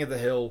 10, King of the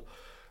Hill.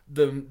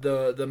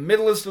 The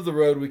middlest of the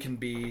road we can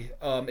be,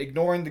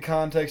 ignoring the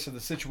context of the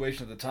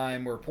situation at the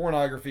time where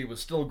pornography was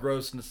still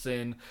gross and a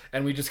sin,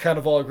 and we just kind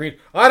of all agreed,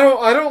 I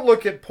don't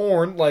look at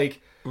porn,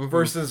 like,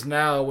 versus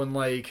now when,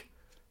 like,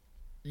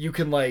 you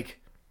can, like,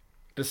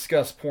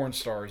 discuss porn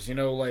stars, you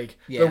know, like,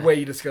 the way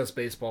you discuss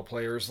baseball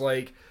players,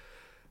 like,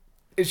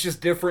 it's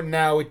just different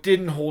now. It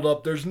didn't hold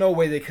up. There's no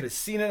way they could have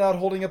seen it not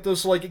holding up, though,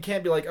 so, like, it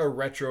can't be, like, a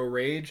retro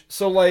rage.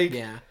 So, like,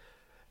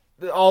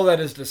 all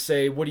that is to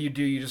say, what do?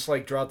 You just,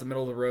 like, drop the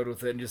middle of the road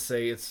with it and just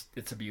say it's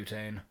a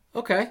butane.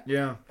 Okay.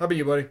 Yeah. How about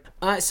you, buddy?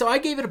 So I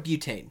gave it a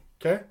butane.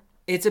 Okay.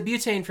 It's a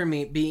butane for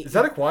me. Is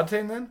that a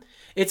quadtane, then?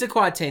 It's a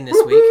quadtane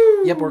this week.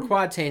 Yep, we're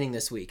quadtaning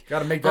this week.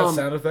 Gotta make that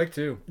sound effect,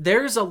 too.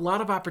 There's a lot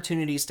of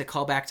opportunities to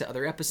call back to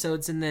other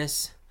episodes in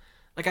this.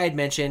 Like I had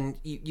mentioned,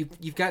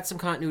 you've got some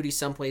continuity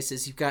some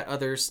places, you've got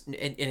others, and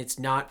it's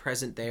not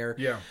present there.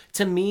 Yeah.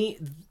 To me,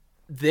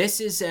 this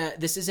is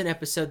an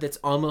episode that's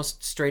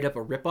almost straight up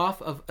a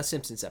ripoff of a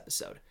Simpsons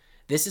episode.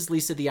 This is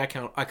Lisa the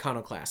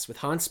Iconoclast with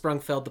Hans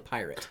Sprungfeld the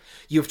pirate.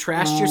 You have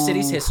trashed your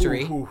city's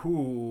history.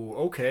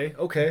 Okay.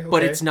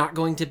 But it's not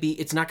going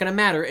to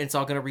matter, and it's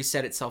all going to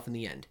reset itself in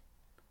the end.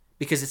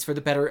 Because it's for the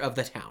better of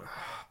the town.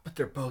 But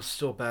they're both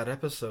still bad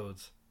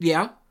episodes.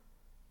 Yeah.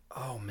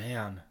 Oh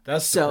man,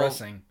 that's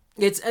depressing.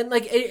 It's that's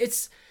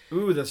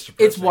depressing.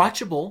 It's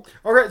watchable.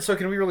 All right, so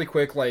can we really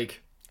quick,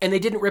 like, and they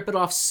didn't rip it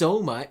off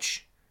so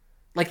much.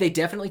 Like, they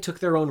definitely took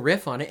their own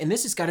riff on it, and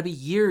this has got to be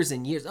years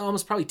and years,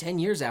 almost probably 10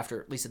 years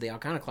after Lisa the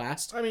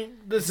Iconoclast. I mean,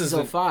 this is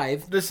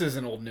 05. This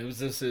isn't old news.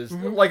 This is,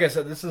 like I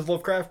said, this is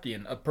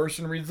Lovecraftian. A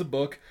person reads a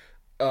book,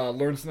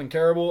 learns something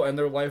terrible, and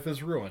their life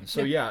is ruined.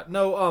 So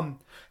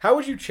how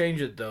would you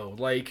change it though?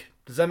 Like,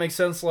 does that make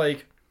sense?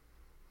 Like,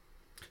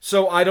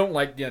 so I don't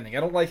like the ending. I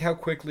don't like how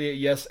quickly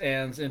it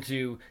ends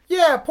into,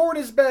 porn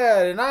is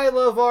bad, and I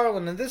love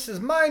Ireland, and this is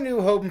my new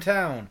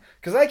hometown,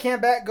 because I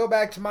can't go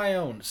back to my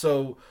own.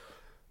 So,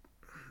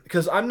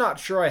 because I'm not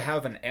sure I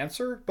have an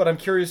answer, but I'm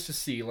curious to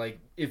see, like,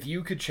 if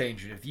you could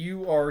change it. If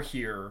you are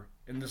here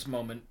in this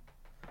moment,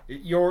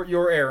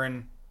 you're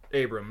Aaron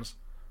Abrams,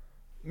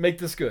 make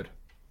this good.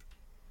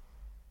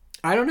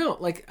 I don't know.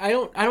 Like, I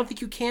don't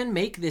think you can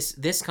make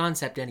this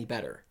concept any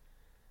better.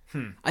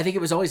 I think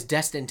it was always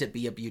destined to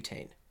be a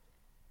butane.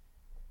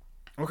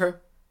 Okay.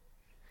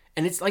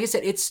 And it's, like I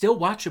said, it's still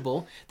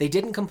watchable. They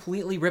didn't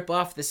completely rip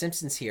off The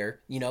Simpsons here.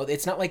 You know,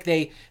 it's not like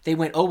they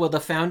went, oh, well, the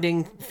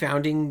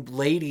founding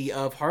lady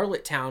of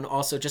Harlottown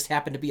also just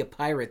happened to be a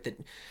pirate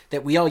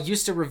that we all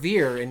used to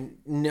revere, and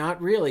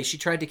not really. She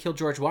tried to kill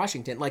George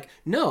Washington. Like,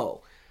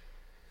 no.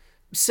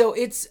 So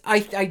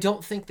I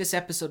don't think this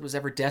episode was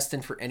ever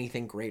destined for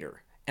anything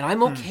greater. And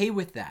I'm okay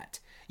with that.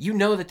 You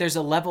know that there's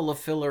a level of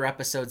filler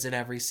episodes in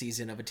every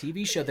season of a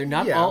TV show. They're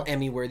not all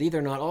Emmy-worthy.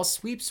 They're not all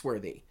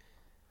sweeps-worthy.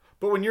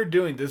 But when you're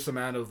doing this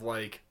amount of,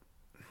 like,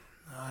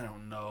 I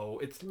don't know,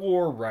 it's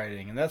lore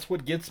writing, and that's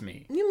what gets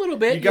me. A little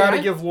bit, You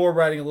gotta give lore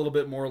writing a little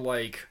bit more,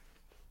 like,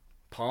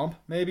 pomp,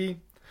 maybe?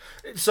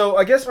 So,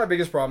 I guess my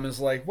biggest problem is,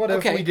 like, what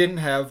if we didn't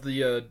have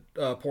the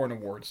porn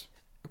awards?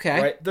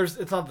 Okay. Right?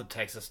 It's not the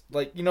Texas,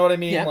 like, you know what I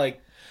mean? Yeah.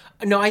 Like,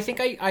 no, I think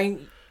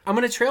I'm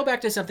going to trail back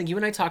to something you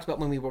and I talked about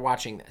when we were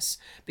watching this.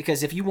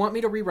 Because if you want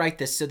me to rewrite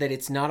this so that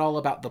it's not all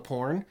about the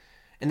porn,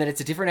 and that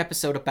it's a different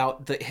episode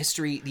about the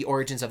history, the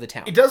origins of the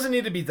town. It doesn't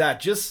need to be that.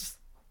 Just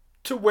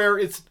to where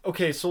it's...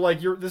 Okay, so,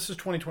 like, this is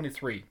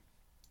 2023.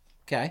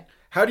 Okay.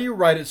 How do you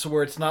write it so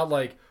where it's not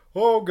like,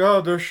 oh,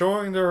 God, they're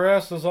showing their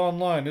asses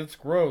online. It's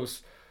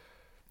gross.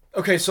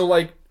 Okay, so,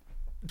 like,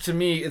 to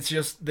me, it's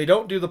just... They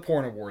don't do the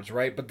porn awards,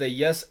 right? But they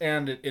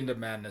and it into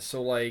madness.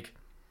 So, like,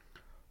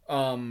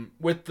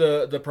 with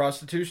the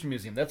prostitution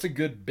museum, that's a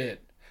good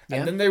bit.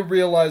 And then they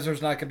realize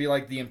there's not going to be,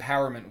 like, the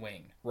empowerment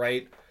wing,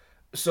 right?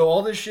 So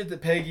all this shit that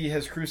Peggy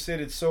has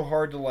crusaded so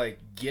hard to, like,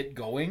 get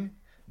going,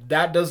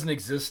 that doesn't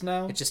exist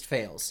now. It just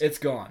fails. It's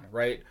gone,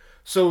 right?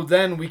 So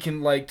then we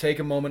can, like, take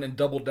a moment and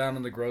double down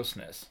on the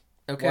grossness.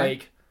 Okay.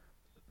 Like,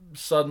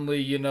 suddenly,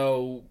 you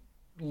know,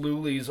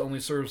 Luli's only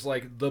serves,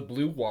 like, the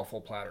blue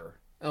waffle platter.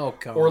 Oh,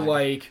 God. Or,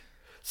 like,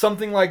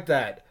 something like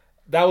that.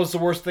 That was the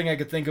worst thing I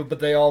could think of, but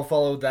they all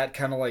followed that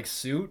kind of, like,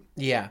 suit.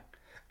 Yeah.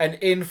 And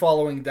in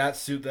following that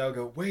suit, they'll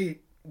go,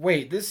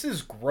 wait, this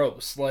is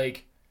gross.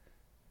 Like...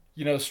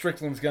 You know,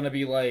 Strickland's going to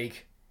be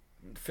like,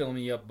 fill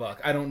me up,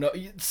 Buck. I don't know.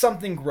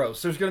 Something gross.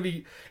 There's going to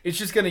be... It's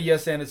just going to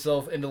and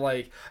itself into,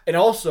 like... And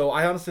also,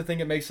 I honestly think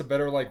it makes a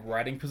better, like,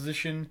 writing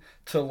position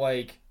to,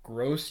 like,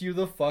 gross you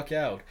the fuck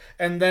out.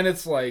 And then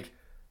it's like,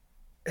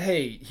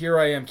 hey, here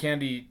I am,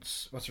 Candy...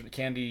 What's her name?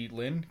 Candy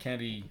Lynn?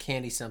 Candy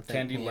something.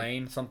 Candy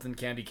Lane? Something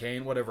Candy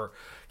Kane? Whatever.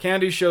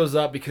 Candy shows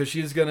up because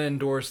she's going to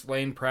endorse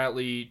Lane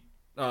Prattley,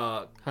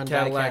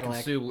 Cadillac, and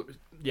Sue...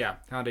 Yeah,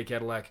 Hyundai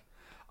Cadillac.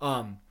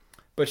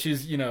 But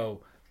she's, you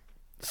know,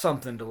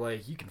 something to,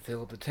 like, you can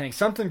fill up the tank.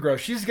 Something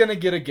gross. She's gonna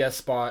get a guest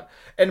spot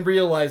and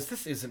realize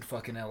this isn't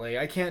fucking LA.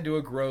 I can't do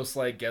a gross,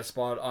 like, guest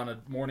spot on a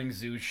morning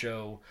zoo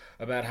show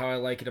about how I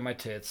like it in my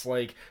tits.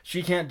 Like,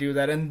 she can't do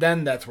that. And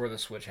then that's where the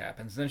switch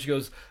happens. Then she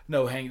goes,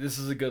 no, Hank, this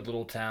is a good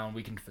little town.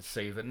 We can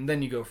save it. And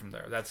then you go from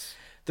there. That's...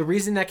 The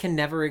reason that can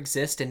never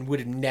exist and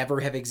would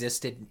never have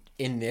existed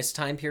in this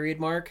time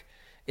period, Mark,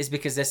 is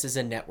because this is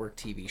a network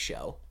TV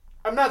show.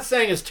 I'm not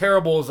saying as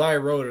terrible as I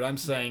wrote it. I'm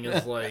saying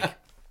it's like...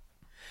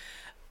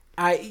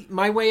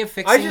 My way of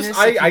fixing this...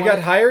 I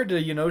got hired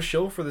to,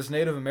 show for this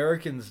Native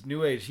Americans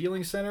New Age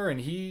Healing Center,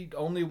 and he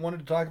only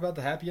wanted to talk about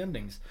the happy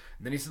endings.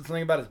 And then he said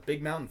something about his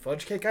Big Mountain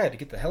Fudge Cake. I had to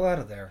get the hell out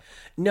of there.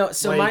 No,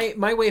 so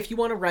my way, if you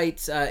want to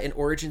write an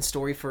origin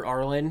story for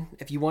Arlen,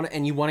 if you want to,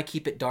 and you want to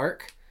keep it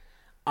dark,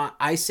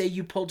 I say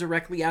you pull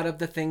directly out of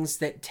the things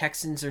that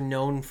Texans are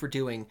known for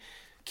doing.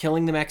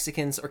 Killing the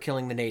Mexicans or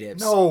killing the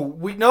natives.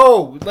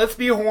 No, let's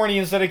be horny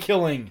instead of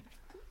killing.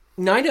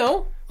 No, I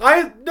know.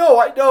 I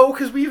know,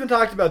 because we even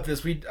talked about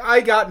this.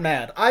 I got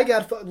mad.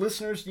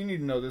 Listeners, you need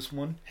to know this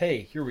one.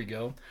 Hey, here we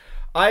go.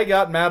 I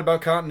got mad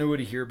about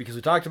continuity here because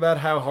we talked about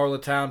how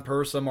Harlottown,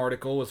 per some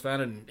article, was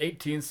founded in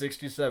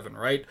 1867,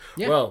 right?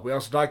 Yeah. Well, we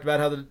also talked about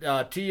how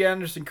the T.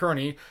 Anderson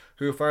Kearney,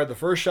 who fired the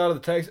first shot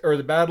of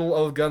the Battle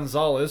of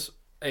Gonzales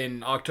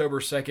in October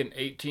 2nd,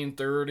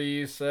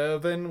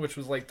 1837, which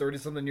was like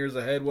 30-something years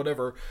ahead,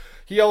 whatever.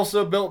 He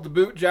also built the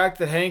boot jack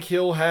that Hank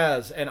Hill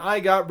has, and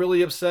I got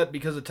really upset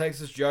because of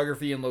Texas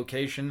geography and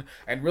location,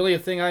 and really a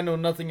thing I know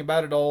nothing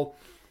about at all.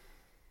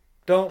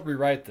 Don't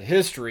rewrite the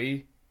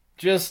history.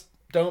 Just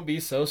don't be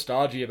so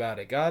stodgy about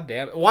it. God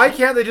damn it. Why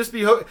can't they just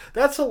be hooked?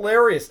 That's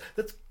hilarious.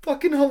 That's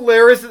fucking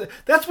hilarious.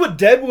 That's what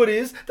Deadwood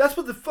is. That's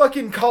what the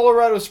fucking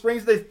Colorado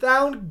Springs. They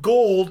found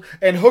gold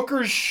and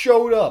hookers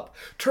showed up.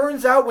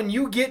 Turns out when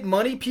you get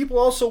money, people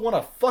also want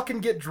to fucking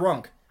get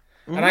drunk.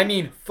 Mm-hmm. And I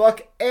mean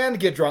fuck and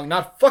get drunk,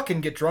 not fucking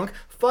get drunk.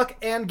 Fuck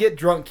and get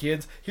drunk,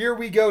 kids. Here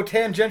we go.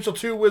 Tangential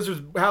 2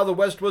 Wizards, How the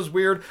West Was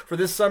Weird for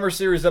this summer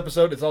series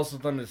episode. It's also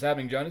something that's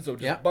happening, Johnny, so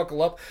just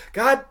buckle up.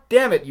 God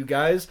damn it, you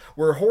guys.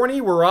 We're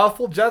horny, we're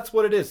awful. That's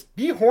what it is.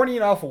 Be horny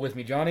and awful with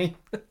me, Johnny.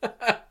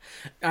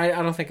 I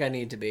don't think I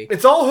need to be.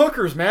 It's all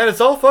hookers, man.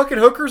 It's all fucking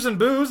hookers and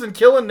booze and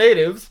killing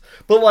natives.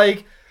 But,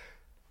 like,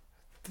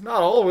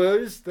 not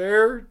always.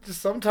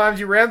 Just sometimes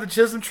you ran the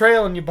Chisholm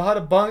Trail and you bought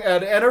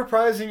an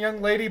enterprising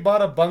young lady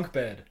bought a bunk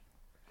bed.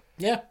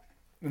 Yeah.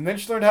 And then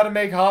she learned how to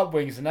make hot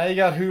wings, and now you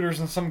got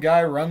Hooters and some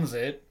guy runs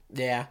it.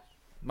 Yeah.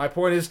 My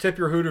point is, tip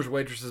your Hooters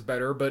waitresses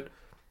better, but...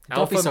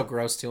 Don't be so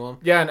gross to them.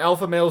 Yeah, and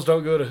alpha males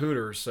don't go to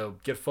Hooters, so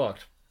get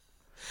fucked.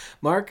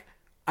 Mark,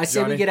 I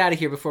say we get out of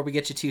here before we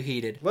get you too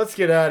heated. Let's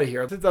get out of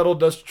here. I think that'll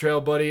dust the trail,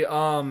 buddy.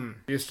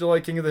 You still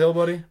like King of the Hill,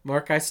 buddy?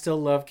 Mark, I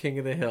still love King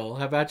of the Hill.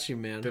 How about you,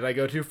 man? Did I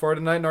go too far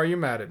tonight, and are you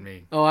mad at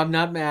me? Oh, I'm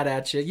not mad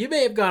at you. You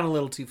may have gone a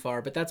little too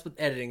far, but that's what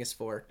editing is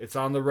for. It's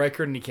on the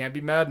record, and you can't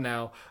be mad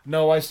now.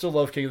 No, I still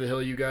love King of the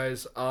Hill, you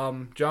guys.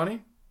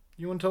 Johnny?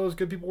 You want to tell those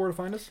good people where to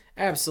find us?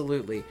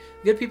 Absolutely.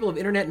 Good people of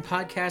internet and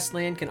podcast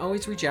land can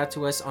always reach out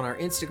to us on our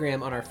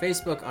Instagram, on our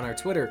Facebook, on our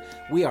Twitter.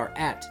 We are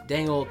at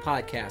Dang Old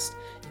Podcast.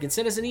 You can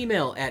send us an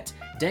email at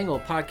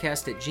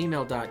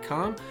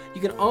dangoldpodcast@gmail.com.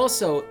 You can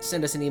also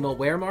send us an email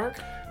where,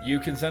 Mark? You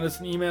can send us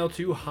an email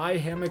to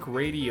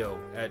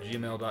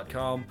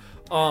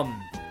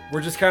highhammockradio@gmail.com.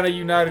 We're just kind of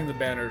uniting the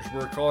banners.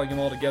 We're calling them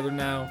all together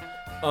now.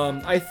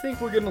 I think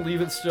we're going to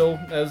leave it still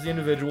as the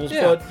individuals,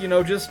 but,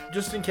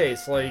 just in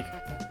case, like...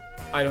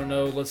 I don't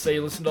know, let's say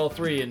you listen to all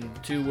three, and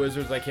 2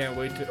 Wizards I Can't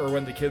Wait to, or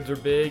When the Kids Are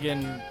Big,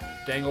 and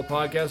Dangle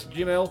Podcast at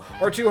Gmail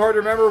are too hard to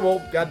remember. Well,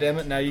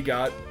 goddammit, now you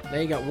got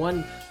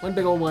one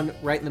big old one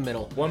right in the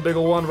middle. One big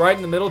old one right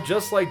in the middle,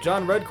 just like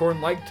John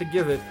Redcorn liked to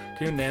give it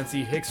to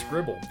Nancy Hicks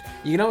Scribble.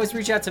 You can always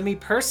reach out to me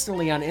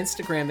personally on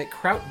Instagram at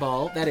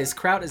Krautball. That is,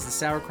 kraut as the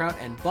sauerkraut,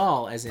 and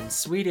ball as in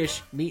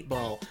Swedish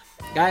meatball.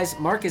 Guys,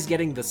 Mark is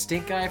getting the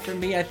stink eye from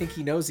me. I think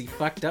he knows he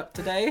fucked up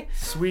today.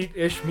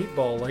 Sweet-ish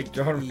meatball, like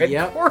John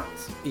Redcorn.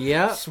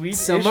 Yep.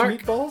 Sweet-ish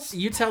meatballs?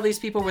 You tell these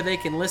people where they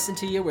can listen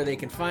to you, where they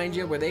can find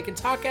you, where they can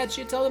talk at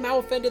you. Tell them how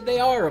offended they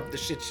are of the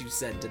shit you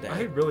said today.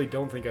 I really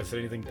don't think I said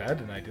anything bad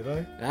tonight,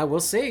 did I? We'll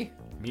see.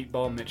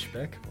 Meatball Mitch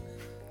Beck.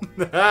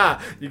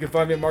 You can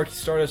find me at Marky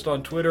Stardust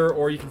on Twitter,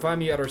 or you can find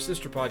me at our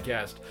sister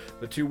podcast,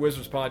 the 2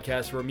 Wizards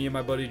podcast, where me and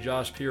my buddy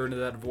Josh peer into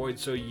that void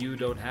so you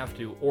don't have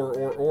to.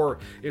 Or,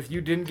 if you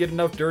didn't get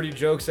enough dirty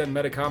jokes and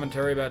meta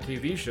commentary about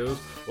TV shows,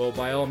 well,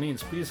 by all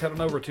means, please head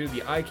on over to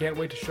the I Can't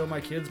Wait to Show My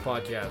Kids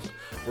podcast,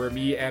 where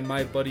me and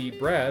my buddy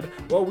Brad,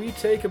 well, we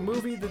take a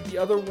movie that the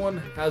other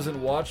one hasn't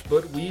watched,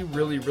 but we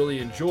really, really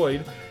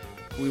enjoyed.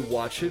 We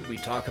watch it, we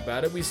talk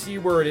about it, we see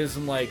where it is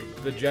in, like,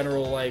 the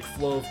general, like,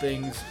 flow of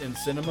things in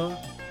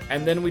cinema.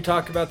 And then we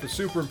talk about the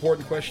super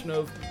important question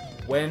of,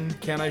 when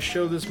can I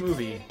show this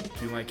movie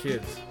to my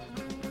kids?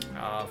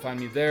 Find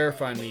me there,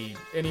 find me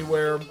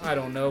anywhere, I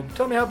don't know.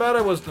 Tell me how bad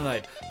I was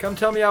tonight. Come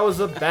tell me I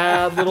was a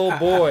bad little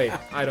boy.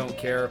 I don't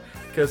care.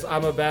 because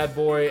I'm a bad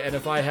boy, and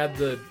if I had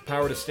the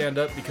power to stand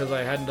up because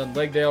I hadn't done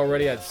leg day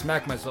already, I'd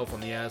smack myself on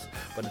the ass.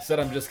 But instead,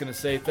 I'm just going to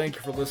say thank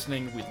you for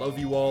listening. We love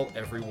you all,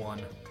 everyone.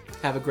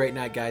 Have a great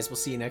night, guys. We'll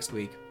see you next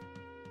week.